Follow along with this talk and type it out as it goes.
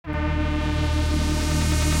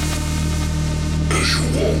As you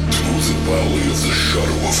walk through the valley of the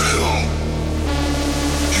shadow of hell,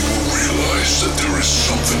 you will realize that there is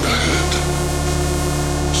something ahead.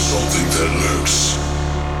 Something that lurks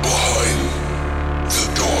behind the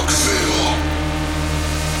dark veil.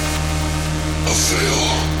 A veil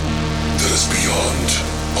that is beyond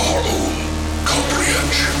our own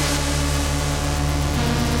comprehension.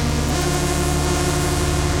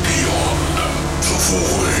 Beyond the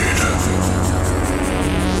void.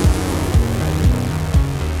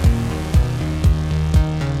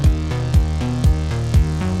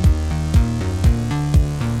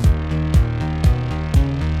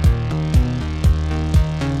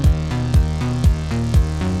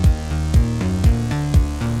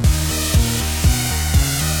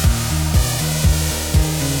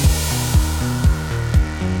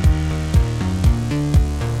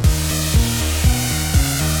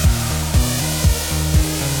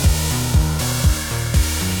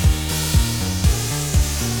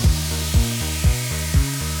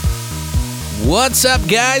 What's up,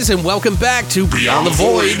 guys, and welcome back to Beyond the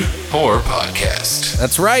Void Horror Podcast.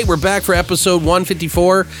 That's right, we're back for episode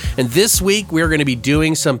 154, and this week we're going to be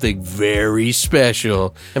doing something very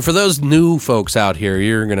special. And for those new folks out here,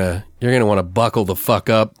 you're gonna want to buckle the fuck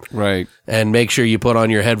up, right? And make sure you put on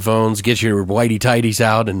your headphones, get your whitey tighties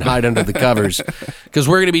out, and hide under the covers, because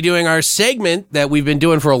we're going to be doing our segment that we've been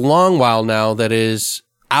doing for a long while now. That is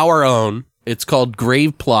our own. It's called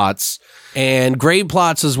Grave Plots. And Grave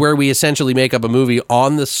Plots is where we essentially make up a movie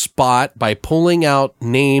on the spot by pulling out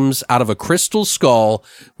names out of a crystal skull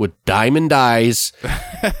with diamond eyes,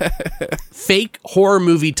 fake horror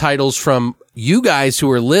movie titles from you guys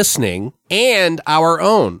who are listening, and our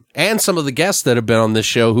own, and some of the guests that have been on this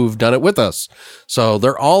show who've done it with us. So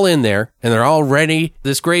they're all in there, and they're all ready.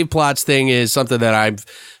 This Grave Plots thing is something that I'm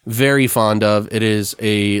very fond of. It is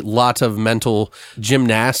a lot of mental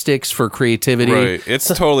gymnastics for creativity. Right. It's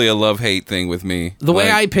totally a love-hate thing with me. The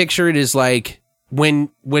way I picture it is like when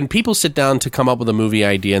people sit down to come up with a movie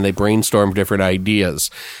idea and they brainstorm different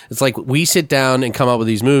ideas, it's like we sit down and come up with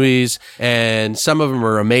these movies, and some of them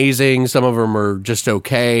are amazing, some of them are just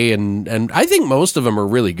okay, and I think most of them are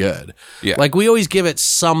really good. Yeah. Like we always give it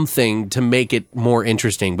something to make it more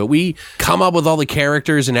interesting, but we come up with all the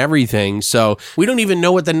characters and everything, so we don't even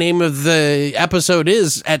know what the name of the episode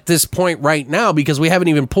is at this point right now because we haven't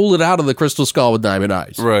even pulled it out of the crystal skull with diamond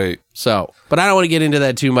eyes. Right. So, but I don't want to get into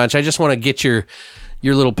that too much. I just want to get your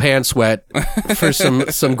little pants wet for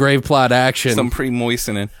some grave plot action. Some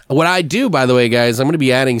pre-moistening. What I do, by the way, guys, I'm going to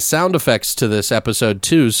be adding sound effects to this episode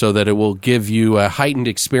too, so that it will give you a heightened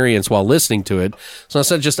experience while listening to it. So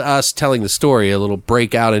instead of just us telling the story, a little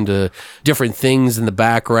break out into different things in the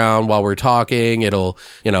background while we're talking. It'll,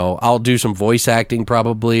 I'll do some voice acting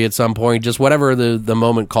probably at some point, just whatever the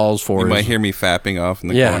moment calls for. You might hear me fapping off in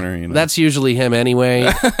the corner. That's usually him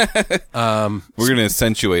anyway. We're going to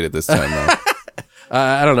accentuate it this time, though.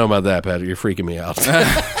 I don't know about that, Patrick. You're freaking me out.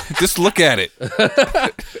 Just look at it.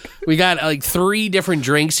 We got like 3 different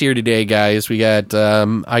drinks here today, guys. We got,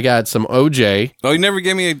 I got some OJ. Oh, you never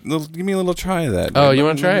gave me a little try of that. Oh, man. you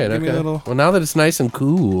want to try it? Give me a Okay. little. Well, now that it's nice and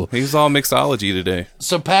cool. He's all mixology today.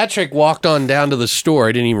 So Patrick walked on down to the store.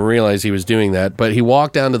 I didn't even realize he was doing that, but he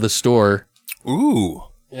walked down to the store. Ooh.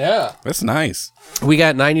 Yeah. That's nice. We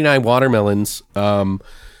got 99 watermelons. Part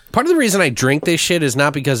of the reason I drink this shit is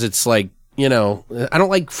not because it's like, I don't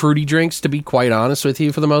like fruity drinks, to be quite honest with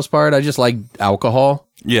you, for the most part. I just like alcohol.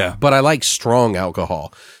 Yeah. But I like strong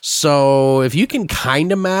alcohol. So if you can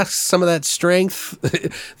kind of mask some of that strength,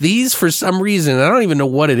 these, for some reason, I don't even know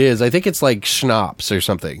what it is. I think it's like schnapps or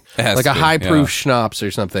something. It has like to a be, high-proof yeah. schnapps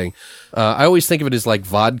or something. I always think of it as like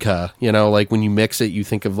vodka, like when you mix it, you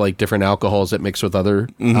think of like different alcohols that mix with other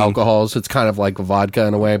alcohols. It's kind of like vodka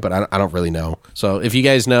in a way, but I don't really know. So if you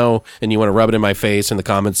guys know and you want to rub it in my face in the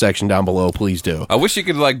comment section down below, please do. I wish you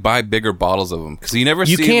could like buy bigger bottles of them because you never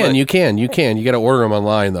You see. can. You got to order them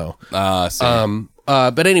online though.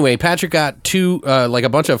 But anyway, Patrick got 2, like a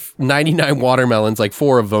bunch of 99 watermelons, like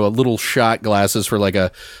 4 of the little shot glasses for like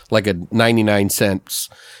a 99 cents.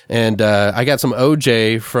 And, I got some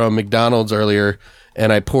OJ from McDonald's earlier,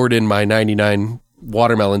 and I poured in my 99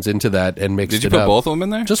 watermelons into that and mixed it up. Did you put both of them in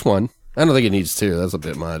there? Just one. I don't think it needs 2. That's a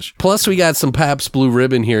bit much. Plus, we got some Pabst Blue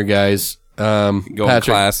Ribbon here, guys.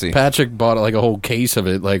 Classy. Patrick bought like a whole case of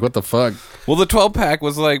it. Like, what the fuck? Well, the 12-pack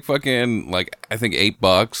was like fucking, like, I think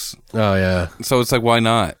 $8. Oh, yeah. So it's like, why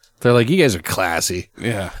not? They're like, you guys are classy.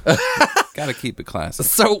 Yeah. Gotta keep it classy.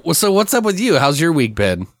 So what's up with you? How's your week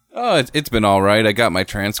been? Oh, it's been all right. I got my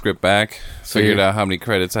transcript back. Figured out how many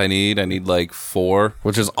credits I need. I need like 4.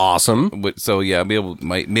 Which is awesome. So yeah, I'll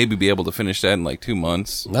maybe be able to finish that in like 2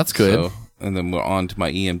 months. That's good. And then we're on to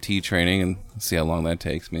my EMT training, and See how long that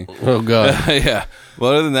takes me. Oh god. Yeah.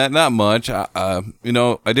 Well, other than that, not much. I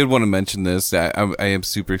did want to mention this. I am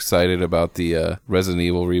super excited about the Resident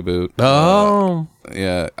Evil reboot. Oh.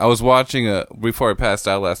 Yeah, I was watching before I passed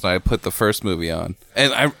out last night. I put the first movie on,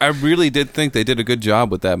 and I really did think they did a good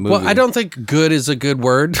job with that movie. Well, I don't think good is a good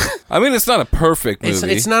word. I mean, it's not a perfect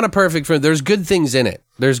movie. It's not a perfect film. There's good things in it.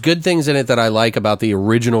 There's good things in it that I like about the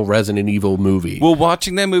original Resident Evil movie. Well,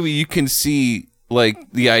 watching that movie, you can see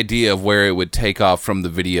like the idea of where it would take off from the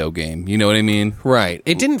video game. You know what I mean? Right.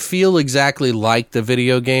 It didn't feel exactly like the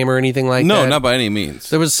video game or anything like that. No, not by any means.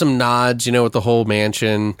 There was some nods, with the whole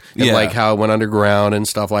mansion and like how it went underground and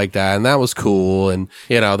stuff like that. And that was cool. And,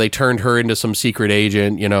 they turned her into some secret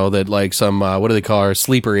agent, that like some, what do they call her?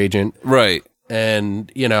 Sleeper agent. Right. And,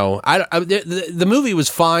 the movie was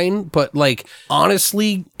fine, but like,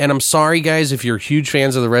 honestly, and I'm sorry guys if you're huge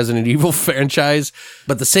fans of the Resident Evil franchise,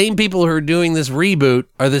 but the same people who are doing this reboot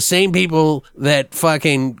are the same people that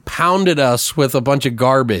fucking pounded us with a bunch of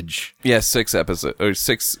garbage. Yeah, 6 episodes or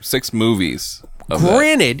six movies.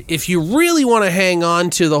 Granted, if you really want to hang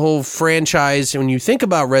on to the whole franchise, when you think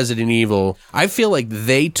about Resident Evil, I feel like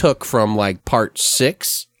they took from like part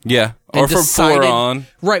 6. Yeah. Or from 4 on.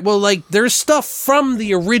 Right. Well, like, there's stuff from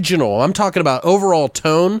the original. I'm talking about overall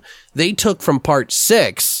tone. They took from part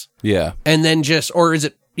 6. Yeah. And then or is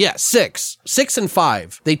it? Yeah, 6. 6 and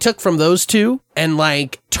 5. They took from those two and,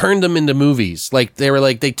 like, turned them into movies. Like,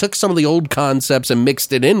 they took some of the old concepts and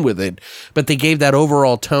mixed it in with it, but they gave that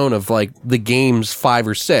overall tone of, like, the games 5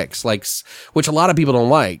 or 6, like, which a lot of people don't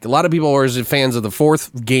like. A lot of people are fans of the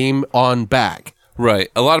 4th game on back. Right.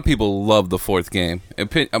 A lot of people love the 4th game. In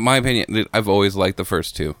my opinion, I've always liked the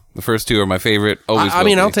first 2. The first 2 are my favorite. Always. I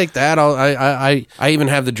mean, I'll take that. I even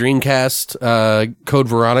have the Dreamcast Code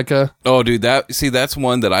Veronica. Oh, dude, that's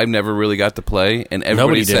one that I've never really got to play, and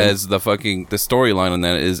everybody says the storyline on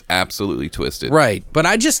that is absolutely twisted. Right, but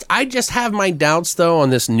I just have my doubts though on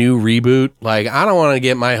this new reboot. Like, I don't want to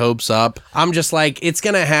get my hopes up. I'm just like, it's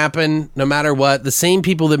gonna happen no matter what. The same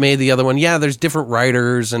people that made the other one. Yeah, there's different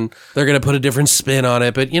writers, and they're gonna put a different spin on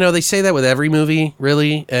it. But they say that with every movie,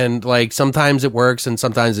 really. And like, sometimes it works, and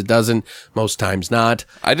sometimes it doesn't, most times not.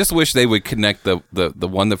 I just wish they would connect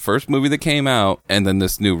the first movie that came out and then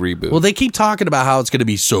this new reboot. Well, they keep talking about how it's going to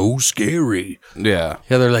be so scary. Yeah,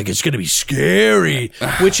 they're like, it's going to be scary,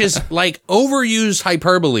 which is like overused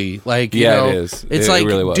hyperbole. Like, it is. It's it like,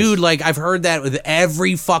 really was. Dude, like, I've heard that with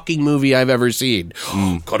every fucking movie I've ever seen.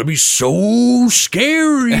 Gotta be so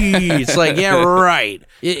scary. It's like, yeah, right.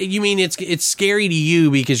 You mean it's scary to you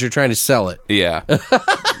because you're trying to sell it? Yeah.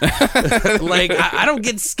 Like, I don't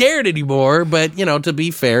get scared anymore, but to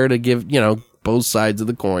be fair, to give both sides of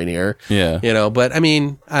the coin here, but I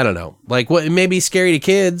mean, I don't know, like, what, it may be scary to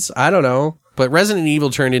kids, I don't know, but Resident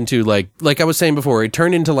Evil turned into like I was saying before, it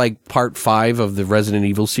turned into like part 5 of the Resident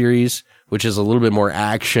Evil series, which is a little bit more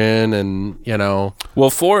action, and well,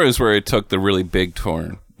 4 is where it took the really big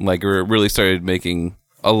turn, like, where it really started making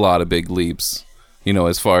a lot of big leaps.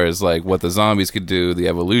 As far as like what the zombies could do, the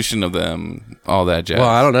evolution of them, all that jazz. Well,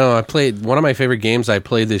 I don't know. I played one of my favorite games I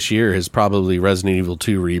played this year is probably Resident Evil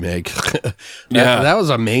 2 remake. that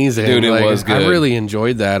was amazing. Dude, it was good. I really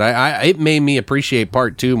enjoyed that. It made me appreciate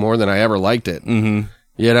part 2 more than I ever liked it. Mm-hmm.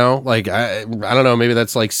 Like, I don't know, maybe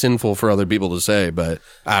that's like sinful for other people to say, but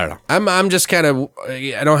I don't know. I'm just kind of,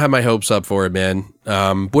 I don't have my hopes up for it, man.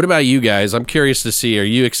 What about you guys? I'm curious to see, are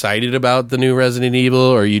you excited about the new Resident Evil,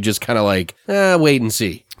 or are you just kind of like, wait and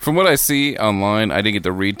see? From what I see online, I didn't get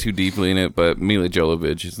to read too deeply in it, but Mila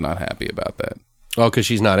Jovovich is not happy about that. Oh, because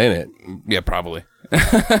she's not in it. Yeah, probably.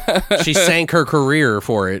 She sank her career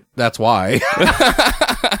for it. That's why.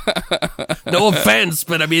 No offense,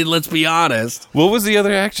 but I mean, let's be honest. What was the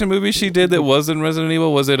other action movie she did that wasn't Resident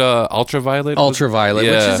Evil? Was it Ultraviolet? Ultraviolet,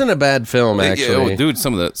 which isn't a bad film, actually. Dude,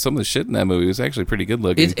 some of the shit in that movie was actually pretty good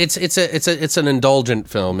looking. It's an indulgent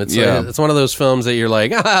film. It's one of those films that you're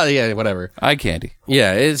like, yeah, whatever. Eye candy.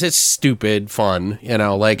 Yeah, it's stupid fun.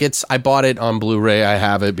 Like, I bought it on Blu-ray. I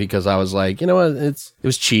have it because I was like, you know what? It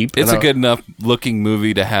was cheap. It's a good enough looking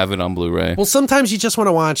movie to have it on Blu-ray. Well, sometimes you just want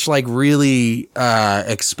to watch like really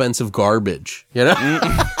expensive garbage,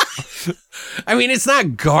 I mean, it's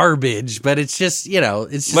not garbage, but it's just,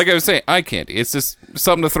 it's just, like I was saying, eye candy. It's just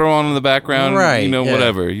something to throw on in the background, right?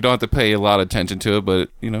 Whatever. You don't have to pay a lot of attention to it, but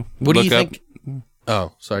what do you think?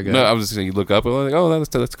 Oh, sorry, go ahead. No, I was just saying, you look up and like, oh,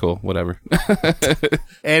 that's cool, whatever.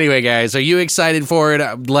 Anyway, guys, are you excited for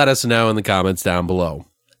it? Let us know in the comments down below.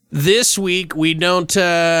 This week, we don't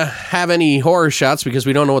have any horror shots because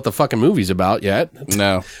we don't know what the fucking movie's about yet.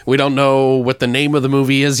 No. We don't know what the name of the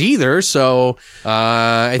movie is either, so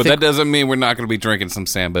I think... But that doesn't mean we're not going to be drinking some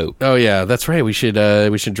Sambu. Oh, yeah, that's right. We should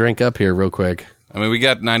drink up here real quick. I mean, we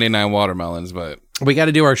got 99 watermelons, but... We got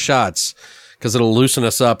to do our shots because it'll loosen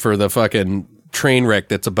us up for the fucking train wreck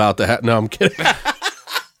that's about to happen. No, I'm kidding.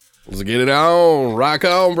 Let's get it on. Rock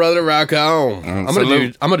on, brother, rock on. I'm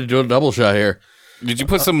gonna do a double shot here. Did you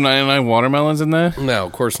put some 99 watermelons in there? No,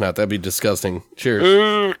 of course not. That'd be disgusting.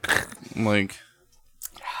 Cheers. Like,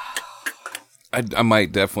 I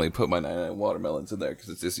might definitely put my 99 watermelons in there because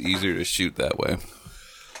it's just easier to shoot that way.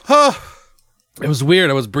 It was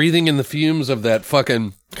weird. I was breathing in the fumes of that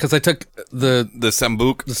fucking... Because I took the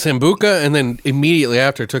Sambuca, and then immediately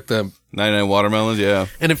after I took the... 99 watermelons, yeah.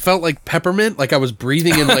 And it felt like peppermint. Like I was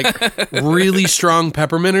breathing in like really strong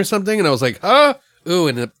peppermint or something. And I was like, ooh,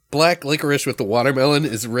 and the black licorice with the watermelon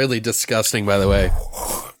is really disgusting, by the way.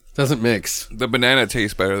 Doesn't mix. The banana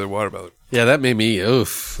tastes better than watermelon. Yeah, that made me,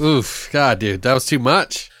 oof. God, dude, that was too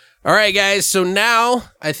much. All right, guys. So now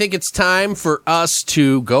I think it's time for us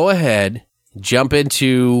to go ahead, jump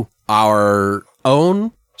into our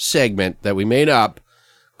own segment that we made up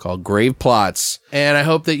called Grave Plots. And I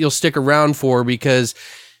hope that you'll stick around for, because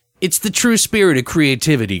it's the true spirit of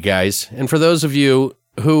creativity, guys. And for those of you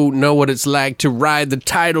who know what it's like to ride the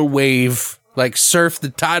tidal wave, like surf the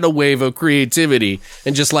tidal wave of creativity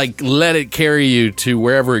and just like let it carry you to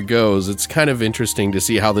wherever it goes, it's kind of interesting to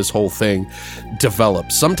see how this whole thing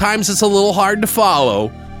develops. Sometimes it's a little hard to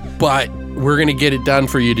follow, but we're going to get it done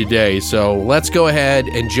for you today. So let's go ahead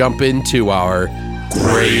and jump into our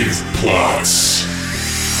Grave Plots.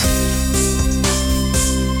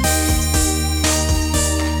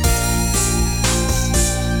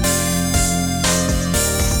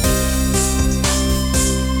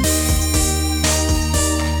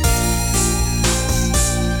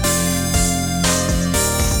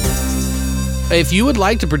 If you would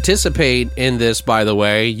like to participate in this, by the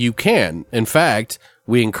way, you can. In fact,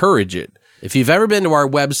 we encourage it. If you've ever been to our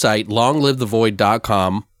website,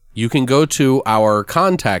 longlivethevoid.com, you can go to our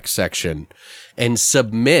contact section and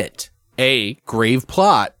submit a grave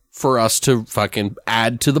plot for us to fucking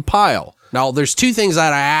add to the pile. Now, there's two things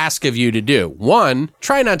that I ask of you to do. One,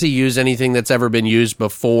 try not to use anything that's ever been used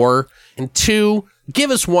before. And two,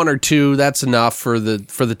 give us one or two. That's enough for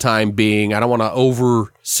the time being. I don't want to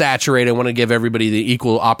oversaturate. I want to give everybody the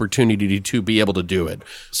equal opportunity to be able to do it.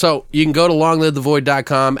 So you can go to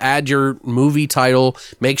longlivethevoid.com, add your movie title,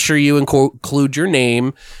 make sure you include your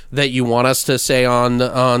name that you want us to say on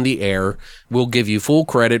the air. We'll give you full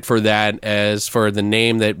credit for that as for the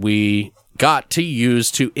name that we got to use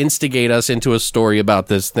to instigate us into a story about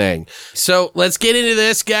this thing. So let's get into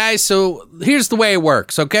this, guys. So here's the way it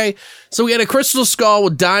works, okay? So we got a crystal skull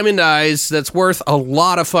with diamond eyes that's worth a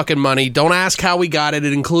lot of fucking money. Don't ask how we got it.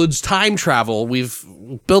 It includes time travel. We've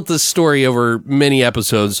built this story over many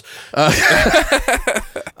episodes.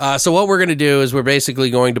 So what we're going to do is we're basically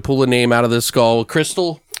going to pull a name out of this skull.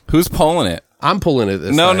 Crystal? Who's pulling it? I'm pulling it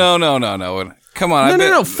this No. time. No. Come on.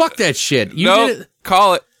 No. Fuck that shit. You did it.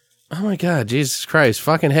 Call it. Oh my God, Jesus Christ.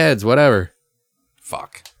 Fucking heads, whatever.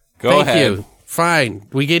 Fuck. Go ahead. Thank you. Fine.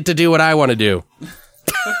 We get to do what I want to do.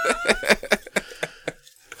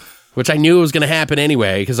 Which I knew was going to happen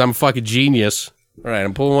anyway, because I'm a fucking genius. All right,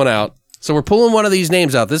 I'm pulling one out. So we're pulling one of these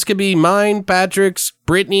names out. This could be mine, Patrick's,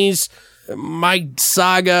 Brittany's, Mike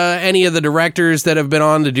Saga, any of the directors that have been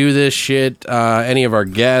on to do this shit, any of our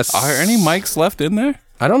guests. Are any mics left in there?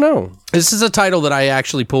 I don't know. This is a title that I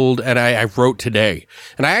actually pulled and I wrote today.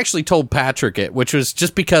 And I actually told Patrick it, which was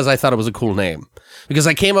just because I thought it was a cool name. Because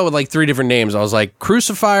I came up with like 3 different names. I was like,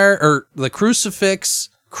 Crucifier, or the Crucifix,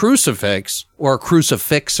 or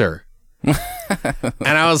Crucifixer. And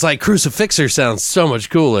I was like, Crucifixer sounds so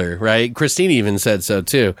much cooler, right? Christine even said so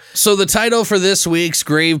too. So the title for this week's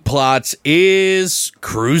Grave Plots is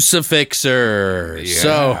Crucifixer. Yeah.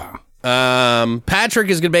 So Patrick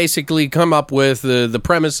is going to basically come up with the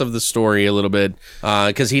premise of the story a little bit,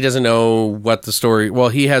 because he doesn't know what the story, well,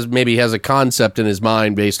 he has a concept in his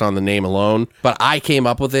mind based on the name alone, but I came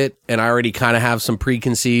up with it and I already kind of have some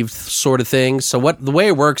preconceived sort of things. So the way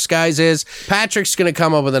it works, guys, is Patrick's going to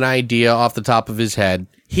come up with an idea off the top of his head.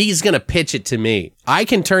 He's going to pitch it to me. I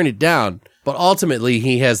can turn it down, but ultimately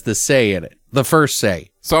he has the say in it, the first say.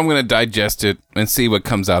 So I'm going to digest it and see what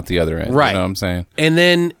comes out the other end. Right. You know what I'm saying? And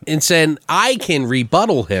then I can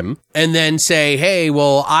rebuttal him and then say, hey,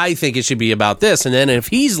 well, I think it should be about this. And then if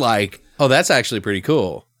he's like, oh, that's actually pretty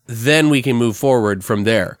cool, then we can move forward from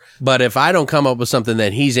there. But if I don't come up with something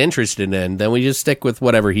that he's interested in, then we just stick with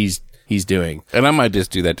whatever he's he's doing. And I might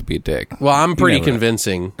just do that to be a dick. Well, I'm pretty Never.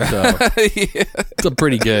 convincing, so it's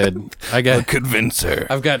pretty good. A convincer.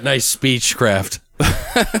 I've got nice speechcraft.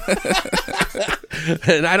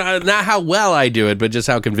 And I don't, not how well I do it, but just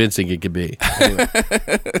how convincing it can be. Anyway,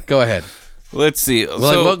 go ahead. Let's see.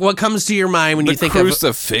 Well, what comes to your mind when you think of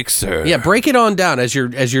crucifixer? Yeah, break it on down as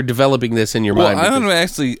you're developing this in your mind. I don't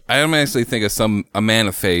actually think of a man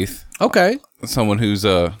of faith. Okay. Someone who's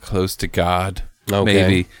close to God.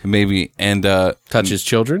 Okay. Maybe, and touches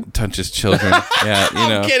children. Yeah, you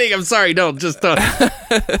know. I'm kidding. I'm sorry. Don't. Go.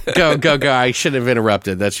 I shouldn't have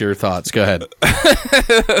interrupted. That's your thoughts. Go ahead.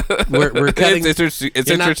 We're cutting. It's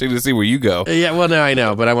interesting to see where you go. Yeah. Well, no, I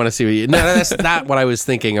know, but I want to see what you. No, that's not what I was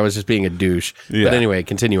thinking. I was just being a douche. Yeah. But anyway,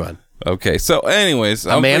 continue on. Okay. So, anyways,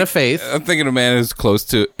 a man of faith. I'm thinking a man who's close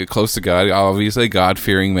to God. Obviously, a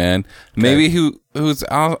God-fearing man. Maybe who's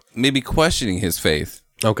maybe questioning his faith.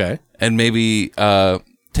 Okay. And maybe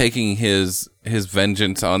taking his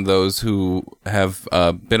vengeance on those who have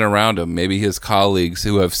been around him. Maybe his colleagues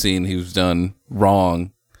who have seen who's done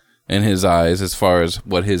wrong in his eyes as far as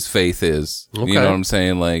what his faith is. Okay. You know what I'm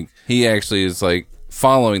saying? Like, he actually is like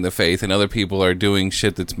following the faith, and other people are doing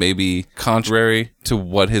shit that's maybe contrary to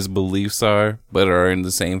what his beliefs are, but are in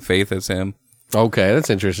the same faith as him. Okay, that's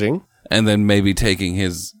interesting. And then maybe taking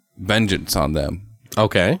his vengeance on them.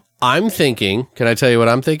 Okay. I'm thinking, can I tell you what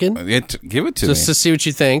I'm thinking? Give it to me. Just to see what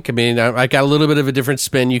you think. I mean, I got a little bit of a different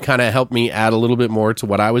spin. You kind of helped me add a little bit more to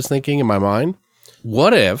what I was thinking in my mind.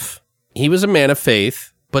 What if he was a man of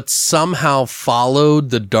faith, but somehow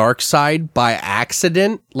followed the dark side by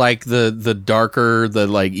accident? Like the darker, the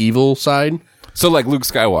like evil side? So like Luke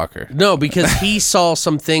Skywalker. No, because he saw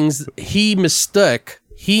some things he mistakenly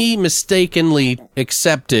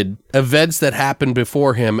accepted events that happened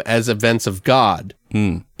before him as events of God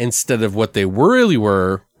instead of what they really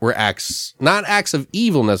were acts, not acts of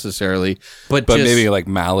evil necessarily, but just, maybe like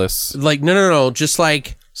malice. Like, no, just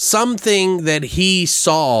like something that he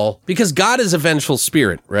saw, because God is a vengeful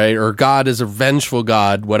spirit, right? Or God is a vengeful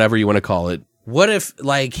God, whatever you want to call it. What if,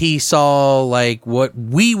 like, he saw, like, what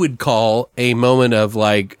we would call a moment of,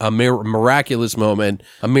 like, a miraculous moment,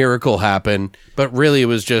 a miracle happen, but really it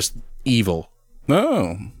was just evil?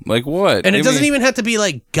 No. Like what? And it doesn't even have to be,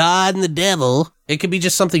 like, God and the devil. It could be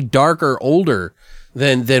just something darker, older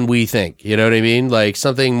than we think. You know what I mean? Like,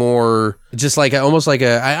 something more, just like, almost like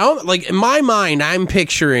like, in my mind, I'm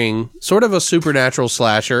picturing sort of a supernatural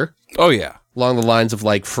slasher. Oh, yeah. Along the lines of,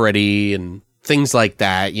 like, Freddy and things like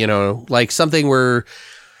that, you know, like something where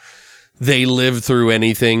they live through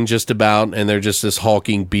anything just about, and they're just this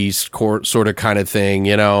hulking beast sort of kind of thing,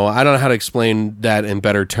 you know. I don't know how to explain that in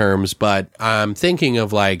better terms, but I'm thinking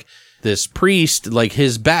of like this priest, like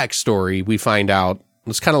his backstory, we find out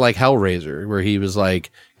it's kind of like Hellraiser, where he was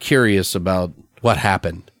like curious about what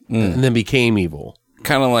happened and then became evil.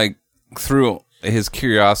 Kind of like through his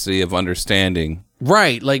curiosity of understanding.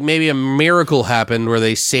 Right, like maybe a miracle happened where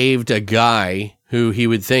they saved a guy who he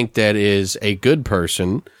would think that is a good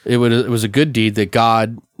person. It was a good deed that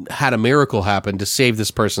God had a miracle happen to save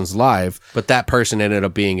this person's life, but that person ended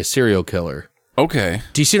up being a serial killer. Okay.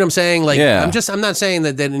 Do you see what I'm saying? Like, yeah. I'm not saying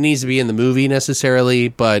that it needs to be in the movie necessarily,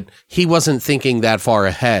 but he wasn't thinking that far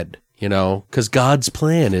ahead. You know, because God's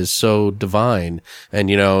plan is so divine, and,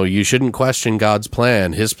 you know, you shouldn't question God's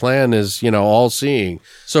plan. His plan is, you know, all seeing.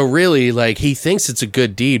 So really, like, he thinks it's a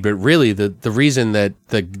good deed, but really the reason that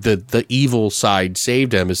the evil side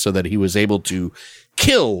saved him is so that he was able to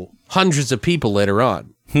kill hundreds of people later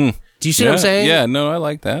on. Do you see what I'm saying? Yeah, no, I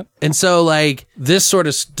like that. And so, like, this sort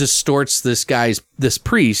of distorts this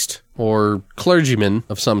priest or clergyman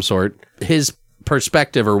of some sort, his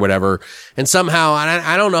perspective or whatever, and somehow, and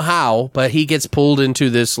I don't know how, but he gets pulled into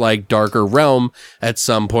this like darker realm at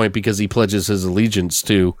some point because he pledges his allegiance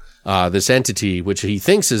to this entity which he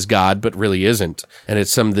thinks is God but really isn't, and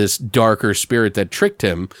it's this darker spirit that tricked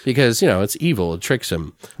him because, you know, it's evil, it tricks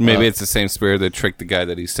him. Maybe it's the same spirit that tricked the guy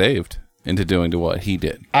that he saved into doing to what he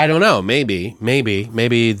did. I don't know. Maybe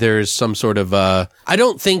there's some sort of I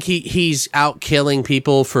don't think he's out killing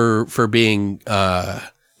people for being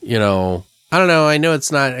you know, I don't know. I know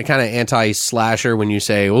it's not a kind of anti-slasher when you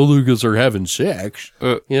say, "Oh, because they're having sex,"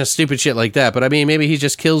 you know, stupid shit like that. But I mean, maybe he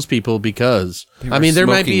just kills people because. I mean, there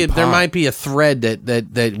might be a thread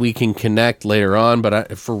that we can connect later on.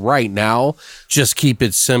 But for right now, just keep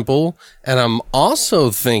it simple. And I'm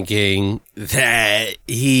also thinking that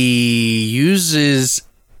he uses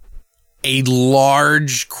a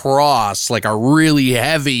large cross, like a really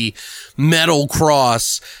heavy metal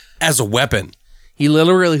cross, as a weapon. He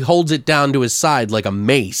literally holds it down to his side like a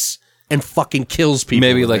mace and fucking kills people.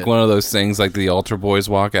 Maybe with like it. one of those things like the altar boys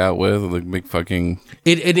walk out with, like big fucking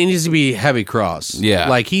It needs to be heavy cross. Yeah.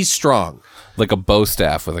 Like he's strong. like a bow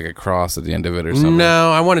staff with like a cross at the end of it or something.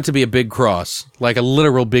 No, I want it to be a big cross, like a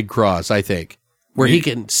literal big cross. I think where he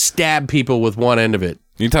can stab people with one end of it.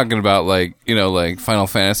 You're talking about like, you know, like Final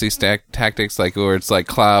Fantasy tactics, like where it's like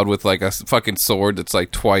Cloud with like a fucking sword that's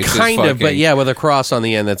like twice Kind as of, but yeah, with a cross on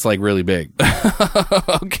the end that's like really big.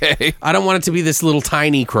 Okay. I don't want it to be this little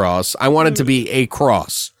tiny cross. I want it to be a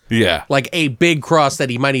cross. Yeah. Like a big cross that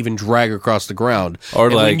he might even drag across the ground. Or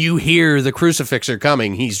and like- when you hear the crucifixer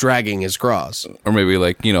coming, he's dragging his cross. Or maybe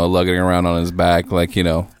like, you know, lugging around on his back, like, you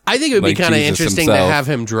know. I think it would Like be kind of Jesus interesting himself. to have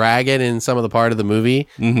him drag it in some of the part of the movie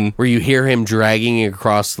where you hear him dragging it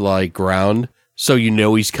across the like ground. So you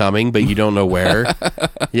know he's coming, but you don't know where.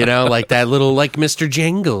 You know, like that little, like Mr.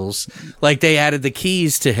 Jingles. Like they added the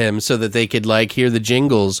keys to him so that they could like hear the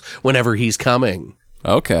jingles whenever he's coming.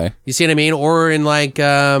 Okay. You see what I mean? Or in like,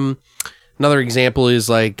 another example is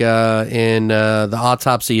like in the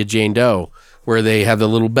Autopsy of Jane Doe, where they have the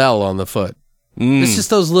little bell on the foot. It's just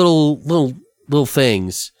those little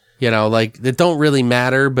things, you know, like that don't really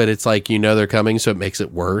matter, but it's like, you know, they're coming, so it makes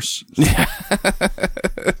it worse.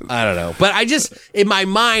 I don't know. But I just, in my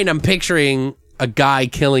mind, I'm picturing a guy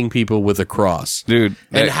killing people with a cross. Dude.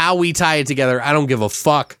 And how we tie it together, I don't give a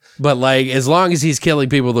fuck. But like, as long as he's killing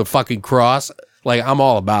people with a fucking cross, like, I'm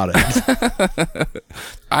all about it.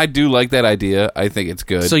 I do like that idea. I think it's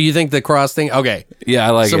good. So you think the cross thing? Okay. yeah, I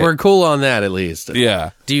like So it. we're cool on that at least. Yeah.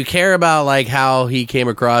 Do you care about like how he came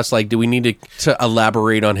across? Like, do we need to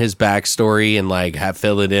elaborate on his backstory and like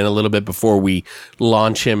fill it in a little bit before we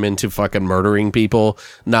launch him into fucking murdering people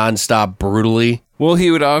nonstop brutally? Well, he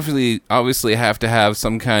would obviously have to have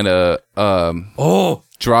some kind of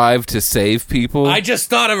drive to save people. I just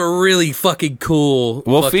thought of a really fucking cool.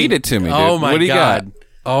 Well, fucking- feed it to me, dude. Oh my What do you god. got?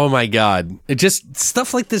 Oh my god. It just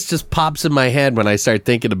stuff like this just pops in my head when I start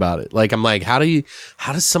thinking about it. Like I'm like, how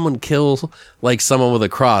does someone kill like someone with a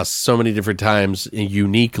cross so many different times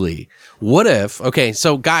uniquely? What if, okay,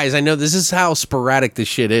 so guys, I know this is how sporadic this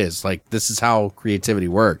shit is. Like this is how creativity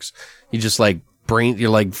works. You just like you're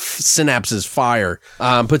like synapses fire.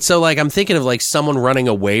 But so like I'm thinking of like someone running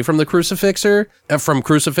away from the crucifixer,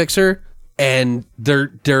 and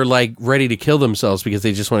they're like ready to kill themselves because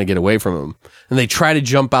they just want to get away from him, and they try to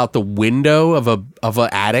jump out the window of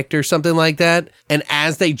a addict or something like that. And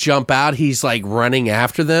as they jump out, he's like running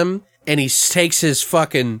after them, and he takes his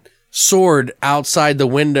fucking sword outside the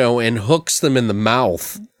window and hooks them in the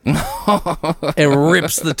mouth and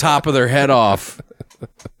rips the top of their head off.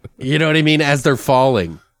 You know what I mean? As they're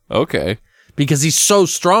falling. Okay. Because he's so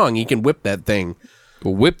strong, he can whip that thing.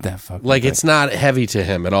 Whip that fucking Like, thing. it's not heavy to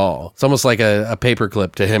him at all. It's almost like a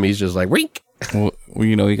paperclip to him. He's just like, reek. Well,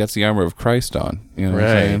 you know, he got the armor of Christ on. You know what I'm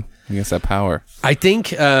Right. saying? He gets that power. I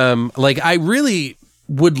think, like, I really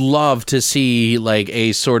would love to see, like,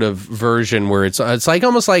 a sort of version where it's like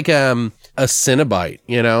almost like a Cenobite,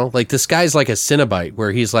 you know? Like, this guy's like a Cenobite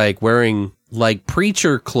where he's, like, wearing, like,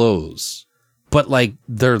 preacher clothes, but, like,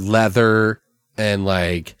 they're leather and,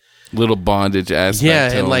 like... Little bondage aspect. Yeah,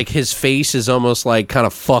 to and him. like his face is almost like kind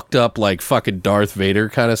of fucked up, like fucking Darth Vader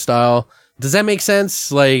kind of style. Does that make sense?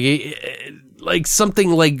 Like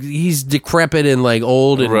something like he's decrepit and like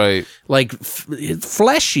old and Right. like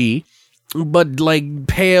fleshy, but like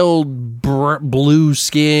pale blue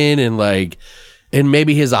skin and like, and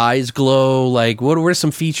maybe his eyes glow. Like, what are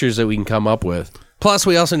some features that we can come up with? Plus,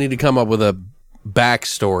 we also need to come up with a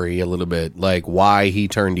backstory a little bit, like why he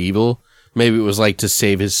turned evil. Maybe it was like to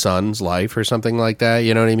save his son's life or something like that.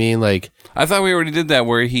 You know what I mean? Like, I thought we already did that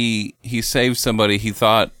where he saved somebody. He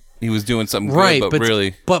thought he was doing something right, good, but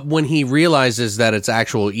really... But when he realizes that it's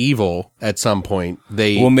actual evil at some point,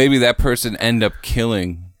 Well, maybe that person end up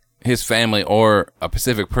killing his family or a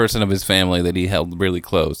specific person of his family that he held really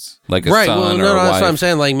close, like a right. son Well, or no, a that's wife. what I'm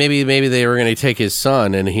saying. Like maybe they were going to take his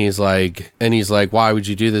son, and he's like, why would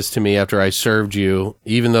you do this to me after I served you,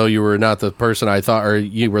 even though you were not the person I thought, or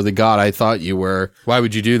you were the God I thought you were? Why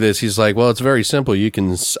would you do this? He's like, well, it's very simple. I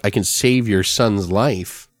can save your son's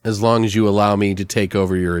life as long as you allow me to take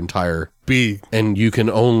over your entire being, and you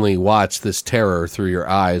can only watch this terror through your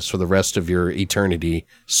eyes for the rest of your eternity,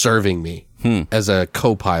 serving me as a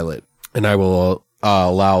co-pilot. And I will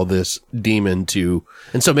allow this demon to,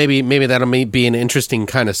 and so maybe that'll be an interesting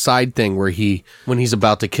kind of side thing where when he's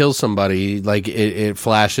about to kill somebody, like it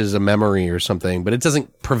flashes a memory or something, but it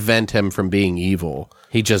doesn't prevent him from being evil.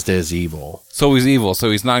 He just is evil. So he's evil. So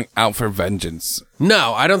he's not out for vengeance.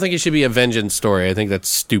 No, I don't think it should be a vengeance story. I think that's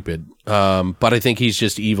stupid. But I think he's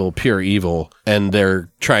just evil, pure evil, and they're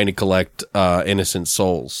trying to collect innocent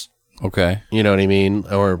souls. Okay. You know what I mean?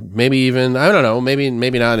 Or maybe even, I don't know, maybe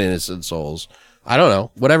not innocent souls. I don't know.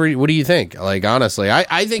 Whatever. What do you think? Like, honestly, I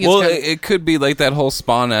think it's Well, kind of, it could be like that whole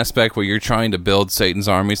Spawn aspect where you're trying to build Satan's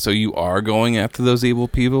army, so you are going after those evil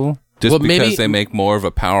people just because maybe, they make more of a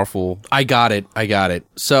powerful... I got it.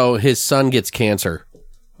 So his son gets cancer.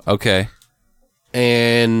 Okay.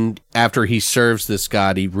 And after he serves this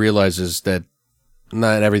god, he realizes that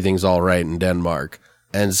not everything's all right in Denmark.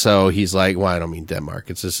 And so he's like, well, I don't mean Denmark.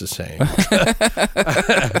 It's just a saying.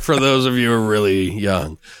 For those of you who are really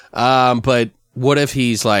young. But what if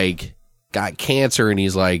he's like got cancer and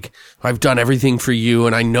he's like, I've done everything for you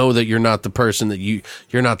and I know that you're not the person that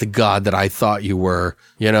you're not the god that I thought you were,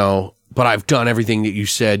 you know, but I've done everything that you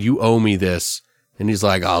said. You owe me this. And he's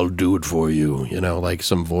like, I'll do it for you, you know, like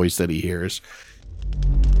some voice that he hears.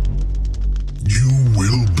 You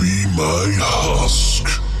will be my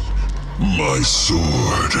husk, my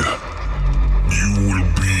sword. You will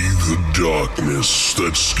be the darkness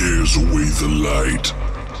that scares away the light,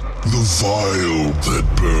 the fire that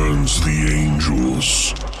burns the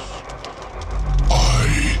angels.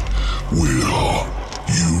 I will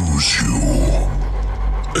use you,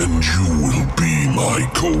 and you will be my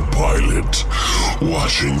co-pilot,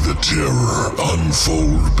 watching the terror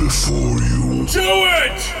unfold before you. Do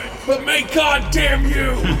it! But may God damn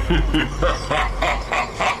you!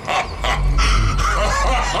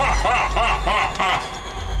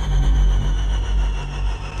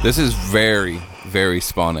 This is very, very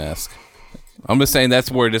Spawn-esque. I'm just saying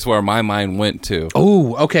that's where my mind went to.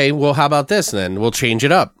 Oh, okay. Well, how about this then? We'll change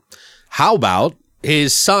it up. How about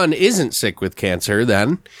his son isn't sick with cancer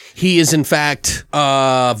then? He is, in fact,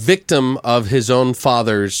 a victim of his own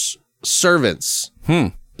father's servants.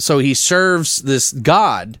 So he serves this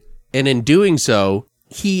god, and in doing so,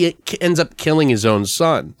 he ends up killing his own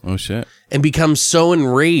son. Oh, shit. And becomes so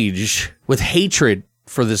enraged with hatred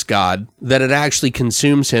for this god that it actually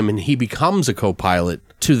consumes him, and he becomes a co-pilot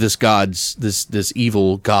to this god's, this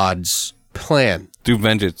evil god's plan. Do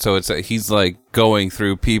vengeance. So he's like going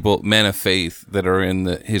through people, men of faith that are in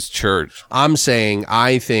his church. I'm saying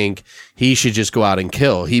I think he should just go out and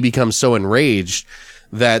kill. He becomes so enraged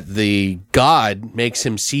that the god makes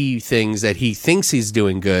him see things that he thinks he's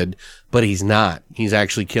doing good, but he's not. He's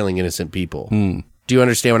actually killing innocent people. Do you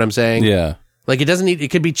understand what I'm saying? Yeah. Like,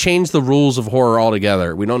 it could be change the rules of horror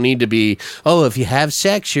altogether. We don't need to be, oh, if you have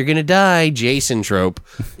sex, you're going to die, Jason trope.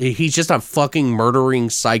 He's just a fucking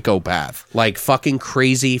murdering psychopath. Like, fucking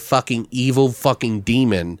crazy, fucking evil fucking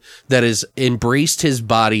demon that has embraced his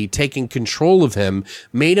body, taken control of him,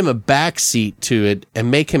 made him a backseat to it,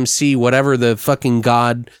 and make him see whatever the fucking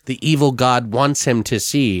god, the evil god wants him to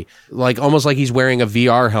see. Like, almost like he's wearing a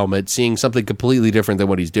VR helmet, seeing something completely different than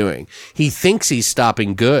what he's doing. He thinks he's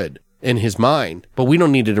stopping good in his mind, but we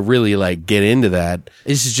don't need to really like get into that.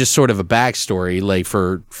 This is just sort of a backstory, like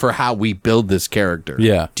for how we build this character.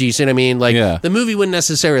 Yeah. Do you see what I mean? Like, yeah. The movie wouldn't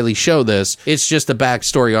necessarily show this. It's just a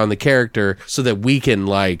backstory on the character so that we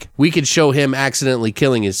could show him accidentally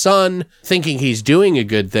killing his son, thinking he's doing a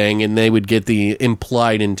good thing, and they would get the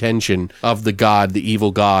implied intention of the god, the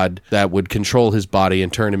evil god that would control his body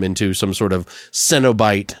and turn him into some sort of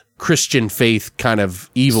Cenobite Christian faith kind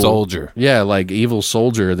of evil soldier. Yeah, like evil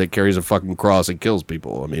soldier that carries a fucking cross and kills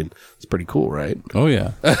people. I mean, it's pretty cool, right? Oh,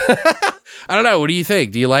 yeah. I don't know. What do you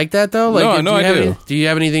think? Do you like that, though? Like, No, I do. Do you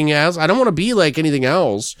have anything else? I don't want to be like anything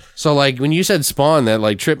else. So, like, when you said Spawn, that,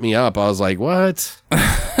 like, tripped me up. I was like, what?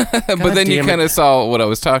 But then you kind of saw what I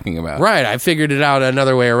was talking about. Right. I figured it out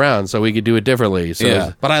another way around so we could do it differently. So,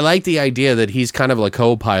 yeah. But I like the idea that he's kind of like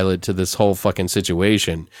co-pilot to this whole fucking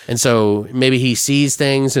situation. And so maybe he sees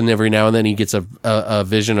things and every now and then he gets a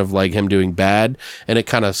vision of like him doing bad and it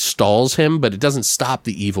kind of stalls him, but it doesn't stop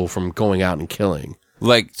the evil from going out and killing.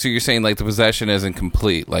 Like, so you're saying like the possession isn't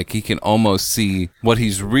complete. Like he can almost see what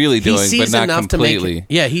he's really doing, but not completely.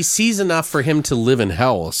 He sees enough for him to live in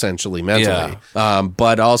hell, essentially, mentally. Yeah.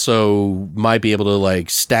 But also might be able to like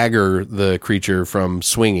stagger the creature from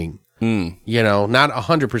swinging. You know, not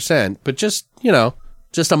 100%, but just, you know,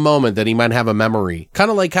 just a moment that he might have a memory.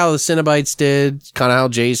 Kind of like how the Cenobites did, kind of how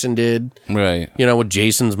Jason did. Right. You know, with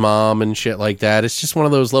Jason's mom and shit like that. It's just one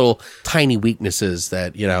of those little tiny weaknesses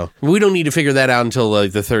that, you know, we don't need to figure that out until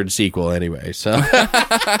like the third sequel anyway. So,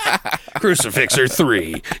 Crucifixer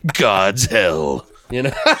 3, God's Hell. You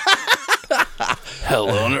know? Hell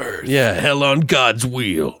on earth. Yeah, hell on God's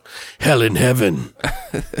wheel. Hell in heaven.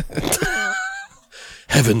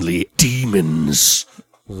 Heavenly demons.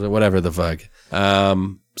 Whatever the fuck.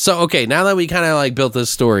 So okay, now that we kind of like built this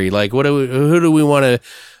story, like who do we want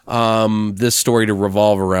to this story to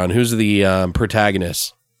revolve around? Who's the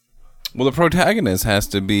protagonist? Well, the protagonist has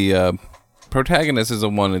to be protagonist is the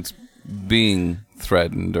one that's being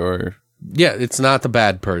threatened or... Yeah, it's not the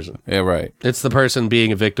bad person. Yeah, right. It's the person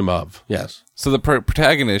being a victim of. Yes. So the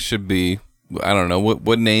protagonist should be... I don't know.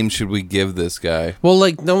 What name should we give this guy? Well,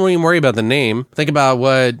 like, don't even worry about the name. Think about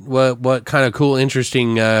what kind of cool,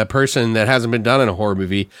 interesting person that hasn't been done in a horror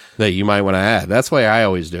movie that you might want to add. That's the way I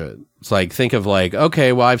always do it. It's like, think of like,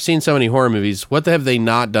 okay, well, I've seen so many horror movies. What have they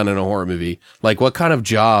not done in a horror movie? Like, what kind of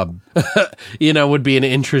job, would be an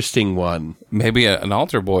interesting one? Maybe an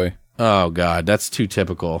altar boy. Oh, God, that's too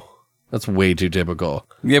typical. That's way too typical.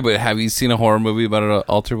 Yeah, but have you seen a horror movie about an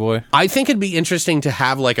altar boy? I think it'd be interesting to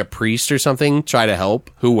have like a priest or something try to help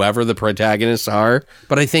whoever the protagonists are.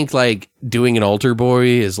 But I think like doing an altar boy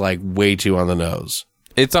is like way too on the nose.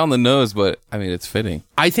 It's on the nose, but I mean, it's fitting.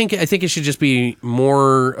 I think it should just be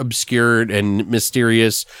more obscured and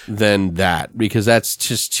mysterious than that, because that's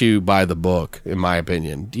just too by the book, in my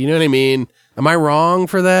opinion. Do you know what I mean? Am I wrong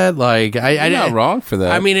for that? Like, You're not wrong for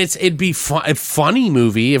that. I mean, it'd be a funny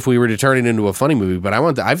movie if we were to turn it into a funny movie, but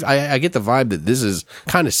I get the vibe that this is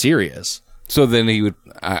kind of serious. So then he would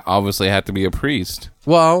obviously have to be a priest.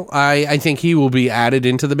 Well, I think he will be added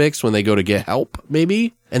into the mix when they go to get help,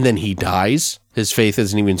 maybe, and then he dies. His faith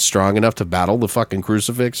isn't even strong enough to battle the fucking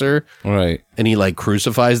crucifixer. Right. And he like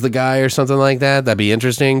crucifies the guy or something like that. That'd be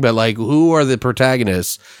interesting. But like, who are the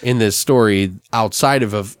protagonists in this story outside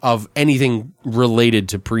of anything related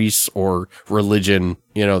to priests or religion?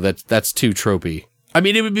 That's too tropey. I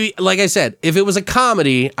mean, it would be, like I said, if it was a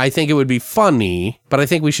comedy, I think it would be funny, but I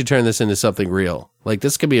think we should turn this into something real. Like,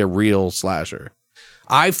 this could be a real slasher.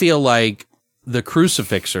 I feel like the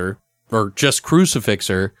crucifixer, or just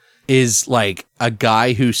crucifixer, is like a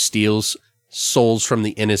guy who steals souls from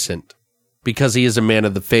the innocent. Because he is a man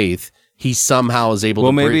of the faith, he somehow is able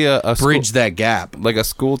to bridge that gap. Like a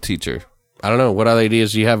school teacher. I don't know. What other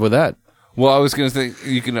ideas do you have with that? Well, I was going to say,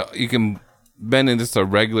 you can bend into just a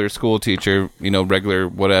regular school teacher, regular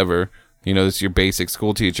whatever, it's your basic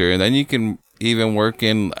school teacher. And then you can even work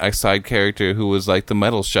in a side character who was like the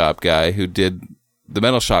metal shop guy who did the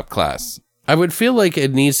metal shop class. I would feel like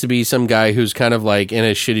it needs to be some guy who's kind of like in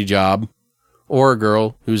a shitty job, or a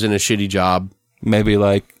girl who's in a shitty job. Maybe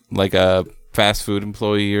like a fast food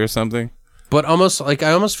employee or something. But I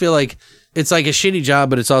almost feel like it's like a shitty job,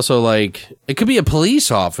 but it's also like, it could be a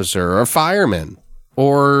police officer or a fireman.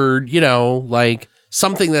 Or, like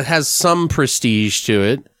something that has some prestige to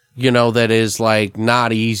it, that is like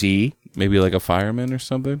not easy. Maybe like a fireman or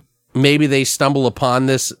something. Maybe they stumble upon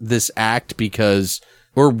this act because,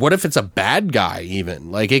 or what if it's a bad guy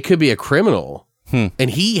even? Like it could be a criminal and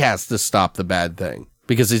he has to stop the bad thing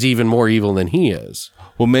because it's even more evil than he is.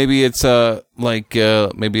 Well, maybe it's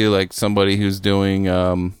maybe like somebody who's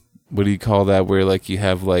doing what do you call that? Where like you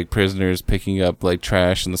have like prisoners picking up like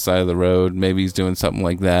trash on the side of the road. Maybe he's doing something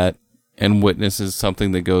like that and witnesses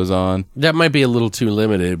something that goes on. That might be a little too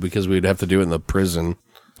limited because we'd have to do it in the prison.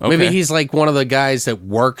 Okay. Maybe he's like one of the guys that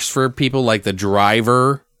works for people, like the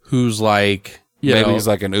driver who's like, maybe he's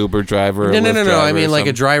like an Uber driver. No. I mean like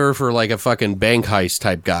a driver for like a fucking bank heist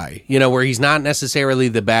type guy, where he's not necessarily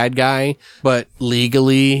the bad guy, but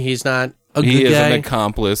legally he's not a good guy. He is an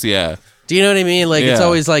accomplice. Yeah. Do you know what I mean? Like, It's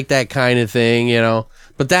always like that kind of thing,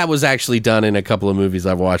 But that was actually done in a couple of movies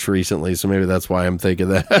I've watched recently, so maybe that's why I'm thinking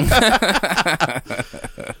that.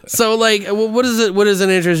 So, like, what is it? What is an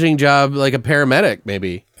interesting job? Like a paramedic,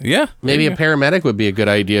 maybe? Yeah. Maybe a paramedic would be a good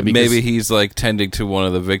idea. Because maybe he's, like, tending to one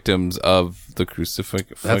of the victims of the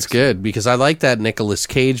crucifix. That's good, because I like that Nicolas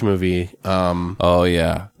Cage movie. Oh,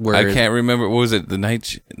 yeah. I can't remember. What was it? The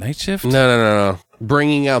Night Shift? No.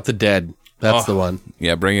 Bringing Out the Dead. That's the one.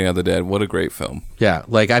 Yeah, Bringing Out the Dead. What a great film. Yeah,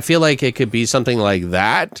 like I feel like it could be something like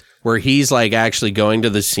that, where he's like actually going to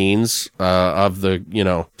the scenes of the,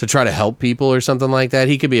 to try to help people or something like that.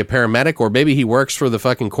 He could be a paramedic, or maybe he works for the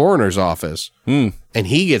fucking coroner's office and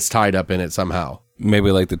he gets tied up in it somehow. Maybe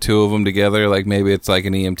like the two of them together. Like maybe it's like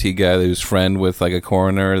an EMT guy who's friend with like a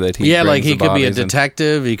coroner that he like he could be a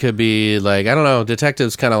detective. He could be like, I don't know,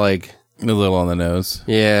 detective's kind of like a little on the nose.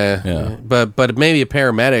 Yeah. But maybe a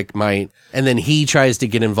paramedic might, and then he tries to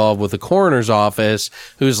get involved with the coroner's office,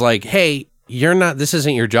 who's like, hey, this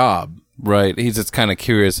isn't your job. Right. He's just kind of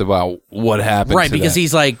curious about what happened. Right, because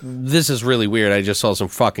he's like, this is really weird. I just saw some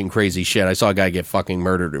fucking crazy shit. I saw a guy get fucking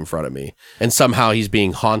murdered in front of me. And somehow he's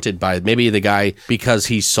being haunted by, maybe the guy, because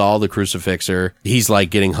he saw the crucifixer, he's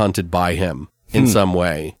like getting hunted by him in some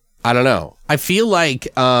way. I don't know. I feel like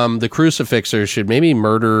the crucifixer should maybe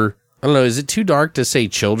murder, I don't know, is it too dark to say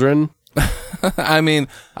children? I mean,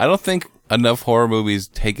 I don't think enough horror movies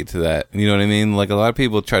take it to that. You know what I mean? Like a lot of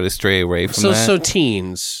people try to stray away from that. So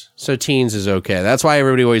teens. So teens is okay. That's why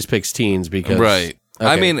everybody always picks teens, because right.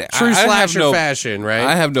 I mean, true I have slasher fashion, right?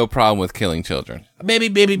 I have no problem with killing children. Maybe.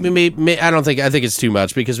 I think it's too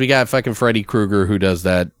much because we got fucking Freddy Krueger who does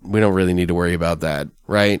that. We don't really need to worry about that,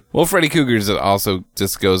 right? Well, Freddy Krueger also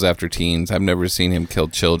just goes after teens. I've never seen him kill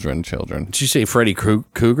children. Did you say Freddy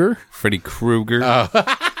Krueger? Freddy Krueger.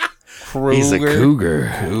 Krueger. He's a cougar.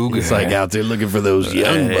 He's like out there looking for those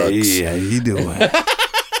young bucks. Yeah, you doing?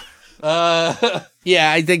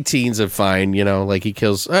 Yeah, I think teens are fine. You know, like he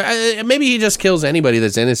kills. Maybe he just kills anybody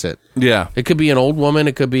that's innocent. Yeah, it could be an old woman.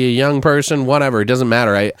 It could be a young person. Whatever. It doesn't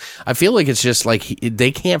matter. I feel like it's just like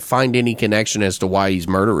they can't find any connection as to why he's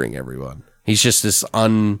murdering everyone. He's just this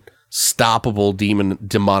unstoppable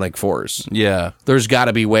demonic force. Yeah, there's got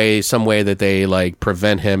to be some way that they like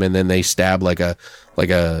prevent him, and then they stab like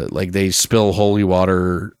they spill holy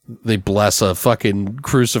water, they bless a fucking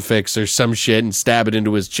crucifix or some shit and stab it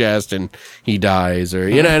into his chest and he dies, or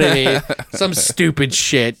you know what I mean? Some stupid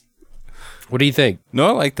shit. What do you think? No,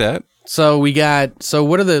 I like that. So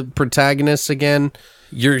what are the protagonists again?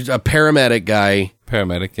 You're a paramedic guy.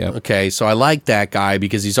 Paramedic, yeah. Okay, so I like that guy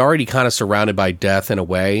because he's already kind of surrounded by death in a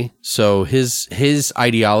way. So his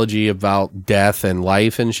ideology about death and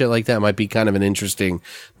life and shit like that might be kind of an interesting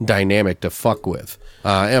dynamic to fuck with.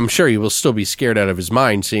 I'm sure he will still be scared out of his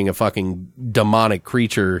mind seeing a fucking demonic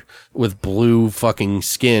creature with blue fucking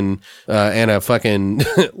skin and a fucking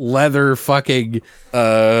leather fucking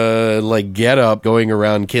like get up going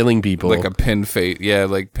around killing people like a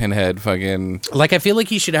like pinhead fucking. Like I feel like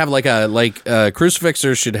he should have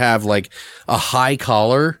crucifixers should have like a high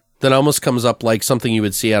collar that almost comes up like something you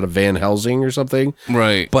would see out of Van Helsing or something,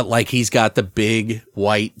 right? But like he's got the big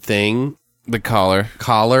white thing. The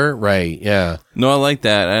collar, right? Yeah. No, I like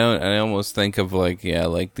that. I almost think of like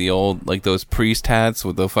the old like those priest hats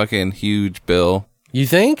with the fucking huge bill. You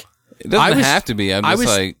think? It doesn't have to be.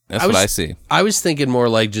 That's what I see. I was thinking more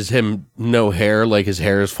like just him, no hair, like his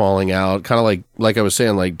hair is falling out, kind of like I was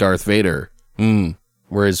saying, like Darth Vader,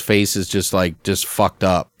 where his face is just fucked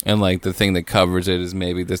up. And like the thing that covers it is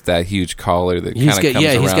maybe that huge collar that kind of comes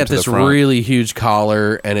around. He's got this really huge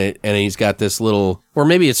collar, and he's got this little, or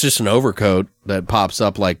maybe it's just an overcoat that pops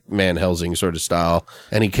up like Van Helsing sort of style,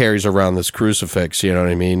 and he carries around this crucifix. You know what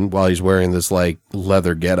I mean? While he's wearing this like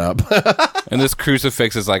leather getup. And this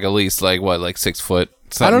crucifix is like at least like 6 foot.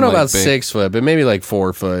 I don't know like about big. 6 foot, but maybe like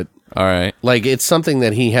 4 foot. All right, like it's something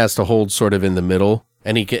that he has to hold sort of in the middle,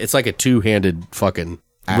 and it's like a two-handed fucking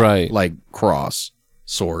right, like cross.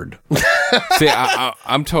 Sword. See,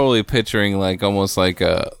 I'm totally picturing like almost like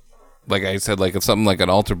I said, like something like an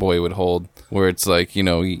altar boy would hold, where it's like, you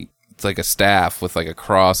know, it's like a staff with like a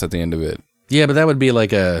cross at the end of it. Yeah, but that would be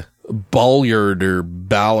like a ballard or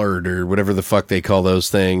ballard or whatever the fuck they call those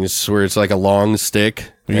things, where it's like a long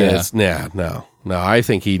stick. Yeah. No. I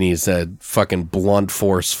think he needs that fucking blunt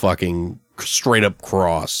force fucking straight up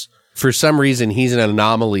cross. For some reason, he's an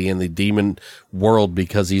anomaly in the demon world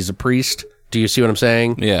because he's a priest. Do you see what I'm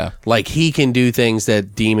saying? Yeah. Like, he can do things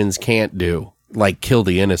that demons can't do, like kill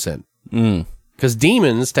the innocent. Because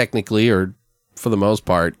demons, technically, or for the most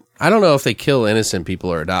part, I don't know if they kill innocent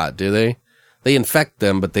people or not, do they? They infect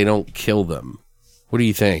them, but they don't kill them. What do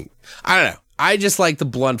you think? I don't know. I just like the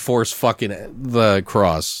blunt force fucking the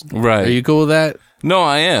cross. Right. Are you cool with that? No,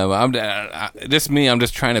 I am. I'm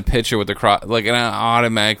just trying to picture with the cross, like, and I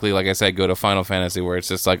automatically, like I said, go to Final Fantasy, where it's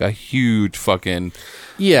just like a huge fucking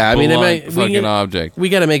object. We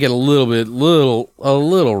got to make it a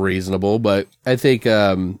little reasonable, but I think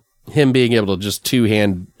him being able to just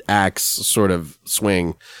two-hand axe sort of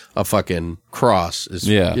swing a fucking cross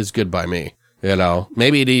is good by me. You know,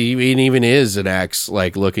 maybe it even is an axe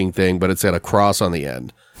like looking thing, but it's got a cross on the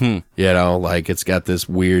end. You know, like it's this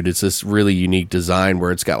really unique design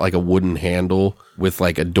where it's got like a wooden handle with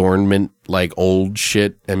like adornment, like old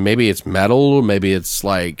shit. And maybe it's metal, or maybe it's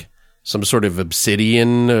like some sort of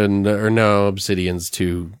obsidian, or no, obsidian's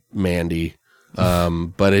too mandy.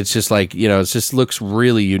 But it's just like, you know, it just looks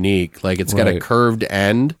really unique. Like it's got a curved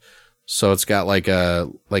end. So it's got like a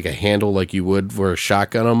handle like you would for a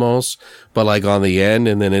shotgun almost, but like on the end.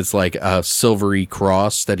 And then it's like a silvery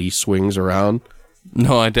cross that he swings around.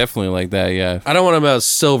 No, I definitely like that, yeah. I don't want him about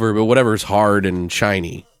silver, but whatever's hard and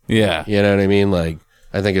shiny. Yeah. You know what I mean? Like,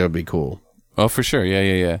 I think it would be cool. Oh, for sure.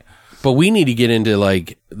 Yeah. But we need to get into,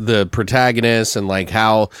 like, the protagonist and, like,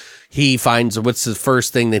 how he finds, what's the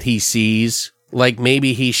first thing that he sees. Like,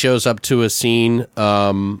 maybe he shows up to a scene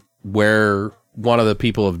where one of the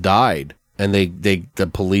people have died. And the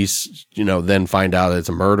police, you know, then find out it's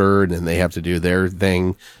a murder, and then they have to do their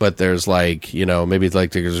thing. But there's like, you know, maybe it's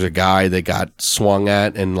like there's a guy that got swung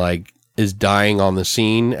at and like is dying on the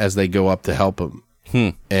scene as they go up to help him.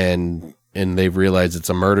 And and they've realized it's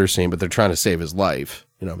a murder scene, but they're trying to save his life.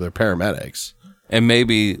 You know, they're paramedics. And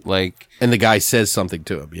maybe like, And the guy says something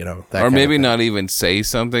to him, you know, that or kind maybe of thing. not even say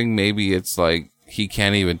something. Maybe it's like he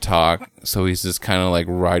can't even talk, so he's just kind of like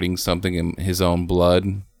writing something in his own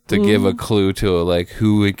blood to give a clue to like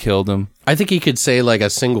who had killed him. I think he could say like a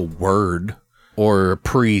single word or a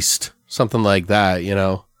priest, something like that, you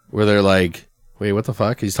know, where they're like, wait, what the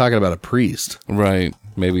fuck? He's talking about a priest. Right.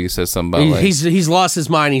 Maybe he says something about like, He's lost his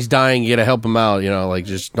mind. He's dying. You got to help him out, you know, like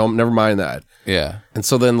just never mind that. yeah, And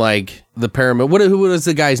so then like the paramedic, who was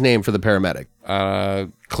the guy's name for the paramedic?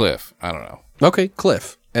 Cliff. I don't know. Okay,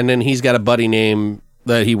 Cliff. And then he's got a buddy name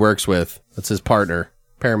that he works with. That's his partner,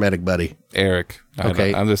 paramedic buddy. Eric.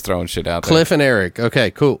 Okay. I'm just throwing shit out there. Cliff and Eric.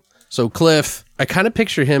 Okay, cool. So Cliff, I kind of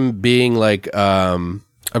picture him being like a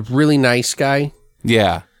really nice guy,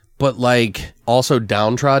 Yeah. but like also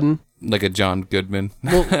downtrodden. Like a John Goodman.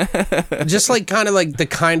 Just like kind of like the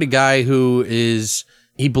kind of guy who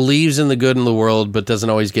he believes in the good in the world, but doesn't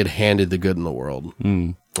always get handed the good in the world.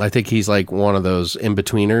 I think he's like one of those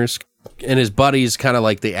in-betweeners. And his buddy's kind of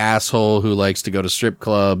like the asshole who likes to go to strip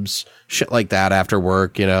clubs, shit like that after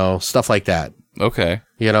work, you know, stuff like that. Okay.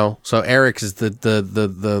 You know, so Eric is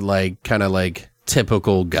the like kind of like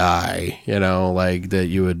typical guy, you know, like that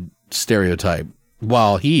you would stereotype.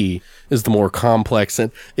 While he is the more complex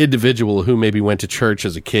individual who maybe went to church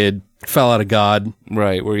as a kid, fell out of God.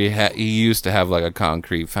 Right. Where he used to have like a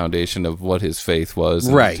concrete foundation of what his faith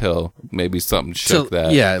was. Right. Until maybe something shook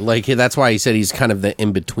that. Yeah, like that's why he said he's kind of the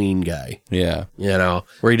in-between guy. Yeah. You know,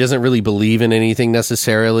 where he doesn't really believe in anything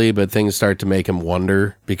necessarily, but things start to make him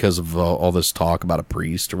wonder because of all this talk about a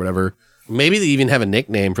priest or whatever. Maybe they even have a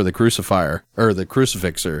nickname for the crucifier or the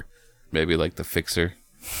crucifixer. Maybe like the fixer.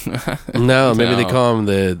 No, maybe they No. call him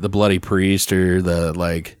the bloody priest or the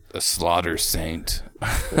like. The slaughter saint.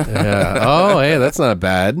 Yeah. Oh, hey, that's not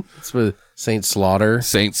bad. It's with Saint Slaughter.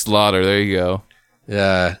 Saint Slaughter. There you go.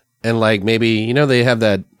 Yeah, and like maybe you know they have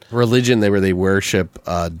that religion where they worship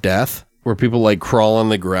death, where people like crawl on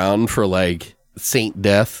the ground for like Saint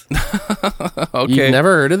Death. Okay. You've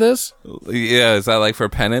never heard of this? Yeah. Is that like for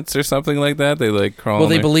penance or something like that? They like crawl. Well, on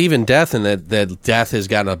they there? believe in death and that death has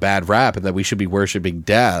gotten a bad rap and that we should be worshiping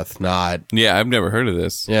death, not. Yeah. I've never heard of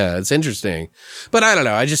this. Yeah, it's interesting. But I don't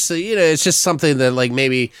know. I just, you know, it's just something that like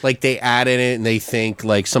maybe like they add in it and they think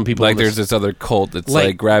like some people. Like there's this other cult that's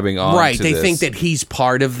like grabbing on. Right. To They this. think that he's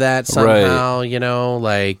part of that somehow, you know,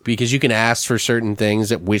 like because you can ask for certain things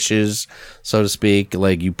that wishes, so to speak.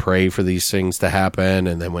 Like you pray for these things to happen.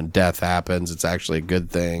 And then when death happens, it's actually a good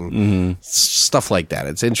thing. Mm-hmm. Stuff like that.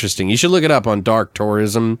 It's interesting. You should look it up on Dark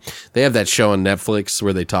Tourism. They have that show on Netflix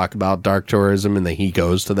where they talk about dark tourism and he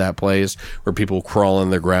goes to that place where people crawl on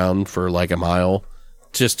the ground for like a mile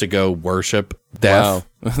just to go worship death.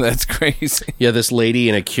 Wow. That's crazy. Yeah, this lady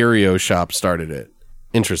in a curio shop started it.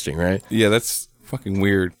 Interesting, right? Yeah. That's fucking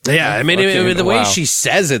weird. Yeah, I mean, Fucking- the way wow. she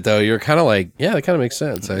says it, though, you're kind of like, yeah, that kind of makes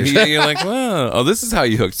sense. Actually. You're like, wow. Oh, this is how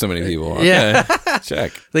you hook so many people. Okay. Yeah.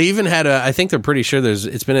 Check. They even had I think they're pretty sure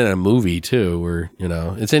it's been in a movie, too, where, you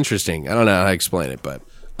know, it's interesting. I don't know how to explain it, but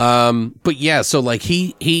yeah, so like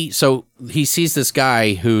he sees this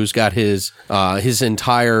guy who's got his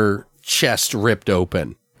entire chest ripped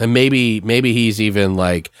open. And maybe he's even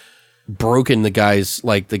like broken the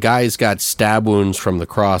guy's got stab wounds from the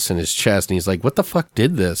cross in his chest, and he's like, what the fuck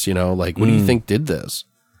did this, you know, like what do you think did this?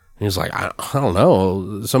 And he's like, I don't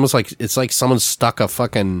know, it's almost like it's like someone stuck a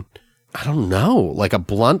fucking, I don't know, like a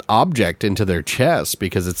blunt object into their chest,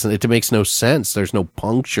 because it makes no sense. There's no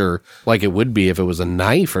puncture like it would be if it was a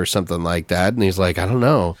knife or something like that. And he's like, I don't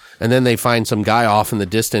know. And then they find some guy off in the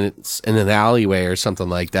distance in an alleyway or something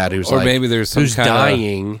like that who's Or like, maybe there's some who's kinda-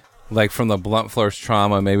 dying. Like from the blunt force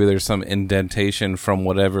trauma, maybe there's some indentation from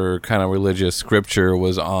whatever kind of religious scripture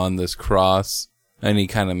was on this cross, and he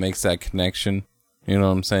kind of makes that connection. You know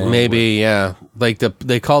what I'm saying? Maybe, yeah. Like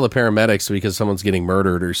they call the paramedics because someone's getting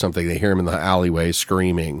murdered or something. They hear him in the alleyway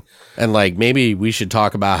screaming. And like maybe we should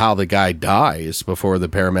talk about how the guy dies before the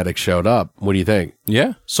paramedics showed up. What do you think?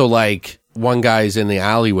 Yeah. So like one guy's in the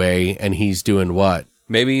alleyway and he's doing what?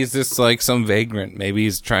 Maybe he's just like some vagrant. Maybe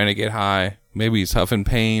he's trying to get high. Maybe he's huffing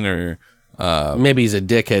pain or... Maybe he's a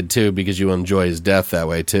dickhead too because you enjoy his death that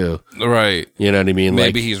way too. Right. You know what I mean?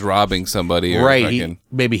 Maybe like, he's robbing somebody. Or right. fucking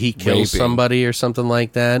Maybe he kills raping. somebody or something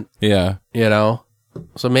like that. Yeah. You know?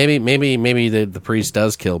 So maybe the priest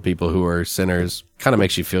does kill people who are sinners. Kind of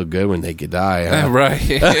makes you feel good when they could die. Huh? Right.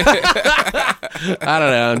 I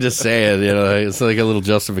don't know. I'm just saying, you know, it's like a little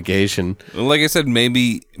justification. Like I said,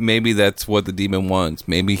 maybe that's what the demon wants.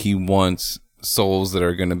 Maybe he wants souls that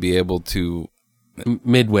are going to be able to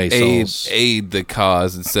Midway souls. aid the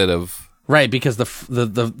cause instead of Right, because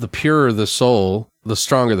the purer the soul, the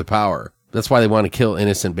stronger the power. That's why they want to kill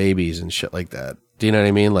innocent babies and shit like that. Do you know what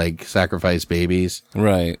I mean? Like sacrifice babies.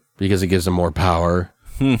 Right. Because it gives them more power.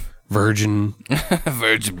 Virgin.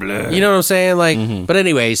 Virgin blood. You know what I'm saying? Like, but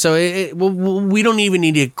anyway, so we don't even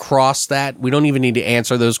need to cross that. We don't even need to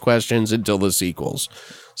answer those questions until the sequels.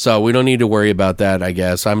 So we don't need to worry about that, I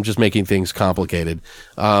guess. I'm just making things complicated.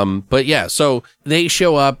 But yeah, so they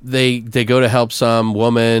show up, they go to help some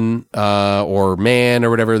woman, or man or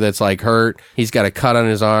whatever that's like hurt. He's got a cut on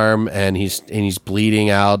his arm and he's bleeding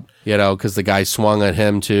out, you know, cause the guy swung at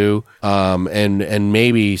him too. And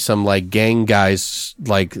maybe some like gang guys,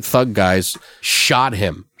 like thug guys shot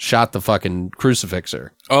the fucking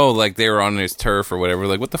crucifixer. Oh, like they were on his turf or whatever.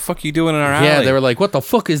 Like, what the fuck are you doing in our alley? Yeah, they were like, what the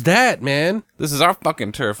fuck is that, man? This is our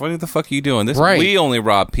fucking turf. What the fuck are you doing? Right. We only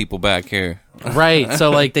rob people back here. Right. So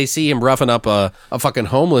like they see him roughing up a fucking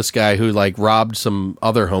homeless guy who like robbed some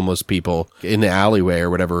other homeless people in the alleyway or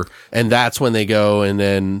whatever. And that's when they go and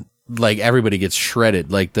then like everybody gets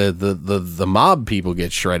shredded. Like the mob people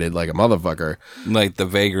get shredded like a motherfucker. Like the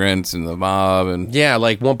vagrants and the mob and yeah,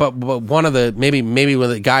 like one of the maybe when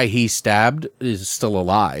the guy he stabbed is still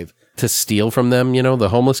alive to steal from them, you know, the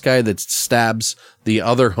homeless guy that stabs the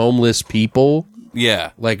other homeless people.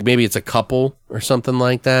 yeah. Like maybe it's a couple or something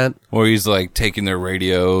like that. Or he's like taking their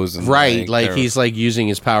radios and Right, like their- he's like using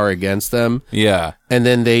his power against them. yeah. And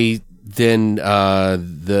then the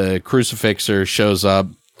crucifixer shows up.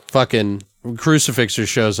 Fucking crucifixer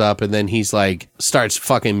shows up, and then he's like starts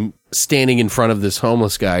fucking standing in front of this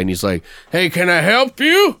homeless guy, and he's like, "Hey, can I help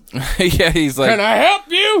you? Yeah, he's like Can I help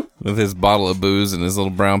you? with his bottle of booze and his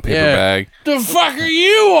little brown paper bag. The fuck are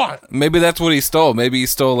you on?" Maybe that's what he stole. Maybe he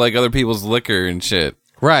stole like other people's liquor and shit.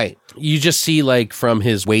 Right. You just see like from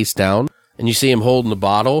his waist down. And you see him holding the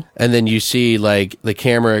bottle, and then you see like the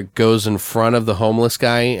camera goes in front of the homeless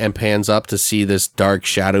guy and pans up to see this dark,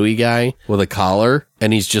 shadowy guy with a collar.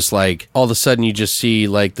 And he's just like, all of a sudden you just see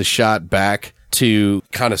like the shot back to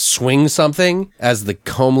kind of swing something as the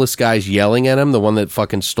homeless guy's yelling at him, the one that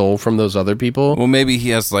fucking stole from those other people. Well, maybe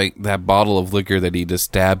he has like that bottle of liquor that he just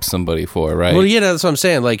stabbed somebody for, right? Well, yeah, that's what I'm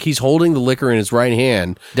saying. Like he's holding the liquor in his right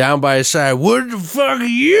hand, down by his side. What the fuck are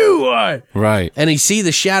you on? Right. And you see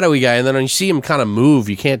the shadowy guy, and then when you see him kind of move,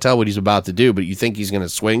 you can't tell what he's about to do, but you think he's going to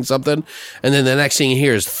swing something. And then the next thing you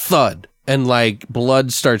hear is thud. And like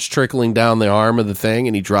blood starts trickling down the arm of the thing,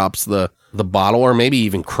 and he drops the bottle, or maybe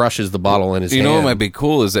even crushes the bottle in his hand. You know what might be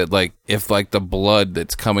cool is that like if like the blood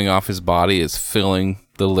that's coming off his body is filling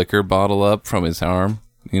the liquor bottle up from his arm.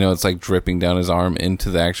 You know, it's like dripping down his arm into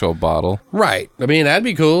the actual bottle. Right. I mean, that'd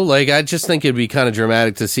be cool. Like, I just think it'd be kind of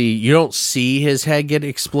dramatic to see. You don't see his head get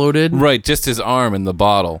exploded. Right, just his arm in the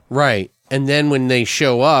bottle. Right. And then when they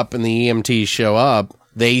show up and the EMTs show up,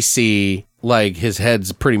 they see like his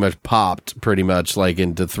head's pretty much popped pretty much like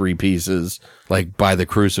into three pieces, like by the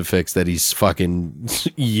crucifix that he's fucking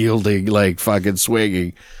yielding, like fucking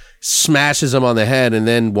swinging. Smashes him on the head and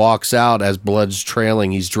then walks out as blood's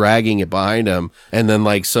trailing. He's dragging it behind him. And then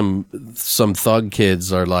like some thug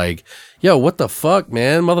kids are like, yo, what the fuck,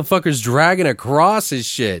 man? Motherfucker's dragging across his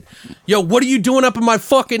shit. Yo, what are you doing up in my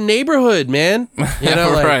fucking neighborhood, man? You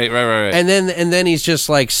know, like, right. And then he's just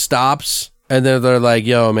like stops, and then they're like,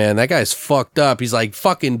 yo, man, that guy's fucked up. He's like,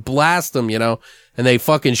 fucking blast him, you know? And they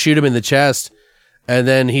fucking shoot him in the chest. And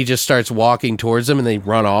then he just starts walking towards them and they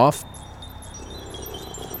run off.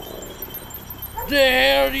 The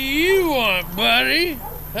hell do you want, buddy?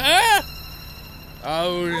 Huh? I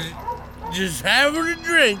was just having a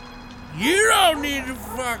drink. You don't need to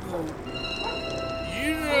fuck with me.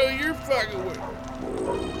 You know you're fucking with me.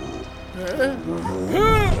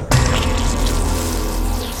 Huh?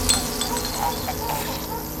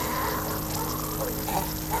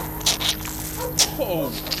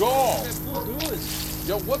 Oh, God.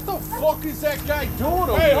 Yo, what the fuck is that guy doing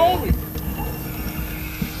over there? Hey, homie.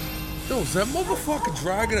 Yo, is that motherfucker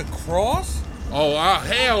dragging across? Oh,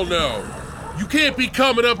 hell no. You can't be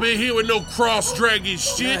coming up in here with no cross-dragging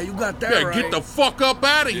shit. Yeah, you got that better right. Get the fuck up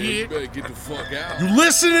out of here. You better get the fuck out. You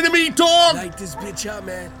listening to me, dog? Light this bitch up,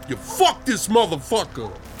 man. You fuck this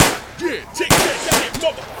motherfucker. Yeah, take that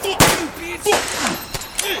motherfucker. Fuck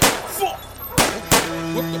you. Yeah, fuck.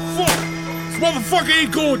 What the fuck? This motherfucker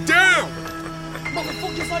ain't going down.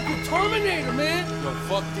 Motherfucker's like the Terminator, man. Yo,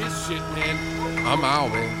 fuck this shit, man. I'm out,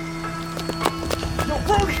 man. Yo,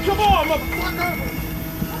 Brody, come on, motherfucker.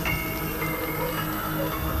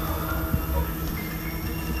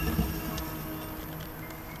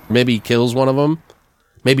 Maybe he kills one of them.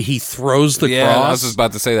 Maybe he throws the Yeah, I was cross. just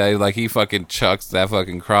about to say that. Like, he fucking chucks that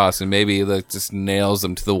fucking cross, and maybe he like, just nails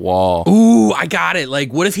him to the wall. Ooh, I got it.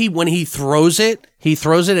 Like, what if when he throws it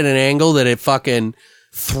at an angle that it fucking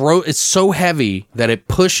it's so heavy that it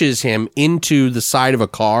pushes him into the side of a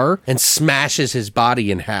car and smashes his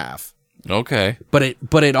body in half. Okay. But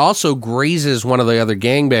it also grazes one of the other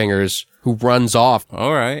gangbangers who runs off.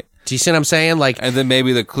 All right. Do you see what I'm saying? Like, And then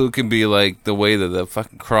maybe the clue can be like the way that the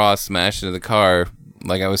fucking cross smashed into the car.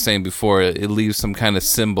 Like I was saying before, it leaves some kind of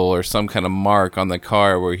symbol or some kind of mark on the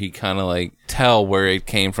car where he kind of like tell where it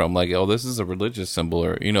came from. Like, oh, this is a religious symbol,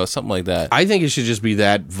 or something like that. I think it should just be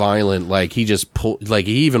that violent. Like, he just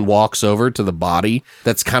he even walks over to the body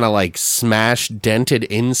that's kind of like smashed, dented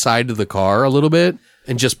inside of the car a little bit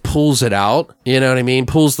and just pulls it out. You know what I mean?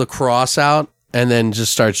 Pulls the cross out. And then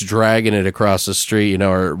just starts dragging it across the street,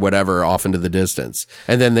 or whatever, off into the distance.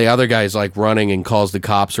 And then the other guy's like running and calls the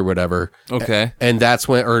cops or whatever. Okay. And that's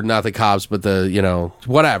when, or not the cops, but the,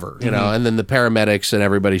 whatever, and then the paramedics and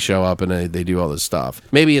everybody show up and they do all this stuff.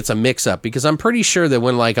 Maybe it's a mix up because I'm pretty sure that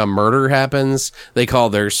when like a murder happens, they call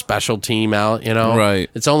their special team out, Right.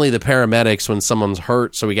 It's only the paramedics when someone's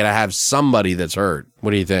hurt. So we got to have somebody that's hurt.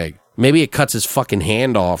 What do you think? Maybe it cuts his fucking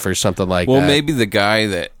hand off or something like that. Well, maybe the guy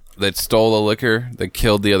that stole the liquor, that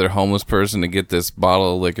killed the other homeless person to get this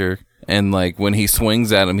bottle of liquor, and like when he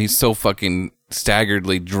swings at him, he's so fucking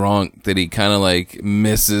staggeredly drunk that he kind of like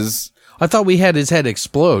misses. I thought we had his head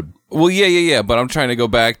explode. Well, yeah, but I'm trying to go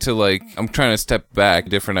back to I'm trying to step back,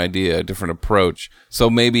 different idea, different approach. So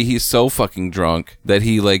maybe he's so fucking drunk that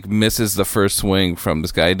he like misses the first swing from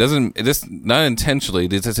this guy. It just not intentionally.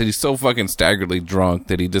 It's just that he's so fucking staggeredly drunk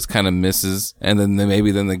that he just kind of misses, and then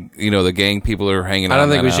maybe the gang people are hanging out. I don't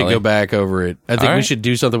think we in that should alley. go back over it. I think All we right. should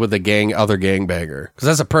do something with the other gangbanger, because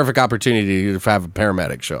that's a perfect opportunity to have a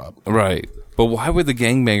paramedic show up. Right. But why would the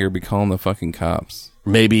gangbanger be calling the fucking cops?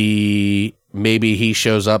 Maybe he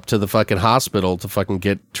shows up to the fucking hospital to fucking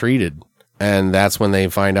get treated. And that's when they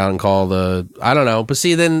find out and call I don't know. But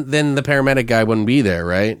see, then the paramedic guy wouldn't be there,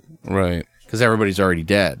 right? Right. Because everybody's already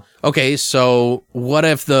dead. Okay, so what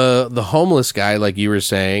if the homeless guy, like you were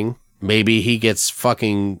saying, maybe he gets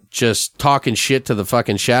fucking just talking shit to the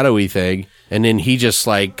fucking shadowy thing, and then he just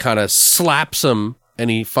like kind of slaps him, and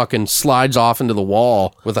he fucking slides off into the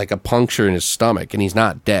wall with like a puncture in his stomach, and he's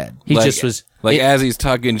not dead. He just was... as he's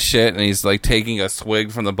talking shit and he's like taking a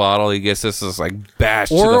swig from the bottle, he gets this like bash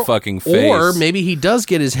to the fucking face. Or maybe he does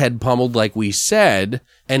get his head pummeled like we said,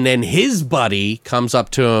 and then his buddy comes up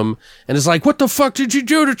to him and is like, "What the fuck did you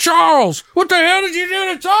do to Charles? What the hell did you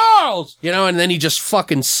do to Charles?" And then he just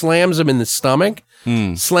fucking slams him in the stomach,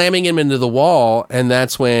 slamming him into the wall, and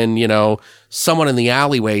that's when, someone in the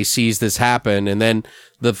alleyway sees this happen, and then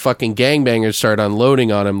the fucking gangbangers start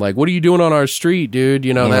unloading on him like, "What are you doing on our street, dude?"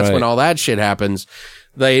 That's Right. when all that shit happens.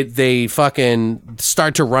 They fucking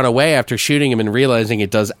start to run away after shooting him and realizing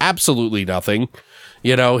it does absolutely nothing.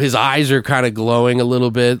 His eyes are kind of glowing a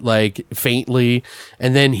little bit, like faintly,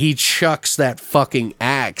 and then he chucks that fucking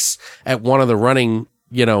axe at one of the running,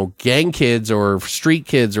 gang kids or street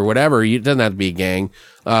kids or whatever. It doesn't have to be a gang.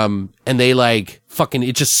 And they like fucking,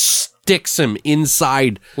 it just sticks him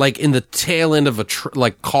inside, like in the tail end of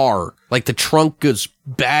a car, like the trunk gets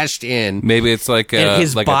bashed in. Maybe it's like And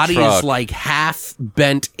his like body a truck. is like half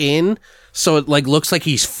bent in, so it like looks like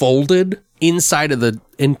he's folded inside of the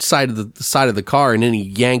side of the car, and then he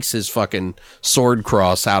yanks his fucking sword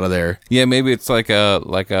cross out of there. Yeah, maybe it's like a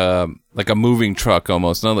moving truck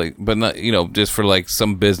almost, not just for like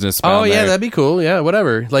some business. Oh yeah, there. that'd be cool. Yeah,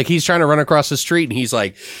 whatever. Like he's trying to run across the street, and he's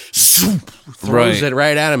like throws Right. it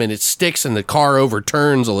right at him, and it sticks, and the car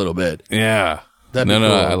overturns a little bit. Yeah. That'd be No,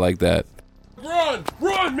 cool. I like that.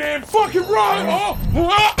 Run, man, fucking run!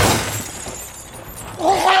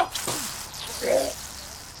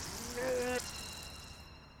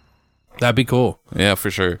 That'd be cool. Yeah,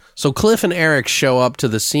 for sure. So Cliff and Eric show up to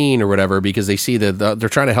the scene or whatever because they see that they're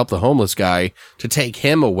trying to help the homeless guy to take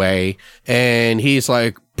him away. And he's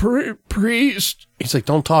like, priest. He's like,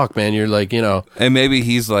 don't talk, man. You're like, And maybe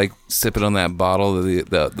he's like sipping on that bottle of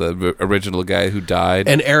the original guy who died.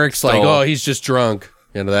 And Eric's like, Stole. oh, he's just drunk.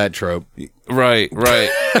 That trope. Right.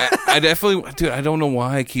 I definitely, dude, I don't know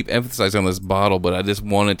why I keep emphasizing on this bottle, but I just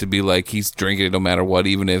want it to be like he's drinking it no matter what,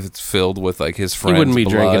 even if it's filled with like his friend's He wouldn't be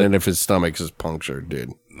blood. drinking it if his stomach is punctured,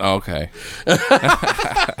 dude. Okay.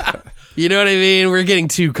 You know what I mean? We're getting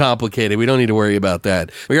too complicated. We don't need to worry about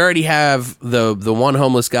that. We already have the one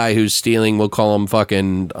homeless guy who's stealing. We'll call him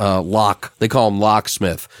fucking Lock. They call him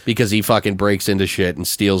Locksmith because he fucking breaks into shit and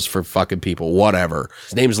steals for fucking people. Whatever.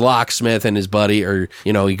 His name's Locksmith, and his buddy, or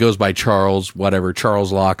he goes by Charles. Whatever.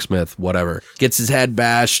 Charles Locksmith. Whatever. Gets his head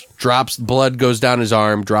bashed. Drops blood. Goes down his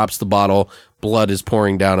arm. Drops the bottle. Blood is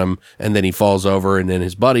pouring down him, and then he falls over, and then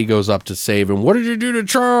his buddy goes up to save him. What did you do to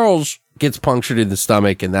Charles? Gets punctured in the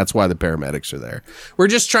stomach, and that's why the paramedics are there. We're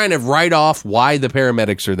just trying to write off why the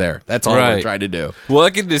paramedics are there. That's all we're trying to do. Well,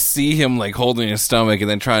 I could just see him like holding his stomach and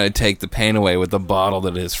then trying to take the pain away with the bottle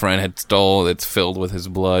that his friend had stole that's filled with his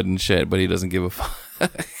blood and shit, but he doesn't give a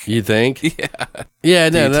fuck. You think? Yeah. Yeah,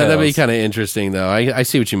 no, that'd be kind of interesting, though. I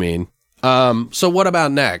see what you mean. So what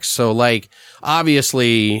about next? So, like,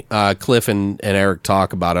 obviously, Cliff and Eric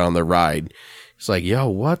talk about it on the ride. It's like, yo,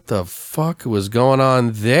 what the fuck was going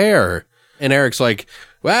on there? And Eric's like,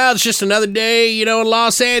 well, it's just another day, in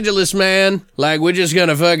Los Angeles, man. Like, we're just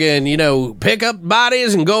gonna fucking, pick up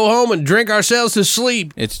bodies and go home and drink ourselves to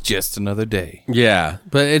sleep. It's just another day. Yeah,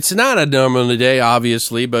 but it's not a normal day,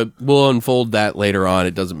 obviously, but we'll unfold that later on.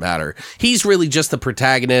 It doesn't matter. He's really just the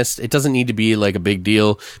protagonist. It doesn't need to be like a big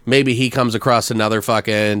deal. Maybe he comes across another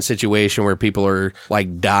fucking situation where people are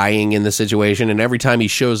like dying in the situation, and every time he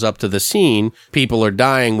shows up to the scene, people are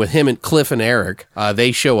dying with him and Cliff and Eric.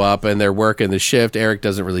 They show up and they're working the shift. Eric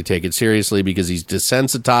doesn't really take it seriously because he's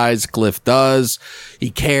desensitized. Cliff does.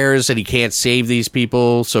 He cares that he can't save these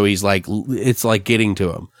people, so he's like, it's like getting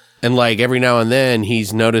to him. And like every now and then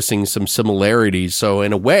he's noticing some similarities. So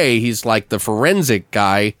in a way, he's like the forensic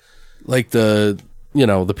guy, like the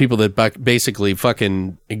people that basically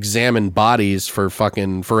fucking examine bodies for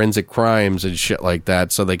fucking forensic crimes and shit like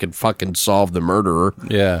that so they could fucking solve the murderer.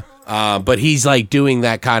 Yeah. But he's like doing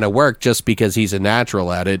that kind of work just because he's a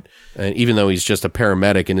natural at it, even though he's just a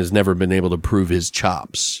paramedic and has never been able to prove his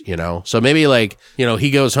chops, So maybe like,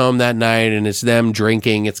 he goes home that night and it's them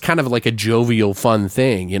drinking. It's kind of like a jovial, fun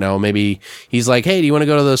thing, Maybe he's like, hey, do you want to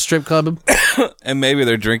go to the strip club? And maybe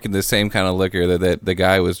they're drinking the same kind of liquor that the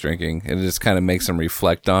guy was drinking. And it just kind of makes him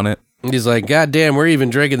reflect on it. And he's like, God damn, we're even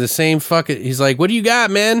drinking the same fucking... He's like, what do you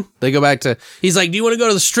got, man? They go back to... He's like, do you want to go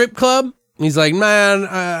to the strip club? He's like, man,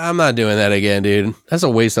 I'm not doing that again, dude. That's a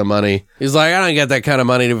waste of money. He's like, I don't got that kind of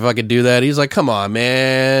money to fucking do that. He's like, come on,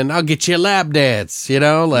 man. I'll get you a lap dance,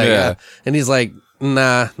 Yeah. And he's like,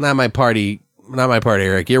 nah, not my party. Not my party,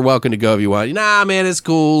 Eric. You're welcome to go if you want. Nah, man, it's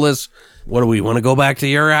cool. What do we want to go back to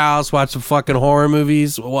your house, watch some fucking horror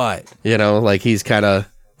movies? What? Like he's kind of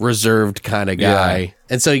reserved kind of guy. Yeah.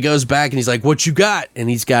 And so he goes back and he's like, what you got? And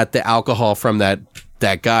he's got the alcohol from that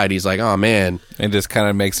guy. And he's like, oh man. And just kind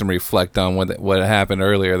of makes him reflect on what happened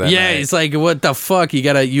earlier that night. It's like, what the fuck? You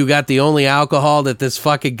got the only alcohol that this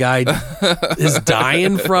fucking guy is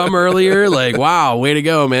dying from earlier? Like, wow, way to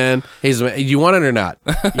go, man. You want it or not?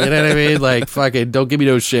 You know what I mean? Like, fucking, don't give me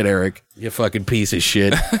no shit, Eric. You fucking piece of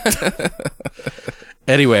shit.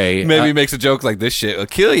 Anyway. Maybe he makes a joke like, this shit will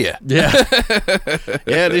kill you. Yeah.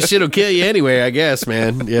 Yeah, this shit will kill you anyway, I guess,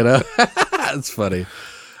 man. It's funny.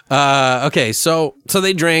 Okay, so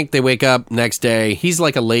they drink, they wake up next day. He's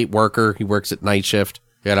like a late worker. He works at night shift,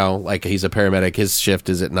 like he's a paramedic. His shift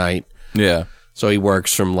is at night. Yeah. So he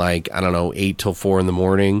works from like, I don't know, 8 till 4 in the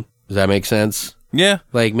morning. Does that make sense? Yeah.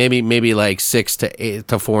 Like maybe like 6 to 8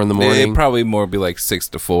 to 4 in the morning. It'd probably more be like 6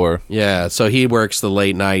 to 4. Yeah. So he works the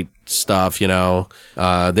late night stuff,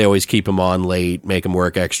 They always keep him on late, make him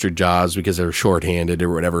work extra jobs because they're shorthanded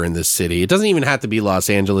or whatever in this city. It doesn't even have to be Los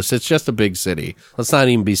Angeles. It's just a big city. Let's not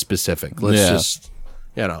even be specific. Let's just,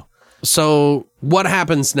 So what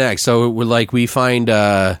happens next? So we find,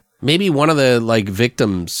 maybe one of the like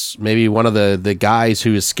victims, maybe one of the guys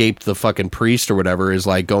who escaped the fucking priest or whatever is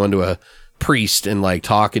like going to a priest and like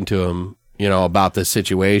talking to him, about the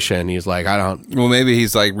situation. He's like, well, maybe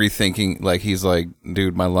he's like rethinking, like he's like,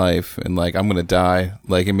 dude, my life, and like I'm gonna die,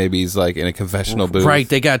 like, and maybe he's like in a confessional booth, right?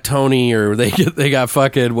 They got Tony, or they got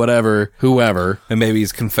fucking whoever, and maybe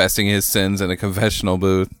he's confessing his sins in a confessional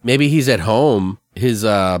booth. Maybe he's at home. His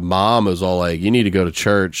mom was all like, you need to go to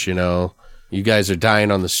church, you guys are dying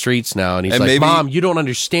on the streets now. And he's like, Mom, you don't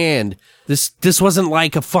understand. This wasn't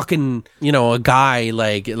like a fucking, a guy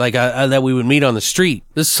like that we would meet on the street.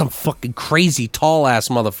 This is some fucking crazy tall ass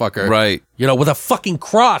motherfucker. Right. With a fucking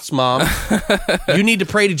cross, Mom. You need to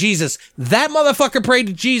pray to Jesus. That motherfucker prayed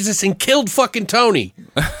to Jesus and killed fucking Tony.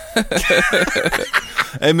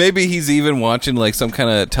 And maybe he's even watching like some kind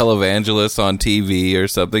of televangelist on TV or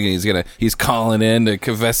something, and he's calling in to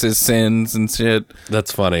confess his sins and shit.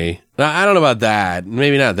 That's funny. I don't know about that.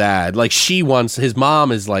 Maybe not that. Like his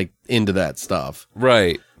mom is like into that stuff.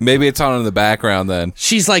 Right. Maybe it's on in the background then.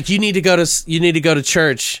 She's like, you need to go to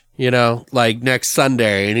church, like next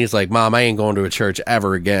Sunday. And he's like, Mom, I ain't going to a church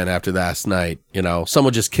ever again after last night.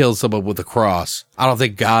 Someone just killed someone with a cross. I don't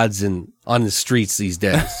think God's on the streets these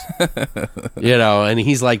days. And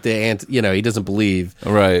he's like he doesn't believe.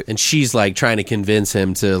 Right. And she's like trying to convince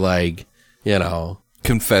him to like,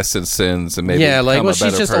 confess his sins and maybe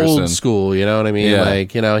she's just person. Old school, you know what I mean? Yeah.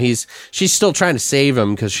 Like, she's still trying to save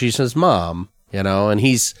him because she's his mom, and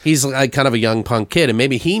he's like kind of a young punk kid, and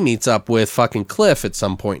maybe he meets up with fucking Cliff at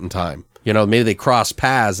some point in time. Maybe they cross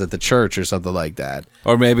paths at the church or something like that.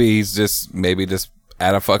 Or maybe he's just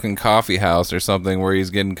at a fucking coffee house or something where he's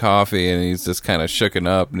getting coffee and he's just kind of shooken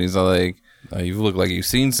up and he's like, you look like you've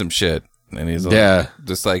seen some shit. And he's like,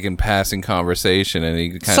 just like in passing conversation, and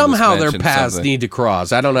he kind somehow of their paths need to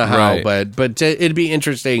cross. I don't know how, right. but it'd be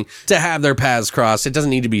interesting to have their paths cross. It doesn't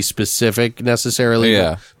need to be specific necessarily.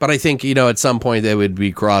 Yeah. But I think at some point they would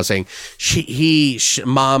be crossing.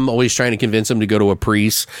 Mom always trying to convince him to go to a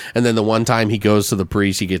priest, and then the one time he goes to the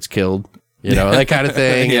priest, he gets killed. That kind of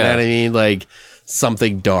thing. Yeah. You know what I mean? Like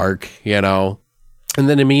something dark. And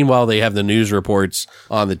then meanwhile they have the news reports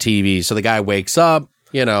on the TV. So the guy wakes up.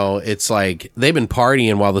 It's like they've been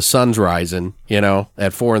partying while the sun's rising,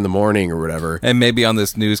 at 4 a.m. or whatever. And maybe on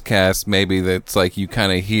this newscast, maybe that's like you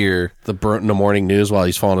kind of hear the Burnt in the morning news while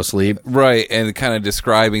he's falling asleep. Right. And kind of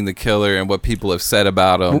describing the killer and what people have said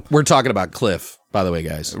about him. We're talking about Cliff, by the way,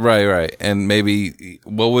 guys. Right. And maybe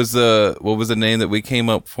what was the name that we came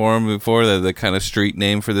up for him before? The kind of street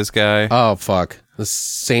name for this guy? Oh, fuck. The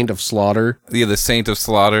Saint of Slaughter. Yeah, the Saint of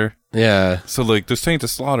Slaughter. Yeah. So like the Saint of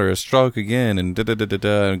Slaughter has struck again and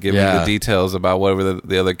and giving the details about whatever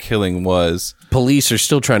the other killing was. Police are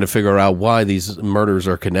still trying to figure out why these murders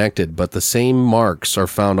are connected, but the same marks are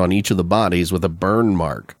found on each of the bodies with a burn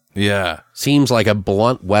mark. Yeah. Seems like a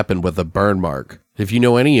blunt weapon with a burn mark. If you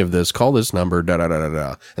know any of this, call this number,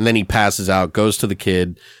 And then he passes out, goes to the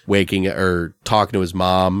kid, waking or talking to his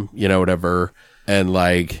mom, whatever. And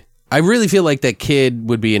like, I really feel like that kid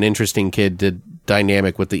would be an interesting kid to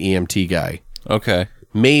dynamic with the EMT guy. Okay.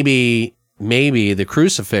 Maybe the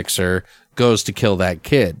crucifixer goes to kill that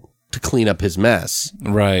kid to clean up his mess.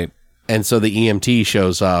 Right. And so the EMT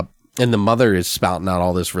shows up and the mother is spouting out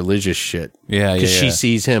all this religious shit. Yeah. Because she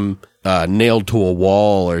sees him nailed to a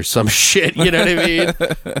wall or some shit, you know what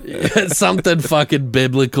I mean? Something fucking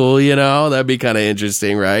biblical, That'd be kind of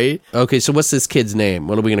interesting, right? Okay, so what's this kid's name?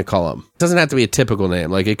 What are we going to call him? Doesn't have to be a typical name.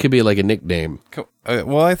 Like, it could be like a nickname.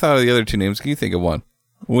 Well, I thought of the other two names. Can you think of one?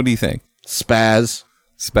 What do you think? Spaz.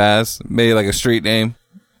 Maybe like a street name?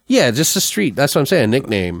 Yeah, just a street. That's what I'm saying, a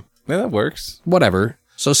nickname. Yeah, that works. Whatever.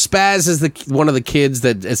 So Spaz is one of the kids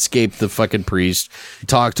that escaped the fucking priest,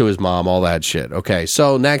 talked to his mom, all that shit. Okay,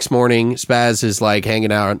 so next morning, Spaz is like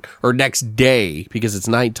hanging out, or next day, because it's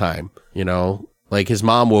nighttime, Like his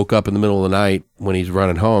mom woke up in the middle of the night when he's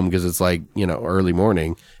running home because it's like, early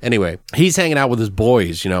morning. Anyway, he's hanging out with his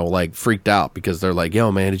boys, like freaked out because they're like,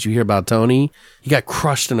 yo, man, did you hear about Tony? He got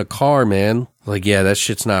crushed in a car, man. Like, yeah, that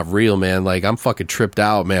shit's not real, man. Like, I'm fucking tripped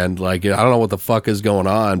out, man. Like, I don't know what the fuck is going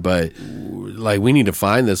on, but like, we need to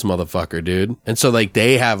find this motherfucker, dude. And so like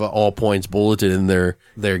they have all points bulleted in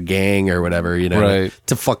their gang or whatever, right,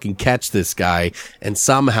 to fucking catch this guy. And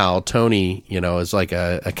somehow Tony, is like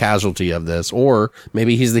a casualty of this, or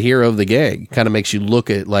maybe he's the hero of the gang. Kind of makes you look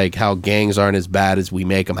at like how gangs aren't as bad as we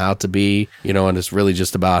make them out to be, and it's really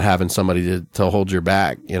just about having somebody to hold your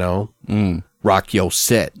back, rock your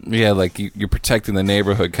sit. Yeah, like you're protecting the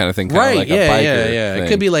neighborhood kind of thing. Right, like yeah, a biker thing. It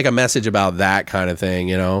could be like a message about that kind of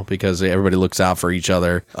thing, because everybody looks out for each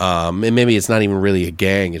other. And maybe it's not even really a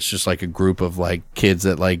gang. It's just like a group of like kids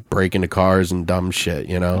that like break into cars and dumb shit,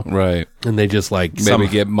 Right. And they just like maybe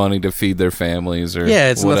get money to feed their families or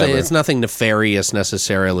it's whatever. nothing nefarious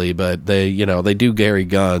necessarily, but they do carry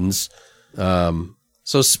guns.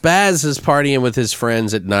 So Spaz is partying with his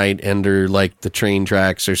friends at night under like the train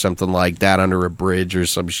tracks or something like that, under a bridge or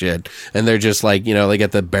some shit. And they're just like, they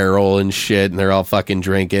get the barrel and shit and they're all fucking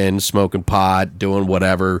drinking, smoking pot, doing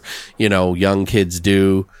whatever, young kids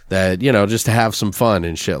do that, just to have some fun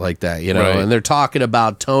and shit like that, Right. And they're talking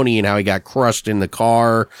about Tony and how he got crushed in the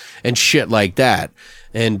car and shit like that.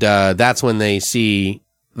 And that's when they see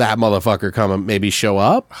that motherfucker come and maybe show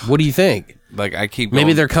up. What do you think? Like I keep Maybe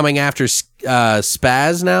going, they're coming after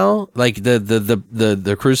Spaz now, like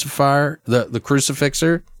the crucifier, the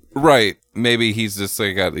crucifixer. right. Maybe he's just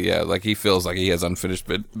like like he feels like he has unfinished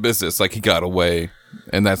business, like he got away,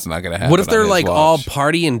 and that's not gonna happen. What if they're on his like watch. all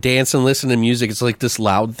party and dance and listen to music? It's like this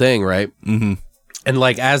loud thing, right? Mm-hmm. And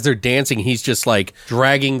like as they're dancing, he's just like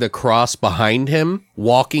dragging the cross behind him,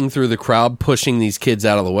 walking through the crowd, pushing these kids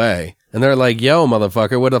out of the way. And they're like, yo,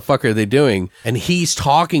 motherfucker, what the fuck are they doing? And he's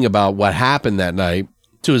talking about what happened that night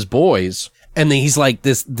to his boys. And then he's like,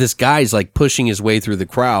 this guy's like pushing his way through the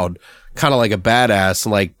crowd, kind of like a badass,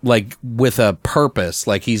 like with a purpose,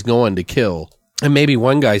 like he's going to kill. And maybe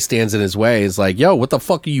one guy stands in his way, is like, yo, what the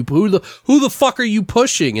fuck are you, who the fuck are you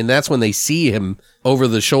pushing? And that's when they see him over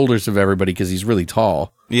the shoulders of everybody because he's really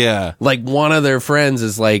tall. Yeah. Like one of their friends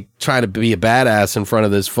is like trying to be a badass in front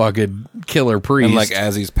of this fucking killer priest. And like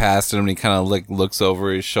as he's passing him, he kind of like looks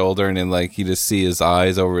over his shoulder and then like you just see his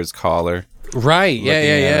eyes over his collar. Right.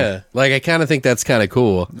 Yeah. Like I kind of think that's kind of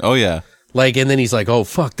cool. Oh yeah. Like, and then he's like, oh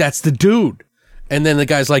fuck, that's the dude. And then the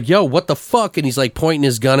guy's like, yo, what the fuck? And he's like pointing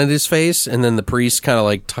his gun at his face. And then the priest kind of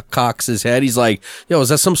like cocks his head. He's like, yo, is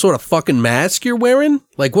that some sort of fucking mask you're wearing?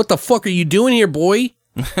 Like, what the fuck are you doing here, boy?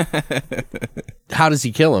 How does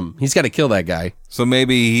he kill him? He's got to kill that guy. So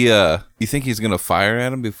maybe he, you think he's gonna fire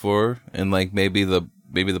at him before, and like maybe the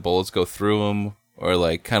bullets go through him, or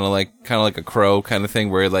like kind of like a crow kind of thing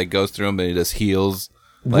where it like goes through him and he just heals.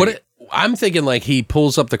 Like, I'm thinking like he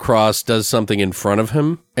pulls up the cross, does something in front of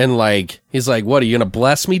him, and like he's like, what, are you gonna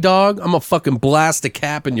bless me, dog? I'm gonna fucking blast a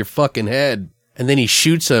cap in your fucking head. And then he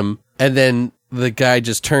shoots him, and then the guy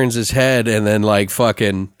just turns his head and then like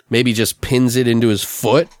fucking maybe just pins it into his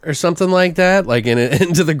foot or something like that, like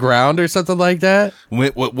into the ground or something like that.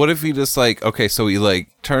 What if he just like, okay, so he like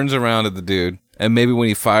turns around at the dude, and maybe when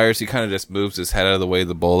he fires, he kind of just moves his head out of the way of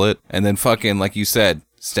the bullet, and then fucking, like you said,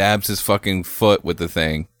 stabs his fucking foot with the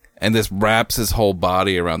thing, and this wraps his whole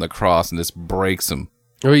body around the cross and just breaks him.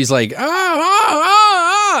 Or he's like,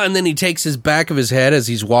 and then he takes his back of his head as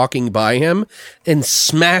he's walking by him and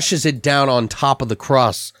smashes it down on top of the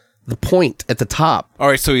cross. The point at the top. All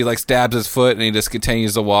right, so he like stabs his foot and he just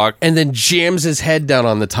continues to walk, and then jams his head down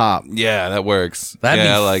on the top. Yeah, that works. That'd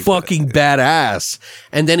be like fucking badass.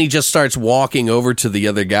 And then he just starts walking over to the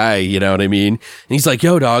other guy. You know what I mean? And he's like,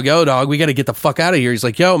 yo, dog, we got to get the fuck out of here. He's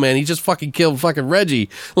like, yo, man, he just fucking killed fucking Reggie.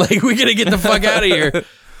 Like, we got to get the fuck out of here.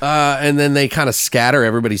 And then they kind of scatter.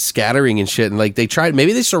 Everybody's scattering and shit. And like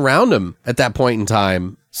maybe they surround him at that point in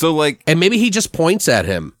time. So like, and maybe he just points at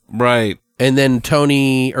him. Right. And then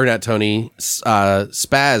Spaz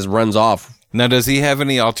runs off. Now, does he have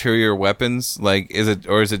any ulterior weapons? Like, is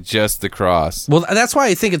it just the cross? Well, that's why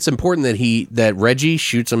I think it's important that Reggie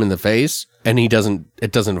shoots him in the face and it doesn't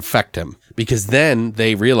affect him, because then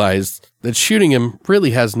they realize that shooting him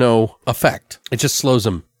really has no effect. It just slows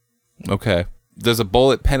him. Okay. Does a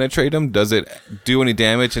bullet penetrate him? Does it do any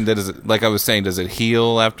damage? And does it, like I was saying, does it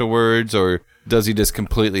heal afterwards, or does he just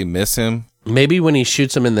completely miss him? Maybe when he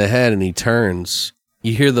shoots him in the head and he turns,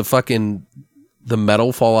 you hear the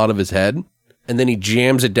metal fall out of his head, and then he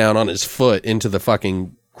jams it down on his foot into the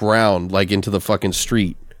fucking ground, like into the fucking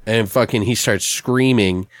street, and fucking he starts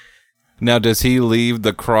screaming. Now, does he leave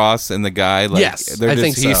the cross and the guy? Like, yes, I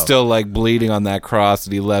think so. He's still like bleeding on that cross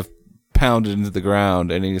that he left pounded into the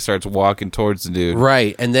ground, and he starts walking towards the dude.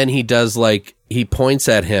 Right, and then he does like, he points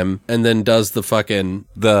at him and then does the fucking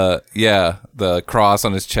the cross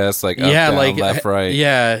on his chest, like up, down, like left, right.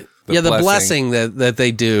 The blessing that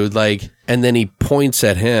they do, like, and then he points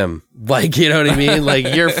at him, like, you know what I mean?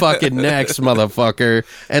 Like, you're fucking next, motherfucker.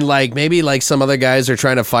 And like maybe like some other guys are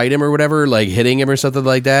trying to fight him or whatever, like hitting him or something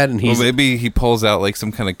like that. And he's maybe he pulls out like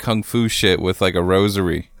some kind of kung fu shit with like a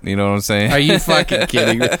rosary. You know what I'm saying? Are you fucking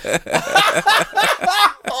kidding me?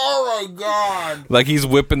 Oh my god! Like he's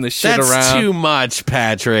whipping the shit around. That's too much,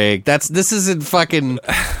 Patrick. This isn't fucking.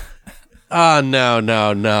 Oh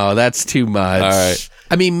no! That's too much. All right.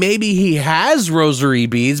 I mean, maybe he has rosary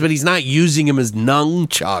beads, but he's not using them as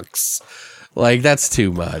nunchucks. Like, that's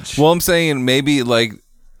too much. Well, I'm saying maybe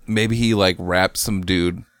he like wraps some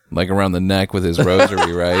dude like around the neck with his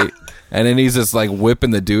rosary, right? And then he's just like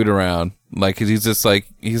whipping the dude around, like, 'cause he's just like,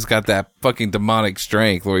 he's got that fucking demonic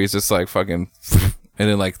strength where he's just like fucking, and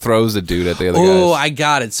then like throws the dude at the other guy. Oh, I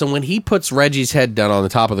got it. So when he puts Reggie's head down on the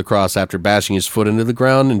top of the cross after bashing his foot into the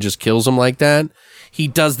ground and just kills him like that, he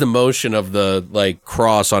does the motion of the like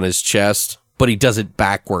cross on his chest, but he does it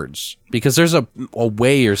backwards because there's a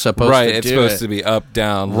way you're supposed to do it. Right, it's supposed to be up,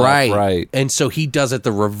 down, left, right. And so he does it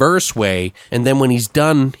the reverse way, and then when he's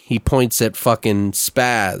done, he points at fucking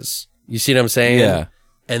Spaz. You see what I'm saying? Yeah.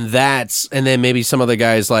 And then maybe some other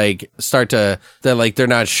guys like they're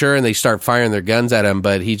not sure and they start firing their guns at him,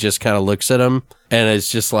 but he just kind of looks at him and it's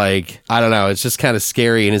just like, I don't know, it's just kind of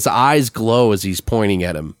scary, and his eyes glow as he's pointing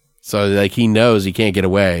at him. So like he knows he can't get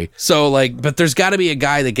away. So like, but there's got to be a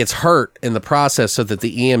guy that gets hurt in the process so that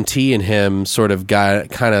the EMT and him sort of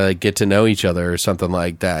kind of get to know each other or something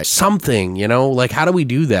like that. Something, you know, like how do we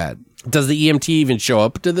do that? Does the EMT even show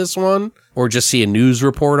up to this one, or just see a news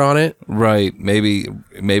report on it? Right. Maybe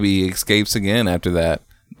he escapes again after that.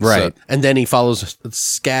 Right. So, And then he follows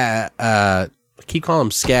I keep calling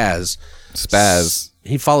him Skaz. Spaz.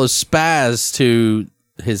 He follows Spaz to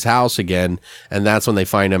his house again, and that's when they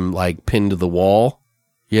find him like pinned to the wall,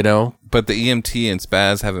 you know? But the EMT and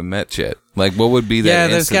Spaz haven't met yet. Like, what would be that?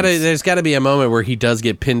 Yeah, instance? there's gotta be a moment where he does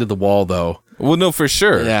get pinned to the wall, though. Well, no, for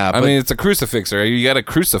sure. Yeah, I but- mean, it's a crucifixer. You got to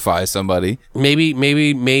crucify somebody. Maybe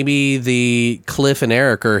the Cliff and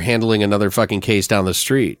Eric are handling another fucking case down the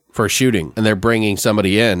street for a shooting, and they're bringing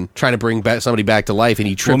somebody in, trying to bring back somebody back to life, and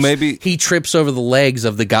he trips. Well, maybe- he trips over the legs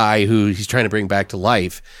of the guy who he's trying to bring back to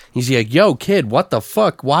life. He's like, "Yo, kid, what the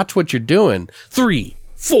fuck? Watch what you're doing. 3,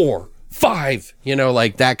 4, 5. You know,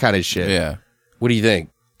 like that kind of shit. Yeah. What do you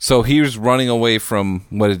think? So he was running away from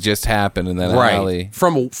what had just happened in that alley.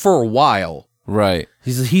 For a while. Right.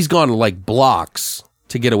 He's gone like blocks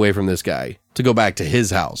to get away from this guy, to go back to his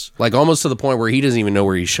house. Like almost to the point where he doesn't even know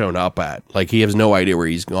where he's shown up at. Like he has no idea where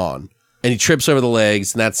he's gone. And he trips over the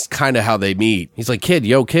legs, and that's kind of how they meet. He's like, kid,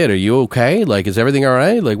 are you okay? Like, is everything all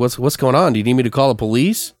right? Like, what's going on? Do you need me to call the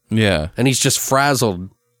police? Yeah. And he's just frazzled.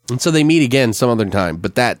 And so they meet again some other time,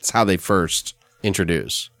 but that's how they first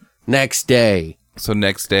introduce. Next day. So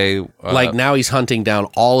next day. Like now he's hunting down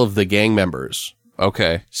all of the gang members.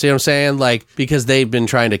 Okay. See what I'm saying? Like, because they've been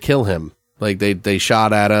trying to kill him. Like, they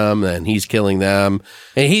shot at him, and he's killing them.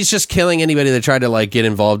 And he's just killing anybody that tried to, like, get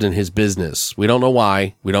involved in his business. We don't know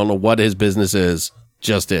why. We don't know what his business is.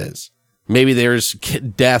 Just is. Maybe there's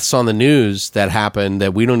deaths on the news that happen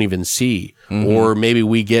that we don't even see. Mm-hmm. Or maybe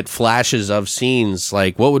we get flashes of scenes.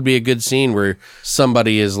 Like, what would be a good scene where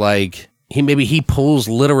somebody is, like... He pulls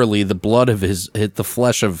literally the blood of the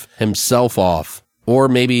flesh of himself off. Or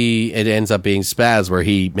maybe it ends up being Spaz, where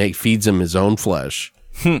he feeds him his own flesh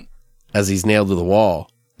as he's nailed to the wall.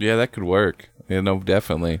 Yeah, that could work. You know,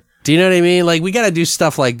 definitely. Do you know what I mean? Like, we got to do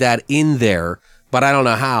stuff like that in there, but I don't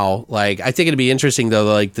know how. Like, I think it'd be interesting, though,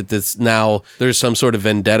 like, that this now there's some sort of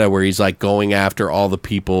vendetta where he's, like, going after all the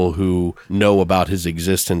people who know about his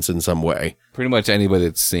existence in some way. Pretty much anybody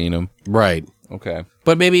that's seen him. Right. Okay.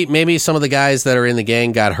 But maybe some of the guys that are in the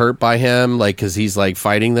gang got hurt by him, like, because he's, like,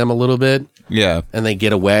 fighting them a little bit. Yeah. And they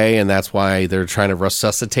get away, and that's why they're trying to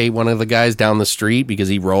resuscitate one of the guys down the street because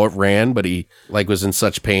he ran, but he, like, was in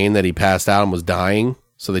such pain that he passed out and was dying.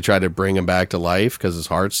 So they tried to bring him back to life because his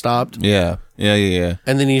heart stopped. Yeah. Yeah.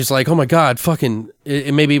 And then he's like, oh, my God,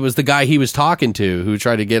 maybe it was the guy he was talking to who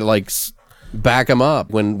tried to get, like, back him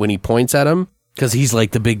up when he points at him. Because he's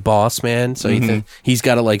like the big boss, man. So he's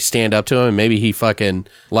got to like stand up to him. And maybe he fucking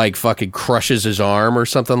crushes his arm or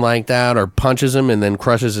something like that. Or punches him and then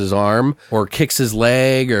crushes his arm. Or kicks his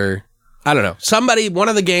leg. Or I don't know. One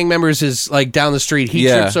of the gang members is like down the street. He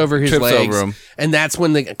trips over his legs. Over him. And that's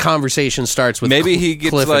when the conversation starts with maybe he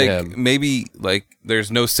gets Cliff like, and him. maybe like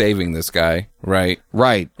there's no saving this guy. Right.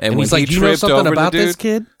 Right. And he's when like, he you know tripped something over about the dude, this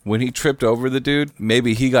kid? When he tripped over the dude,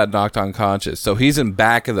 maybe he got knocked unconscious. So he's in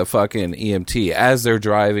back of the fucking EMT as they're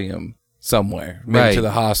driving him somewhere, maybe to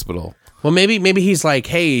the hospital. Well, maybe he's like,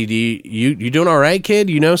 hey, you doing all right, kid?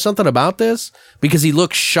 You know something about this? Because he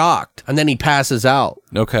looks shocked, and then he passes out.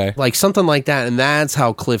 Okay. Like something like that, and that's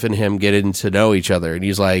how Cliff and him get in to know each other. And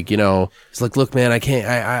he's like, look, man, I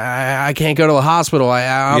can't go to the hospital.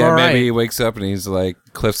 I'm all right. Maybe he wakes up and he's like,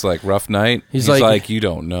 Cliff's like, rough night? He's like, you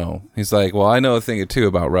don't know. He's like, well, I know a thing or two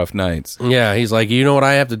about rough nights. Yeah, he's like, you know what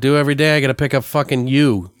I have to do every day? I got to pick up fucking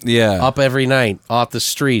you. Yeah. Up every night, off the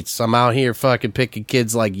streets. I'm out here fucking picking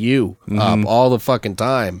kids like you up all the fucking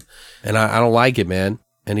time. And I don't like it, man.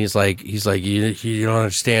 And he's like, you don't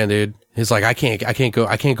understand, dude. He's like, I can't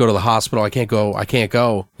go to the hospital. I can't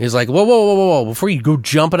go. He's like, whoa. Before you go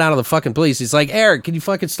jumping out of the fucking police, he's like, Eric, can you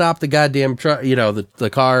fucking stop the goddamn truck, the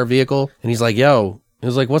car vehicle? And he's like, yo. He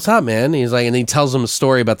was like, what's up, man? He's like, and he tells him a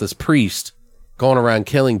story about this priest going around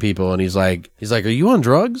killing people. And he's like, are you on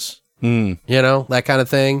drugs? That kind of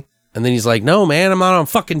thing. And then he's like, no, man, I'm not on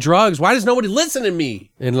fucking drugs. Why does nobody listen to me?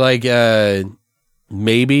 And like,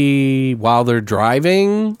 maybe while they're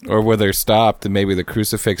driving, or where they're stopped, and maybe the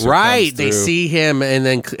crucifix. Right. They see him, and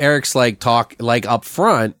then Eric's like up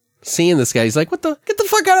front, seeing this guy. He's like, get the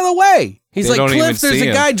fuck out of the way. He's like, Cliff, there's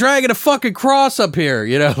a guy dragging a fucking cross up here,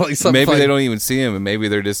 like maybe they don't even see him, and maybe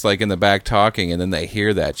they're just like in the back talking, and then they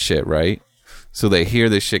hear that shit, right? So they hear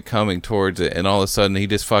this shit coming towards it, and all of a sudden he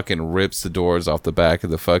just fucking rips the doors off the back of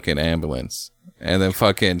the fucking ambulance, and then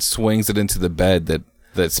fucking swings it into the bed that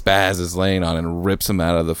Spaz is laying on, and rips him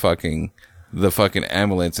out of the fucking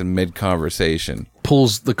ambulance in mid conversation.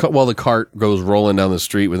 Pulls the cart goes rolling down the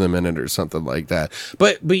street with him in it or something like that.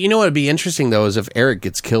 But you know what would be interesting though is if Eric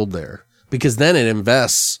gets killed there, because then it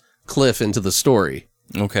invests Cliff into the story.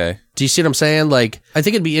 Okay. Do you see what I'm saying? Like, I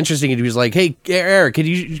think it'd be interesting if he was like, hey, Eric, can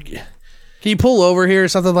you pull over here or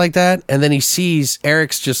something like that? And then he sees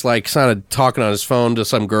Eric's just like kind of talking on his phone to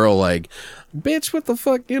some girl like, bitch, what the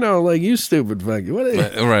fuck? You know, like, you stupid fuck. What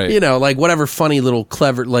right. You know, like whatever funny little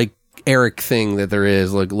clever, like Eric thing that there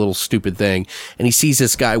is, like a little stupid thing. And he sees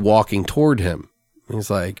this guy walking toward him. And he's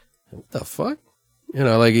like, what the fuck? You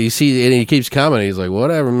know, like, you see, and he keeps commenting. He's like,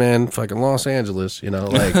 whatever, man, fucking Los Angeles, you know,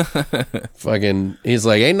 like, fucking, he's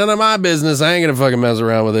like, ain't none of my business. I ain't gonna fucking mess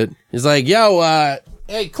around with it. He's like, yo,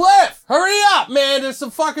 hey, Cliff, hurry up, man. There's some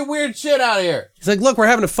fucking weird shit out here. He's like, look, we're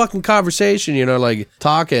having a fucking conversation, you know, like,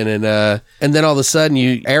 talking, and then all of a sudden,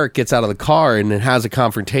 Eric gets out of the car and has a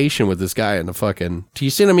confrontation with this guy in the fucking, do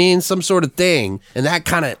you see what I mean? Some sort of thing. And that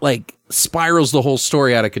kind of, like, spirals the whole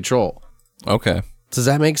story out of control. Okay. Does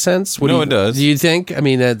that make sense? It does. Do you think? I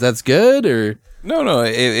mean, that's good, or? No.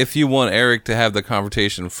 If you want Eric to have the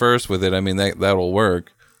confrontation first with it, I mean, that'll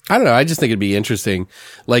work. I don't know. I just think it'd be interesting,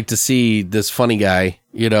 like, to see this funny guy,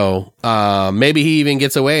 you know, maybe he even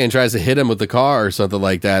gets away and tries to hit him with the car or something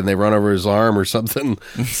like that, and they run over his arm or something.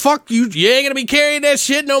 Fuck you. You ain't gonna be carrying that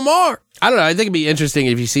shit no more. I don't know. I think it'd be interesting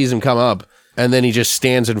if he sees him come up, and then he just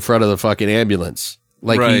stands in front of the fucking ambulance.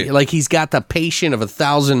 Like, right. He's got the patient of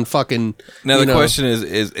 1,000 fucking. Now the question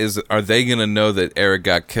is are they gonna know that Eric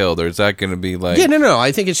got killed, or is that gonna be like? Yeah, no.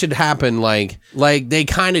 I think it should happen like they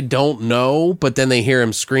kind of don't know, but then they hear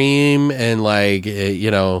him scream, and like, you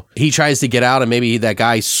know, he tries to get out, and maybe that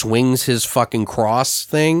guy swings his fucking cross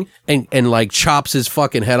thing and like chops his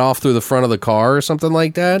fucking head off through the front of the car or something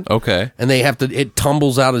like that. Okay. And they have to. It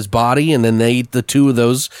tumbles out his body, and then the two of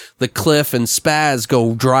those, the Cliff and Spaz,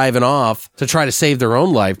 go driving off to try to save their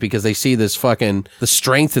own life because they see this fucking, the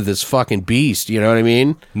strength of this fucking beast, you know what I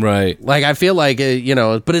mean? Right. Like, I feel like, you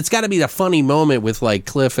know, but it's got to be the funny moment with like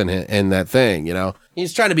Cliff and that thing, you know?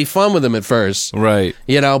 He's trying to be fun with him at first. Right.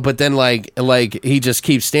 You know, but then like he just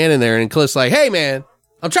keeps standing there, and Cliff's like, hey man,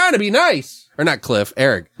 I'm trying to be nice. Or not Cliff,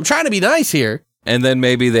 Eric. I'm trying to be nice here. And then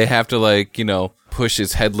maybe they have to, like, you know, push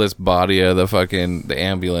his headless body out of the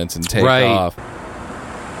ambulance and take off.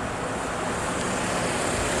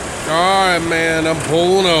 All right, man, I'm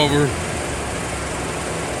pulling over.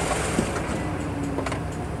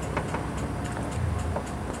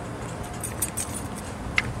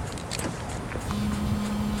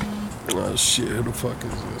 Oh, shit, who the fuck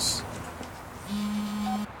is this?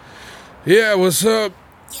 Yeah, what's up?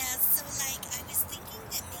 Yeah, so, like, I was thinking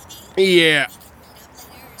that maybe Yeah. we could meet up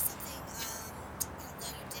later or something. Although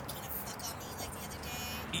you did kind of fuck on me, like, the other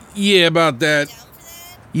day. Yeah, about that. Down for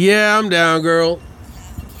that? Yeah, I'm down, girl. Yeah,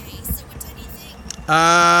 okay. So what time do you think?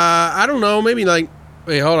 I don't know, maybe like,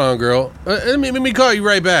 wait, hold on, girl. Let me call you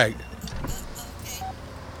right back.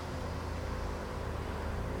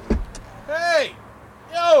 Okay. Hey!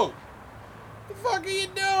 Yo! What the fuck are you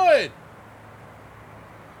doing?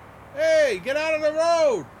 Hey, get out of the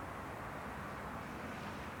road!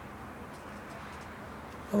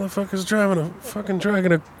 Motherfucker's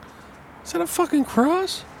dragging a... Is that a fucking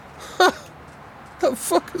cross? The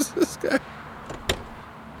fuck is this guy?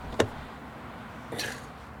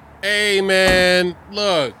 Hey, man,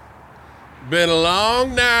 look. Been a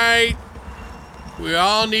long night. We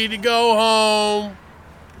all need to go home.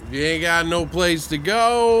 If you ain't got no place to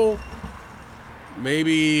go,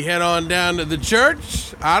 maybe head on down to the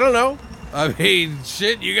church. I don't know. I mean,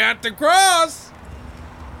 shit, you got the cross.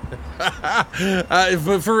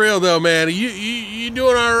 But for real though, man, you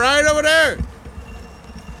doing all right over there?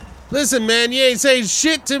 Listen, man, you ain't saying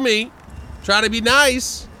shit to me. Try to be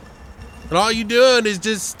nice. And all you doing is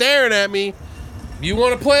just staring at me. You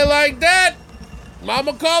want to play like that?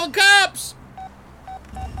 Mama call the cops.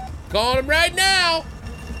 Calling them right now.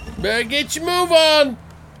 Better get your move on.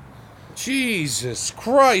 Jesus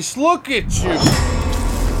Christ, look at you.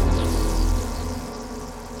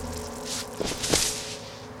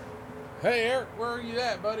 Hey, Eric, where are you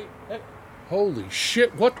at, buddy? Hey. Holy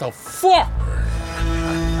shit, what the fuck?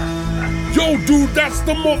 Yo, dude, that's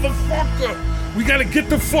the motherfucker. We gotta get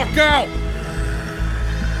the fuck out.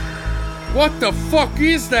 What the fuck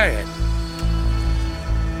is that?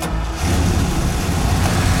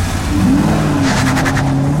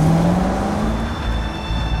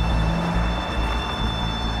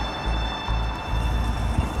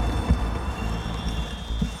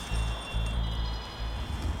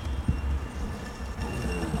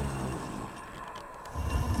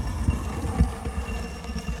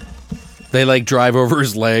 They like drive over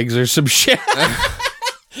his legs or some shit.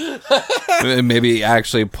 Maybe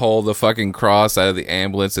actually pull the fucking cross out of the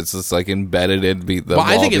ambulance. It's just like embedded in the Well,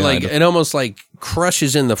 I wall think behind him. it almost like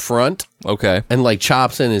crushes in the front Okay. and like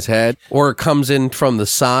chops in his head, or it comes in from the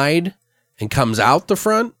side and comes out the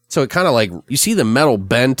front. So it kind of like, you see the metal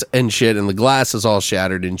bent and shit, and the glass is all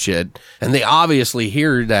shattered and shit. And they obviously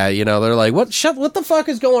hear that, you know, they're like, what the fuck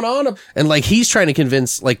is going on? And like, he's trying to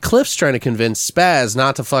convince, like Cliff's trying to convince Spaz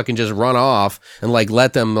not to fucking just run off and like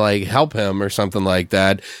let them like help him or something like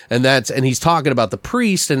that. And he's talking about the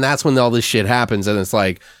priest, and that's when all this shit happens. And it's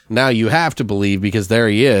like, now you have to believe because there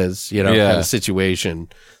he is, you know, kind of situation.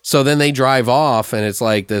 So then they drive off, and it's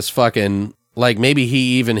like this fucking, like maybe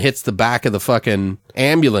he even hits the back of the fucking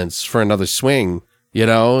ambulance for another swing, you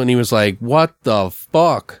know? And he was like, what the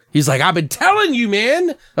fuck? He's like, I've been telling you,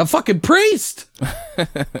 man, a fucking priest.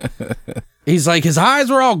 He's like, his eyes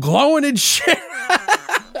were all glowing and shit.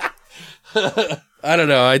 I don't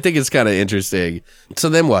know. I think it's kind of interesting. So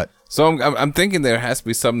then what? So I'm thinking there has to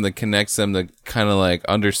be something that connects them to kind of like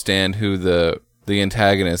understand who the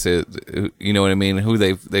antagonist is. You know what I mean? Who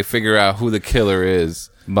they figure out who the killer is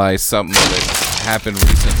by something that happened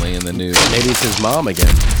recently in the news. Maybe it's his mom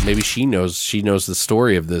again. Maybe she knows the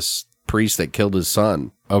story of this priest that killed his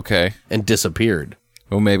son. Okay. And disappeared.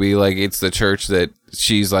 Or maybe like it's the church that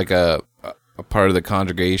she's like a part of the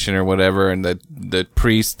congregation or whatever, and the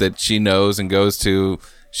priest that she knows and goes to,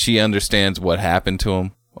 she understands what happened to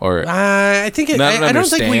him. Or I think I don't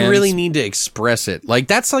think we really need to express it. Like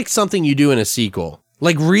that's like something you do in a sequel.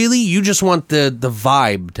 Like really, you just want the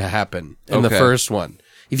vibe to happen in the first one.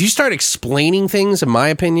 If you start explaining things, in my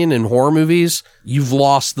opinion, in horror movies, you've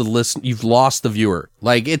lost the viewer.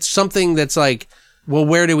 Like it's something that's like, well,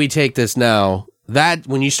 where do we take this now? That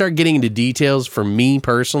when you start getting into details, for me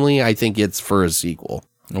personally, I think it's for a sequel.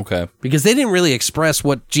 Okay. Because they didn't really express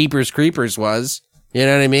what Jeepers Creepers was. You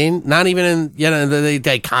know what I mean? Not even in, you know,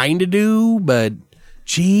 they kind of do, but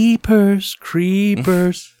Jeepers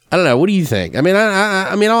Creepers. I don't know. What do you think? I mean,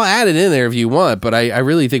 I mean, I'll add it in there if you want, but I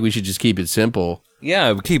really think we should just keep it simple.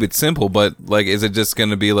 Yeah, keep it simple, but like, is it just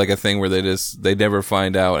going to be like a thing where they never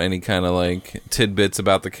find out any kind of like tidbits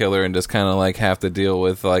about the killer and just kind of like have to deal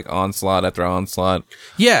with like onslaught after onslaught?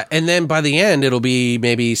 Yeah, and then by the end, it'll be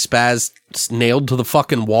maybe Spaz nailed to the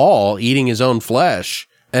fucking wall, eating his own flesh,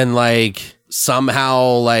 and like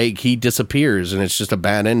somehow like he disappears, and it's just a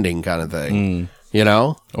bad ending kind of thing. You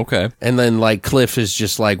know? Okay. And then like Cliff is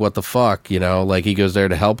just like, what the fuck? You know, like he goes there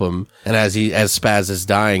to help him, and as Spaz is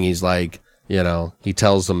dying, he's like, you know, he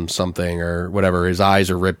tells them something or whatever. His eyes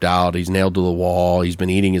are ripped out. He's nailed to the wall. He's been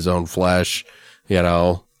eating his own flesh. You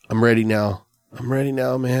know, I'm ready now,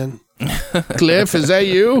 man. Cliff, is that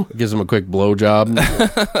you? Gives him a quick blowjob.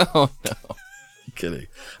 Oh, no. Kidding.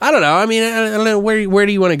 I don't know. I mean, I don't know. Where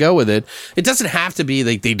do you want to go with it? It doesn't have to be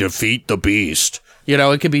like they defeat the beast. You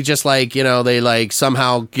know, it could be just like, you know, they like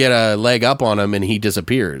somehow get a leg up on him and he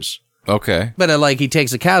disappears. Okay. But like he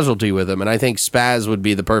takes a casualty with him, and I think Spaz would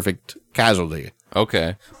be the perfect casualty.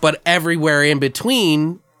 Okay. But everywhere in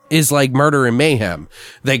between is like murder and mayhem.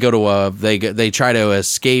 They go to they try to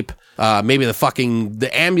escape. Maybe the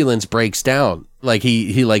ambulance breaks down. Like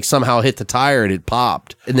he like somehow hit the tire and it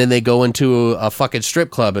popped. And then they go into a fucking strip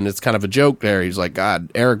club, and it's kind of a joke there. He's like, God,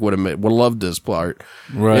 Eric would have loved this part.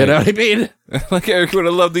 Right. You know what I mean? Like Eric would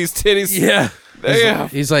have loved these titties. Yeah. Yeah.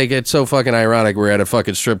 He's like, it's so fucking ironic we're at a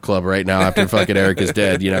fucking strip club right now after fucking Eric is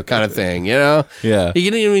dead, you know, kind of thing, you know? Yeah. He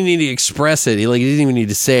didn't even need to express it. He didn't even need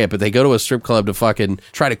to say it, but they go to a strip club to fucking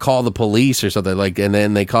try to call the police or something, like, and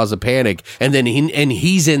then they cause a panic, and then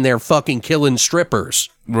he's in there fucking killing strippers.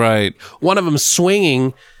 Right. One of them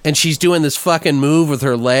swinging, and she's doing this fucking move with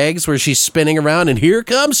her legs where she's spinning around, and here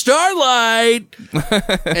comes Starlight.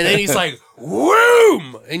 And then he's like,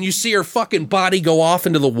 whoom! And you see her fucking body go off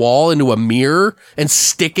into the wall, into a mirror, and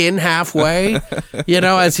stick in halfway, you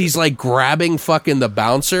know, as he's like grabbing fucking the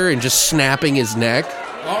bouncer and just snapping his neck.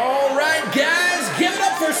 All right, guys, give it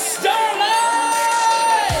up for Starlight!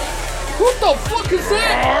 What the fuck is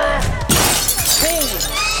that? Holy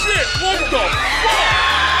shit, what the fuck?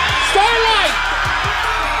 Starlight!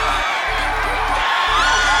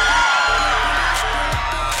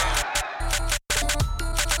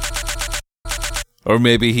 Or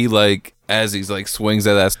maybe he like, as he's like swings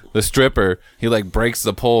at the stripper, he like breaks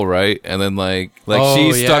the pole, right? And then like Oh,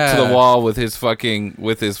 she's stuck to yeah. the wall with his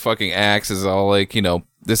fucking axe, is all like, you know,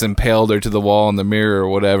 this impaled her to the wall in the mirror or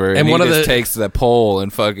whatever. And one he of just the- takes the pole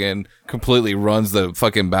and fucking completely runs the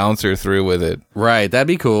fucking bouncer through with it. Right, that'd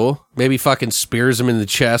be cool. Maybe fucking spears him in the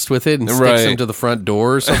chest with it and sticks Right. him to the front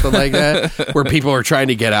door or something like that, where people are trying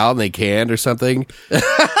to get out and they can't or something.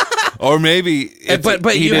 Or maybe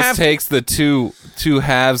but he you just have- takes the two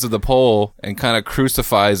halves of the pole and kind of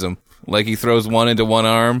crucifies them. Like he throws one into one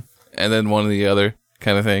arm and then one in the other.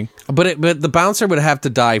 kind of thing. But the bouncer would have to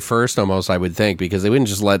die first, almost, I would think, because they wouldn't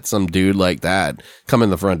just let some dude like that come in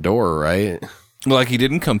the front door, right? Well, like he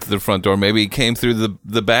didn't come to the front door. Maybe he came through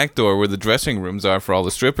the back door where the dressing rooms are for all the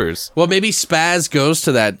strippers. Well, maybe Spaz goes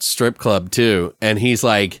to that strip club too, and he's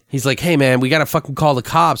like, hey man, we gotta fucking call the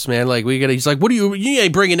cops, man. Like he's like, you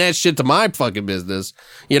ain't bringing that shit to my fucking business.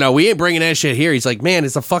 You know, we ain't bringing that shit here. He's like, man,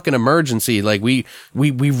 it's a fucking emergency. Like we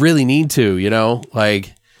really need to, you know,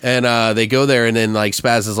 like. And they go there, and then like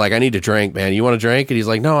Spaz is like, I need a drink, man. You want a drink? And he's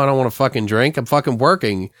like, no, I don't want to fucking drink. I'm fucking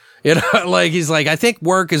working. You know, like he's like, I think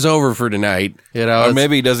work is over for tonight. You know, or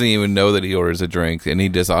maybe he doesn't even know that he orders a drink, and he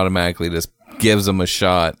just automatically just gives him a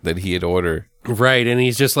shot that he had ordered. Right, and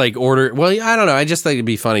he's just like order. Well, I don't know. I just think it'd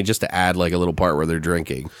be funny just to add like a little part where they're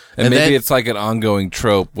drinking, and maybe then, it's like an ongoing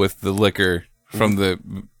trope with the liquor from the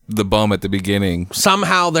bum at the beginning.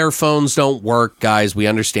 Somehow their phones don't work, guys. We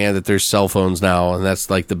understand that there's cell phones now, and that's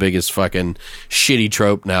like the biggest fucking shitty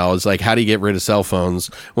trope now. Is like, how do you get rid of cell phones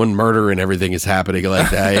when murder and everything is happening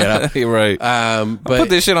like that? You know? You're right. But put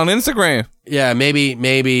this shit on Instagram. Yeah,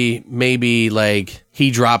 maybe like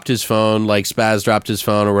he dropped his phone, like Spaz dropped his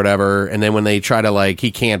phone or whatever, and then when they try to like,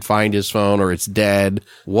 he can't find his phone or it's dead,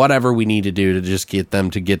 whatever we need to do to just get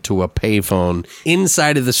them to get to a payphone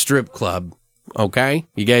inside of the strip club. Okay,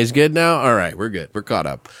 you guys good now? All right, we're good. We're caught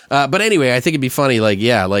up. But anyway, I think it'd be funny. Like,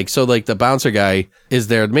 yeah, like, so like the bouncer guy is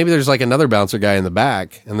there. Maybe there's like another bouncer guy in the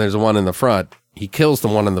back and there's one in the front. He kills the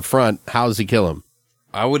one in the front. How does he kill him?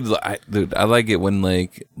 Dude, I like it when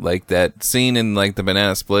like that scene in like the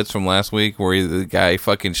Banana Splits from last week where the guy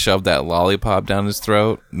fucking shoved that lollipop down his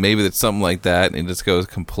throat. Maybe it's something like that and it just goes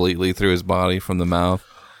completely through his body from the mouth.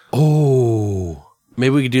 Oh,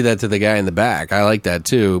 maybe we could do that to the guy in the back. I like that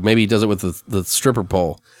too. Maybe he does it with the stripper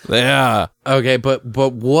pole. Yeah. Okay, but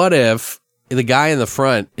what if the guy in the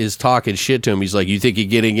front is talking shit to him? He's like, you think you're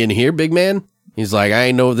getting in here, big man? He's like, I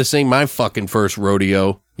ain't know, this ain't my fucking first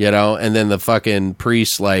rodeo, you know? And then the fucking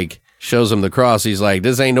priest like shows him the cross. He's like,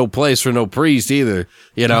 this ain't no place for no priest either,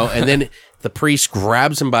 you know? And then the priest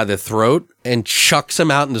grabs him by the throat and chucks him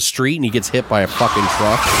out in the street and he gets hit by a fucking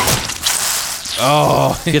truck.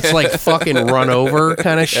 Oh, gets like fucking run over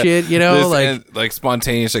kind of shit, you know, like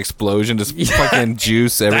spontaneous explosion, just fucking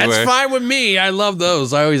juice everywhere. That's fine with me. I love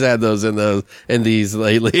those. I always had those in these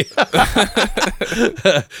lately.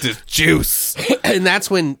 Just juice. And that's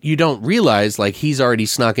when you don't realize like he's already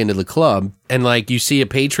snuck into the club. And like you see a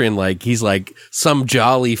patron, like he's like some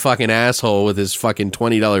jolly fucking asshole with his fucking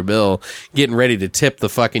 $20 bill getting ready to tip the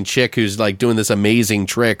fucking chick who's like doing this amazing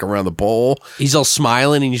trick around the pole. He's all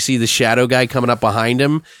smiling and you see the shadow guy coming up behind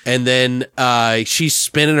him. And then she's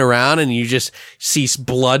spinning around and you just see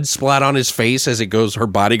blood splat on his face as her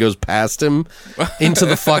body goes past him into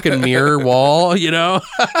the fucking mirror wall, you know?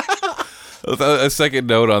 A second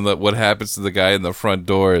note on what happens to the guy in the front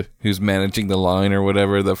door who's managing the line or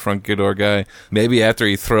whatever, the front door guy. Maybe after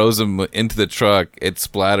he throws him into the truck, it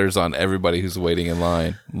splatters on everybody who's waiting in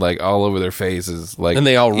line, like all over their faces, like, and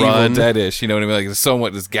they all run. Evil Deadish, you know what I mean? Like there's so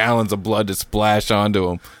much, there's gallons of blood to splash onto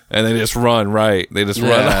him, and they just run. Right, they just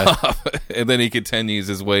run off, and then he continues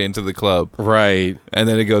his way into the club. Right, and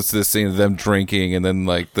then it goes to the scene of them drinking, and then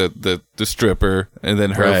like the stripper, and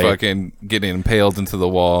then her fucking getting impaled into the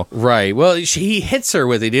wall. Right. Well, he hits her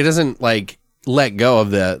with it. He doesn't like let go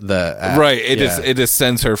of the right. It just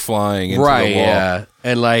sends her flying into the wall. Yeah,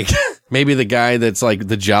 and like maybe the guy that's like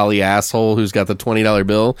the jolly asshole who's got the $20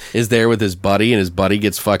 bill is there with his buddy, and his buddy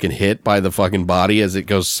gets fucking hit by the fucking body as it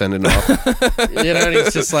goes sending off. You know, and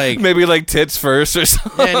he's just like maybe like tits first or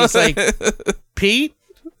something. And he's like, Pete.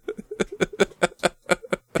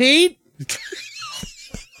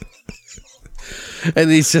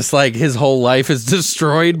 And he's just like, his whole life is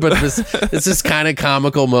destroyed, but it's this kind of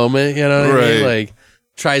comical moment, you know what I mean? Like,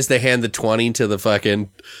 tries to hand the 20 to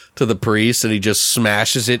the priest, and he just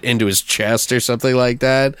smashes it into his chest or something like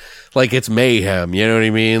that. Like, it's mayhem, you know what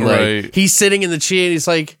I mean? Like, he's sitting in the chair, and he's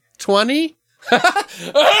like, 20?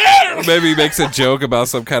 Maybe he makes a joke about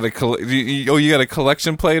some kind of you got a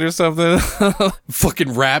collection plate or something.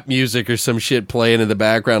 Fucking rap music or some shit playing in the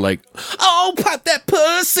background, like, oh, pop that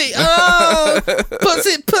pussy, oh,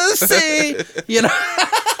 pussy, you know.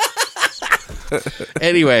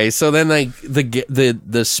 Anyway, so then like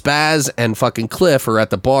the Spaz and fucking Cliff are at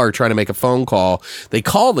the bar trying to make a phone call. They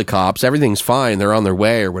call the cops. Everything's fine. They're on their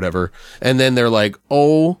way or whatever. And then they're like,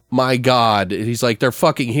 oh my God. And he's like, they're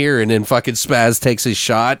fucking here. And then fucking Spaz takes his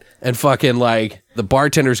shot and fucking like the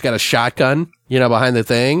bartender's got a shotgun, you know, behind the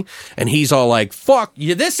thing. And he's all like, fuck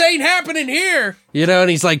you, this ain't happening here. You know, and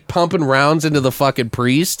he's like pumping rounds into the fucking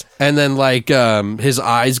priest. And then like his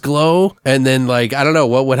eyes glow. And then like, I don't know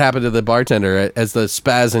what would happen to the bartender as the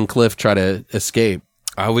Spaz and Cliff try to escape.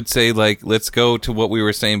 I would say, like, let's go to what we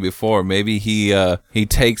were saying before. Maybe he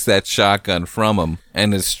takes that shotgun from him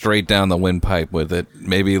and is straight down the windpipe with it.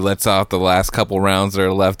 Maybe lets out the last couple rounds that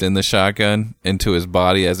are left in the shotgun into his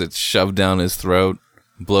body as it's shoved down his throat,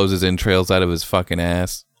 blows his entrails out of his fucking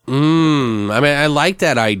ass. I mean, I like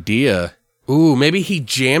that idea. Ooh, maybe he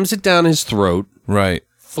jams it down his throat. Right.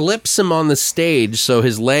 Flips him on the stage so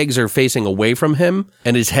his legs are facing away from him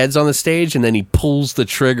and his head's on the stage, and then he pulls the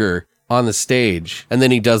trigger on the stage, and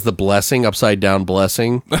then he does the blessing, upside down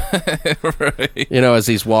blessing. Right. You know, as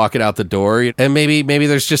he's walking out the door. And maybe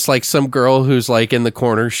there's just like some girl who's like in the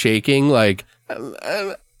corner shaking, like,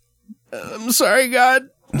 I'm sorry, God.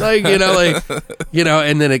 Like, you know, like, you know,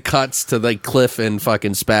 and then it cuts to like Cliff and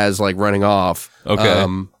fucking Spaz like running off. Okay.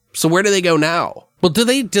 So where do they go now? Well, do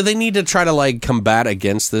they need to try to like combat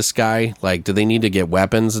against this guy? Like, do they need to get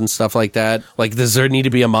weapons and stuff like that? Like, does there need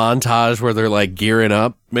to be a montage where they're like gearing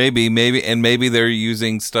up? Maybe they're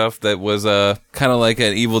using stuff that was kind of like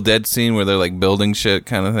an Evil Dead scene where they're like building shit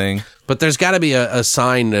kind of thing. But there's got to be a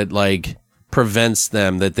sign that like prevents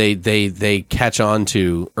them, that they catch on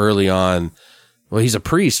to early on. Well, he's a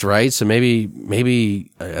priest, right? So maybe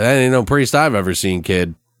that ain't no priest I've ever seen,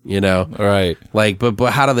 kid. You know, right? Like, but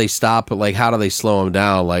how do they stop it? Like, how do they slow him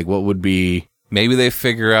down? Like, what would be? Maybe they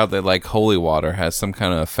figure out that like holy water has some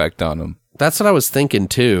kind of effect on them. That's what I was thinking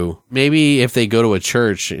too. Maybe if they go to a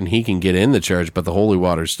church and he can get in the church, but the holy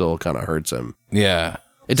water still kind of hurts him. Yeah,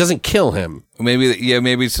 it doesn't kill him.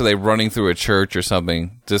 Maybe so they're running through a church or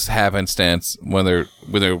something, just happenstance when they're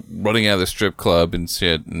running out of the strip club and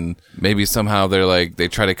shit, and maybe somehow they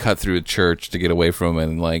try to cut through a church to get away from it,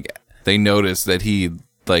 and like they notice that he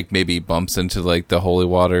like maybe bumps into like the holy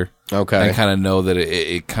water. Okay. And kind of know that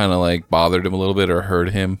it kind of like bothered him a little bit or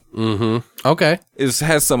hurt him. Mm-hmm. Okay. It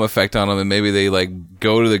has some effect on him, and maybe they like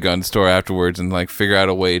go to the gun store afterwards and like figure out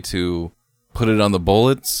a way to put it on the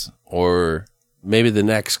bullets, or maybe the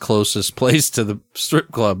next closest place to the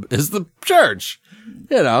strip club is the church.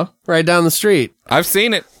 You know, right down the street. I've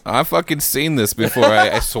seen it. I've fucking seen this before.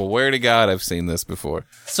 I swear to God, I've seen this before.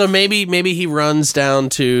 So maybe he runs down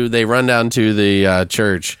to, they run down to the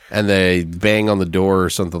church and they bang on the door or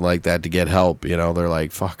something like that to get help. You know, they're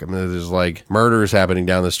like, fuck, I mean, there's like murders happening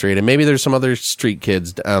down the street. And maybe there's some other street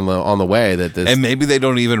kids on the way that this. And maybe they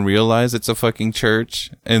don't even realize it's a fucking church.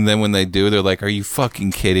 And then when they do, they're like, are you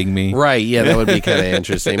fucking kidding me? Right. Yeah, that would be kind of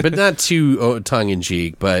interesting, but not too tongue in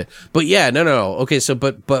cheek. But yeah, no. Okay. So,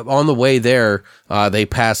 but on the way there, they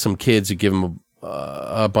pass some kids who give them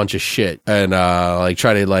a bunch of shit and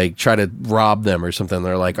try to rob them or something.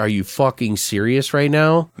 They're like, are you fucking serious right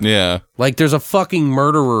now? Yeah. Like, there's a fucking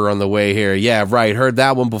murderer on the way here. Yeah, right. Heard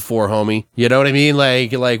that one before, homie. You know what I mean?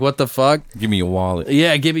 Like what the fuck? Give me your wallet.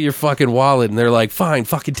 Yeah, give me your fucking wallet. And they're like, fine,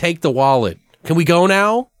 fucking take the wallet. Can we go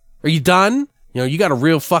now? Are you done? You know, you got a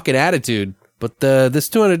real fucking attitude, but this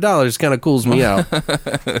 $200 kind of cools me out.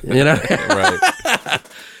 You know? Right.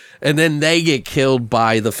 And then they get killed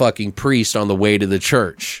by the fucking priest on the way to the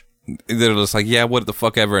church. They're just like, yeah, what the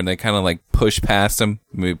fuck ever. And they kind of like push past him.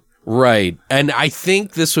 Right. And I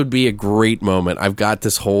think this would be a great moment. I've got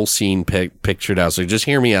this whole scene pictured out. So just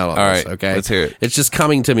hear me out on all this, right, okay? Let's hear it. It's just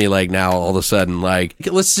coming to me like now all of a sudden. Like,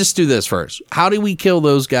 let's just do this first. How do we kill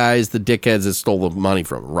those guys, the dickheads that stole the money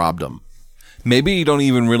from them, robbed them? Maybe you don't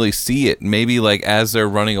even really see it. Maybe like as they're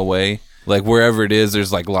running away, like wherever it is,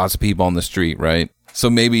 there's like lots of people on the street, right? So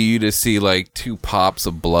maybe you just see like 2 pops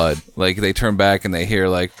of blood. Like they turn back and they hear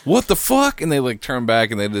like, what the fuck? And they like turn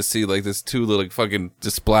back and they just see like this 2 little fucking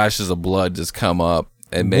just splashes of blood just come up.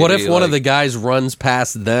 And maybe, what if one of the guys runs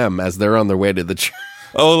past them as they're on their way to the church?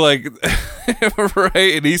 Oh, like,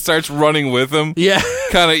 right, and he starts running with them. Yeah.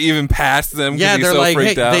 Kind of even past them. Yeah, he's they're so like,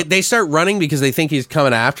 freaked hey, out. they start running because they think he's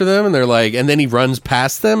coming after them, and they're like, and then he runs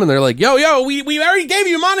past them, and they're like, yo, we already gave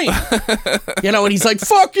you money. You know, and he's like,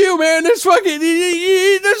 fuck you, man, there's a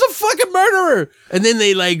fucking murderer. And then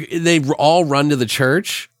they all run to the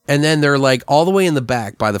church, and then they're like all the way in the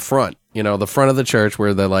back by the front. You know, the front of the church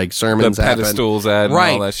where the like sermons the happen. pedestals at and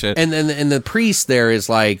right. all that shit. And the priest there is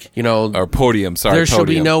like, you know, or podium, sorry, there shall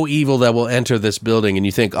be podium. no evil that will enter this building. And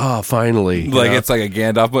you think, oh, finally. Like it's like a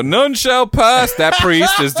Gandalf, but none shall pass. That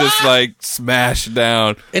priest is just like smashed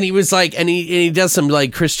down. And he was like, and he does some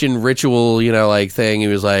like Christian ritual, you know, like thing. He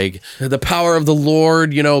was like, the power of the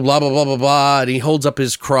Lord, you know, blah, blah, blah, blah, blah. And he holds up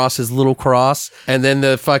his cross, his little cross. And then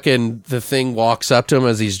the thing walks up to him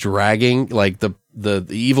as he's dragging, like the the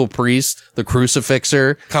evil priest, the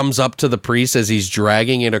crucifixer, comes up to the priest as he's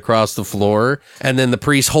dragging it across the floor. And then the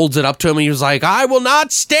priest holds it up to him. And he was like, I will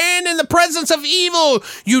not stand in the presence of evil.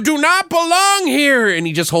 You do not belong here. And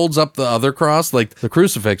he just holds up the other cross, like the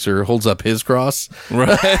crucifixer holds up his cross.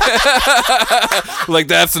 Right. Like,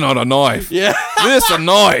 that's not a knife. Yeah. This a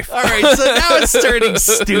knife. All right. So now it's turning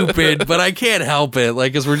stupid, but I can't help it.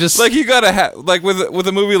 Like, cause we're just Like, you gotta have, like, with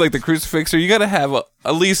a movie like The Crucifixer, you gotta have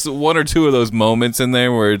at least one or two of those moments in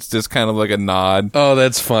there where it's just kind of like a nod. oh,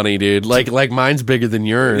 that's funny, dude. Like mine's bigger than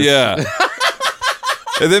yours. Yeah.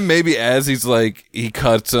 And then maybe as he's like, he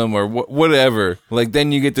cuts him or whatever, like,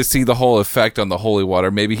 then you get to see the whole effect on the holy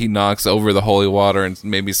water. Maybe he knocks over the holy water and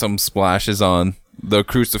maybe some splashes on the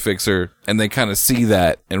crucifixer, and they kind of see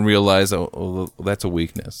that and realize, oh, that's a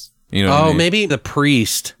weakness. You know what I mean? Maybe the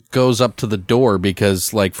priest goes up to the door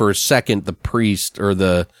because, like, for a second, the priest or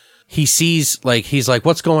he sees, like, he's like,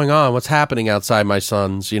 what's going on? What's happening outside my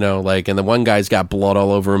sons? You know, like, and the one guy's got blood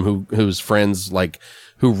all over him whose friends, like,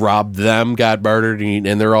 who robbed them got murdered,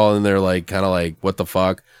 and they're all in there, like, kind of like, what the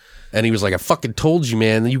fuck? And he was like, I fucking told you,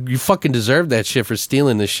 man, you fucking deserve that shit for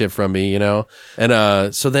stealing this shit from me, you know?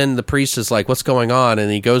 And so then the priest is like, what's going on? And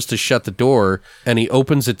he goes to shut the door, and he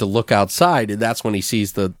opens it to look outside, and that's when he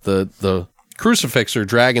sees the crucifixer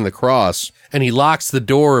dragging the cross, and he locks the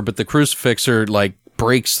door, but the crucifixer, like,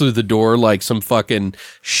 breaks through the door like some fucking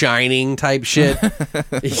Shining type shit.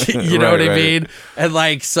 You know what I mean? And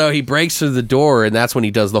like, so he breaks through the door, and that's when he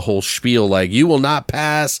does the whole spiel, like, you will not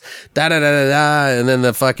pass, da da da da da. And then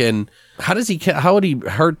the fucking, how would he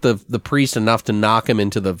hurt the priest enough to knock him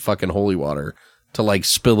into the fucking holy water to like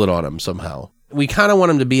spill it on him somehow? We kind of want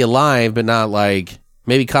him to be alive, but not like,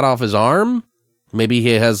 maybe cut off his arm. Maybe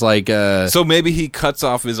he has like so maybe he cuts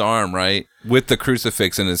off his arm, right, with the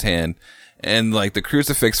crucifix in his hand. And like the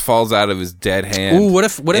crucifix falls out of his dead hand. Ooh, what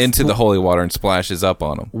if into the holy water and splashes up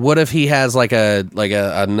on him? What if he has like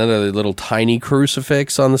another little tiny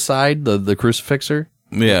crucifix on the side, the crucifixer?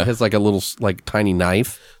 Yeah, it has like a little like tiny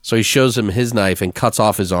knife. So he shows him his knife and cuts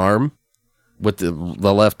off his arm with the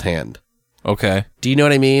left hand. Okay. Do you know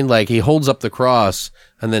what I mean? Like, he holds up the cross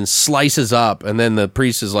and then slices up, and then the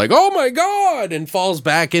priest is like, "Oh my God!" and falls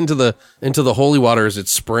back into the holy water as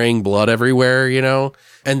it's spraying blood everywhere, you know?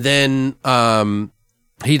 And then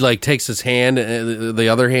he like takes his hand, the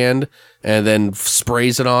other hand, and then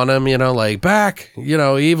sprays it on him, you know, like, back, you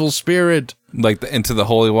know, evil spirit. Like into the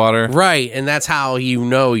holy water? Right. And that's how you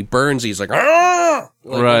know he burns. He's like, ah!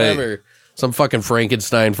 Like, right. Whatever. Some fucking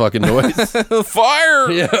Frankenstein fucking noise.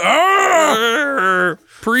 Fire! Yeah. Ah!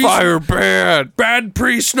 Priest. Fire bad. Bad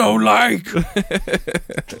priest no like.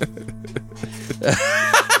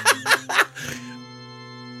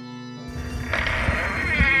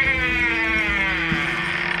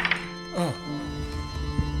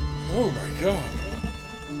 Oh my God.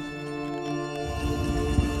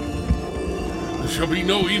 There shall be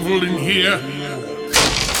no evil in here.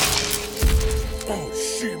 Oh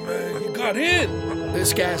shit, man. You got in.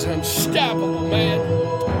 This guy's unstoppable, man.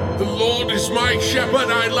 The Lord is my shepherd,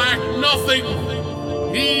 I lack nothing.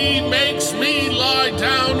 He makes me lie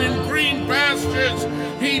down in green pastures.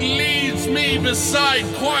 He leads me beside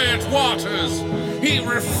quiet waters. He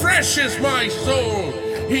refreshes my soul.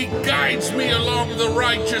 He guides me along the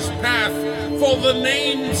righteous path for the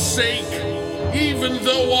name's sake. Even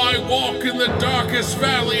though I walk in the darkest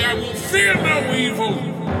valley, I will fear no evil.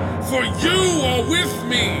 For you are with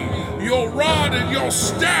me. Your rod and your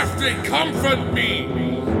staff, they comfort me.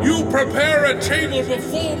 You prepare a table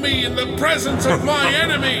before me in the presence of my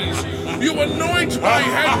enemies. You anoint my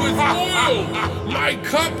head with oil. My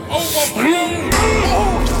cup overflows.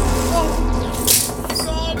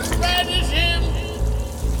 God, banish him.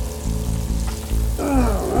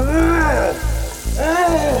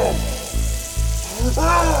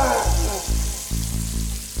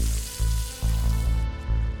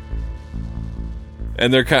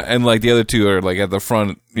 And they're and like the other two are like at the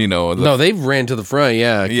front, you know. No, they've ran to the front,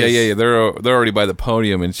 yeah. Yeah. They're already by the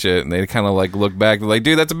podium and shit, and they kind of like look back. They're like,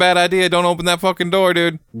 dude, that's a bad idea. Don't open that fucking door,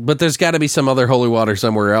 dude. But there's got to be some other holy water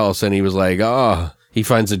somewhere else, and he was like, oh, he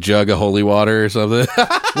finds a jug of holy water or something.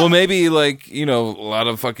 Well, maybe like, you know, a lot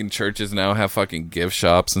of fucking churches now have fucking gift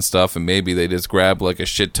shops and stuff, and maybe they just grab like a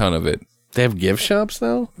shit ton of it. They have gift shops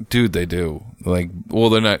now? Dude, they do. Like, well,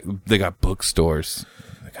 they're not. They got bookstores.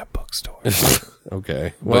 They got bookstores.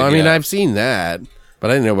 Okay. Well, I mean, I've seen that. But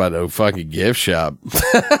I didn't know about no fucking gift shop.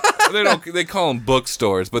 They call them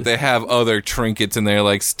bookstores, but they have other trinkets in there,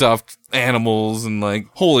 like stuffed animals and like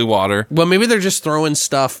holy water. Well, maybe they're just throwing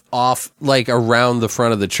stuff off like around the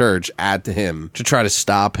front of the church at him to try to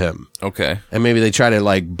stop him. Okay. And maybe they try to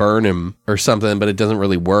like burn him or something, but it doesn't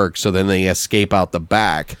really work. So then they escape out the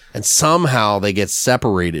back and somehow they get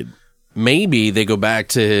separated. Maybe they go back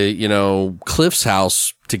to, Cliff's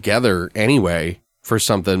house together anyway for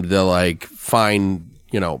something to like find,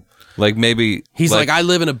 Like maybe he's like, I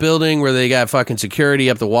live in a building where they got fucking security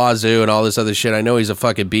up the wazoo and all this other shit. I know he's a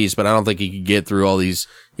fucking beast, but I don't think he could get through all these,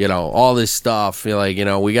 all this stuff. We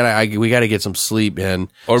gotta get some sleep, man.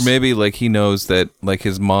 Or maybe like he knows that like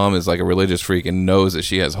his mom is like a religious freak and knows that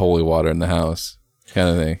she has holy water in the house, kind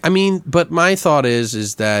of thing. I mean, but my thought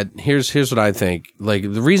is that here's what I think. Like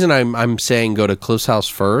the reason I'm saying go to Cliff's house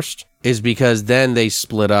first is because then they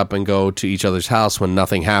split up and go to each other's house when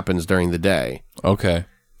nothing happens during the day. Okay.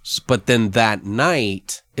 But then that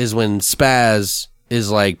night is when Spaz is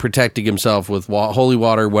like protecting himself with holy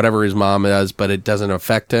water, whatever his mom does, but it doesn't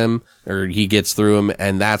affect him or he gets through him.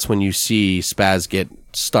 And that's when you see Spaz get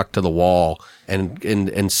stuck to the wall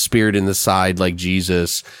and speared in the side like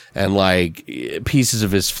Jesus and like pieces of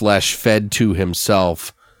his flesh fed to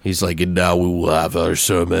himself. He's like, and now we will have our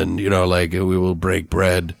sermon, like we will break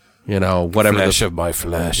bread. Whatever Flesh of my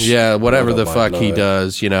flesh. Yeah, whatever the my fuck he blood.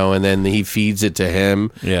 does, and then he feeds it to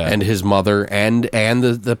him and his mother and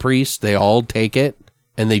the priest. They all take it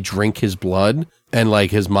and they drink his blood. And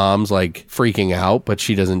like his mom's like freaking out, but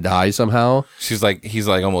she doesn't die somehow. He's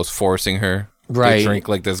like almost forcing her to drink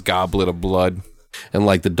like this goblet of blood. And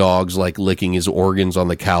like the dog's like licking his organs on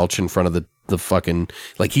the couch in front of the fucking,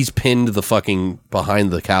 like he's pinned the fucking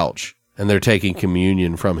behind the couch. And they're taking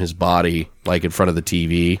communion from his body, like in front of the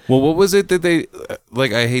TV. Well, what was it that they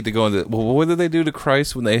like? I hate to go into. Well, what did they do to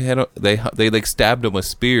Christ when they like stabbed him with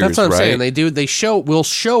spears? That's what I'm right? saying. We'll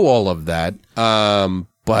show all of that.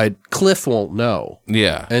 But Cliff won't know.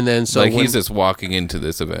 Yeah, And then so like he's just walking into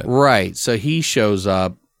this event. right. So he shows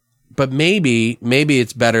up. But maybe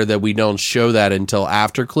it's better that we don't show that until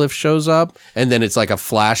after Cliff shows up, and then it's like a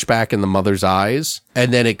flashback in the mother's eyes,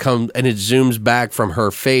 and then it comes and it zooms back from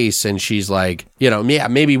her face, and she's like,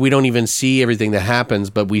 maybe we don't even see everything that happens,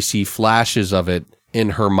 but we see flashes of it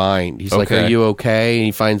in her mind. He's like, Okay. "Are you okay?" And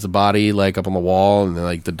he finds the body like up on the wall, and then,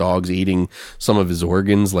 like the dog's eating some of his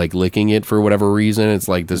organs, like licking it for whatever reason. It's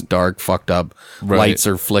like this dark, fucked up lights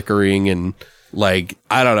are flickering and. Like,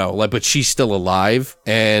 I don't know, like, but she's still alive,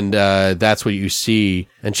 and that's what you see,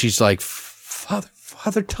 and she's like,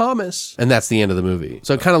 Father Thomas, and that's the end of the movie.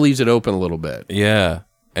 So it kind of leaves it open a little bit. Yeah,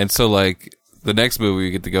 and so like the next movie,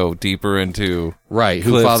 we get to go deeper into Right,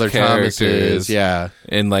 who Cliff's Father Thomas character is, yeah.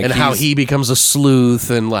 and like And how he becomes a sleuth,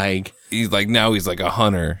 and like... he's like a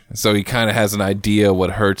hunter, so he kind of has an idea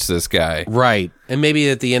what hurts this guy. Right, and maybe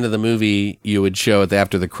at the end of the movie, you would show it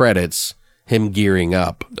after the credits, him gearing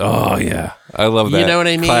up. Oh yeah, I love that. You know what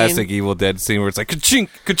I mean? Classic Evil Dead scene where it's like ka-chink,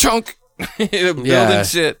 ka-chunk, building Yeah.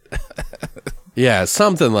 shit. Yeah,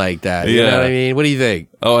 something like that. You Yeah. know what I mean? What do you think?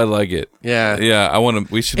 Oh, I like it. Yeah. Yeah,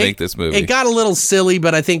 we should make this movie. It got a little silly,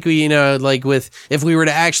 but I think if we were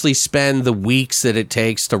to actually spend the weeks that it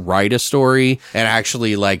takes to write a story and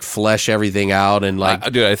actually like flesh everything out and like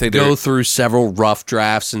Dude, I think go through several rough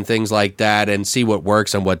drafts and things like that and see what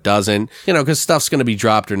works and what doesn't, because stuff's going to be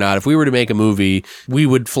dropped or not. If we were to make a movie, we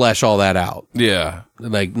would flesh all that out. yeah.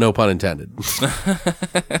 Like, no pun intended.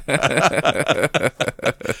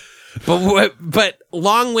 But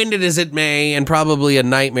long-winded as it may, and probably a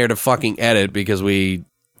nightmare to fucking edit because we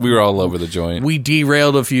We were all over the joint. we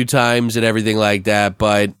derailed a few times and everything like that,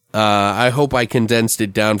 but I hope I condensed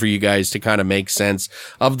it down for you guys to kind of make sense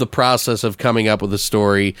of the process of coming up with a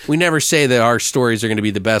story. We never say that our stories are going to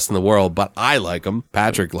be the best in the world, but I like them.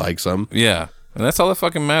 Patrick likes them. Yeah. And that's all that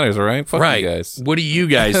fucking matters, all right? Fuck you guys. What do you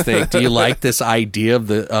guys think? Do you like this idea of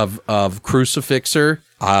Crucifixer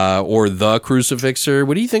or the Crucifixer?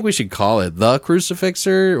 What do you think we should call it? The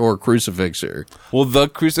Crucifixer or Crucifixer? Well, the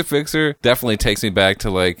Crucifixer definitely takes me back to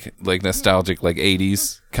like nostalgic like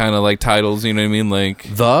 80s kind of like titles, you know what I mean? Like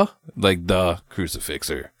The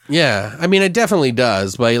Crucifixer. Yeah, I mean, it definitely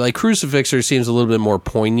does, but like Crucifixer seems a little bit more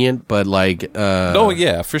poignant, but like, Oh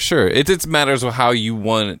yeah, for sure. It matters of how you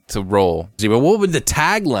want it to roll. but what would the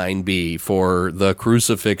tagline be for the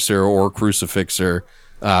Crucifixer or Crucifixer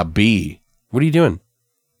be? What are you doing?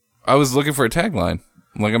 I was looking for a tagline.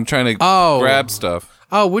 Like I'm trying to grab stuff.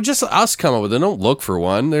 Oh, we're just us come up with it. Don't look for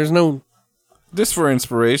one. There's no. Just for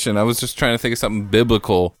inspiration. I was just trying to think of something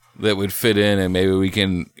biblical that would fit in, and maybe we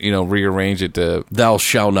can, rearrange it to. Thou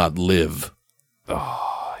shalt not live.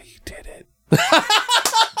 Oh, you did it.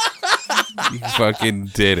 You fucking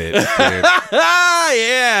did it, dude.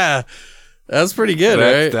 Yeah. That's pretty good,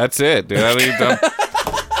 right? That's it, dude. I don't even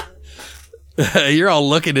You're all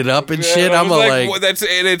looking it up and shit. I'm like, what, that's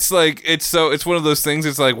and it's like it's one of those things.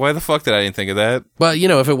 It's like, why the fuck did I didn't think of that? but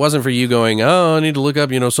if it wasn't for you going, oh, I need to look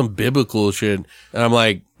up, some biblical shit, and I'm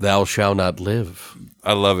like, thou shalt not live.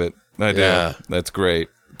 I love it. I do. Yeah. That's great.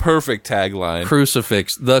 Perfect tagline.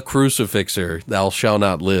 Crucifix, the crucifixer, thou shalt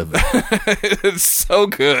not live. It's so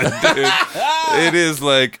good, dude. It is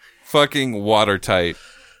like fucking watertight.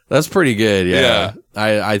 That's pretty good. Yeah.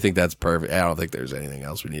 I think that's perfect. I don't think there's anything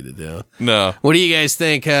else we need to do. No. What do you guys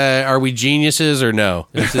think? Are we geniuses or no?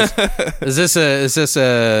 Is this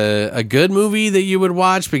a good movie that you would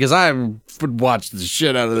watch? Because I would watch the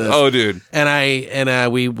shit out of this. Oh, dude.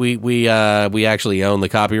 And we actually own the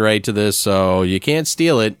copyright to this, so you can't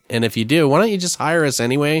steal it. And if you do, why don't you just hire us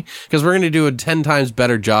anyway? Because we're going to do a 10 times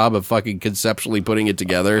better job of fucking conceptually putting it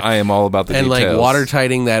together. I am all about the and details. like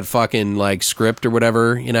watertighting that fucking like script or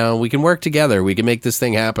whatever. We can work together. We can make this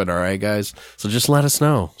thing happen. All right, guys. So just let us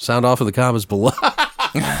know. Sound off in the comments below.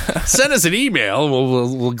 Send us an email.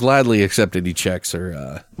 We'll gladly accept any checks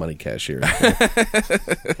or money cashier's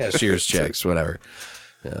checks, whatever.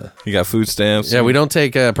 You got food stamps. Yeah, we don't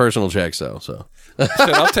take personal checks though. So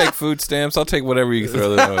Shit, I'll take food stamps. I'll take whatever you can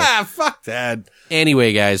throw their way. fuck that.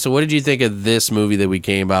 Anyway, guys, so what did you think of this movie that we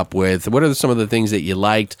came up with? What are some of the things that you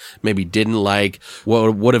liked, maybe didn't like,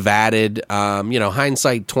 what would have added?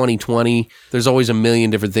 Hindsight 2020, there's always a million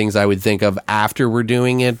different things I would think of after we're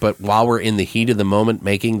doing it, but while we're in the heat of the moment,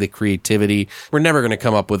 making the creativity, we're never going to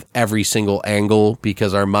come up with every single angle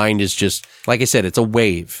because our mind is just, like I said, it's a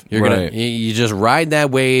wave. You just ride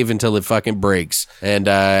that wave until it fucking breaks. And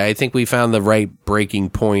I think we found the right breaking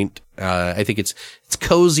point. I think it's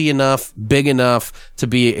cozy enough, big enough to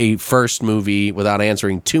be a first movie without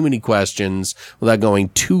answering too many questions, without going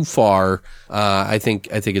too far. I think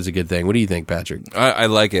it's a good thing. What do you think, Patrick? I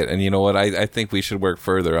like it, and you know what? I think we should work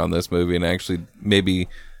further on this movie and actually maybe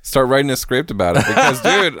start writing a script about it because,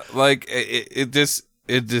 dude, like it just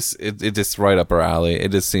right up our alley.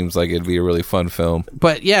 It just seems like it'd be a really fun film.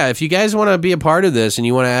 But yeah, if you guys want to be a part of this and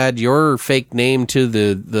you want to add your fake name to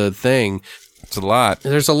the thing. It's a lot.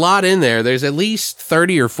 There's a lot in there. There's at least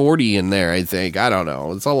 30 or 40 in there, I think. I don't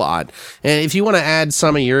know. It's a lot. And if you want to add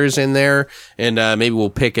some of yours in there, and maybe we'll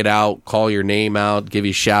pick it out, call your name out, give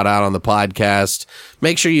you a shout out on the podcast,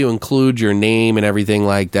 make sure you include your name and everything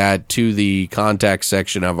like that to the contact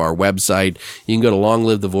section of our website. You can go to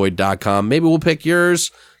longlivethevoid.com. Maybe we'll pick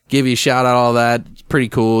yours, give you a shout out, all that. It's pretty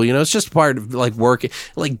cool. It's just part of like working,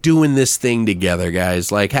 like doing this thing together, guys,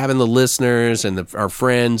 like having the listeners and our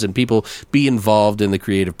friends and people be involved in the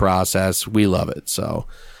creative process. We love it. So,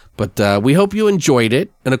 but we hope you enjoyed it.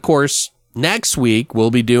 And of course, next week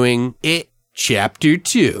we'll be doing It Chapter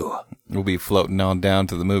 2. We'll be floating on down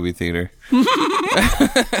to the movie theater.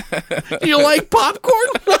 You like popcorn?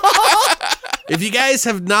 If you guys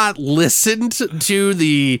have not listened to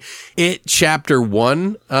the It Chapter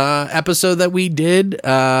 1 episode that we did,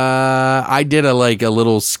 I did a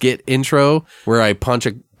little skit intro where I punch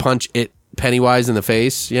it Pennywise in the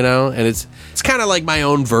face, and it's kind of like my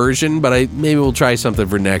own version, but maybe we'll try something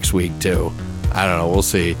for next week too. I don't know, we'll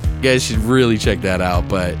see. You guys should really check that out,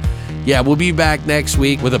 but yeah, we'll be back next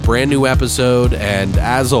week with a brand new episode, and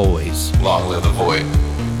as always, long live the void.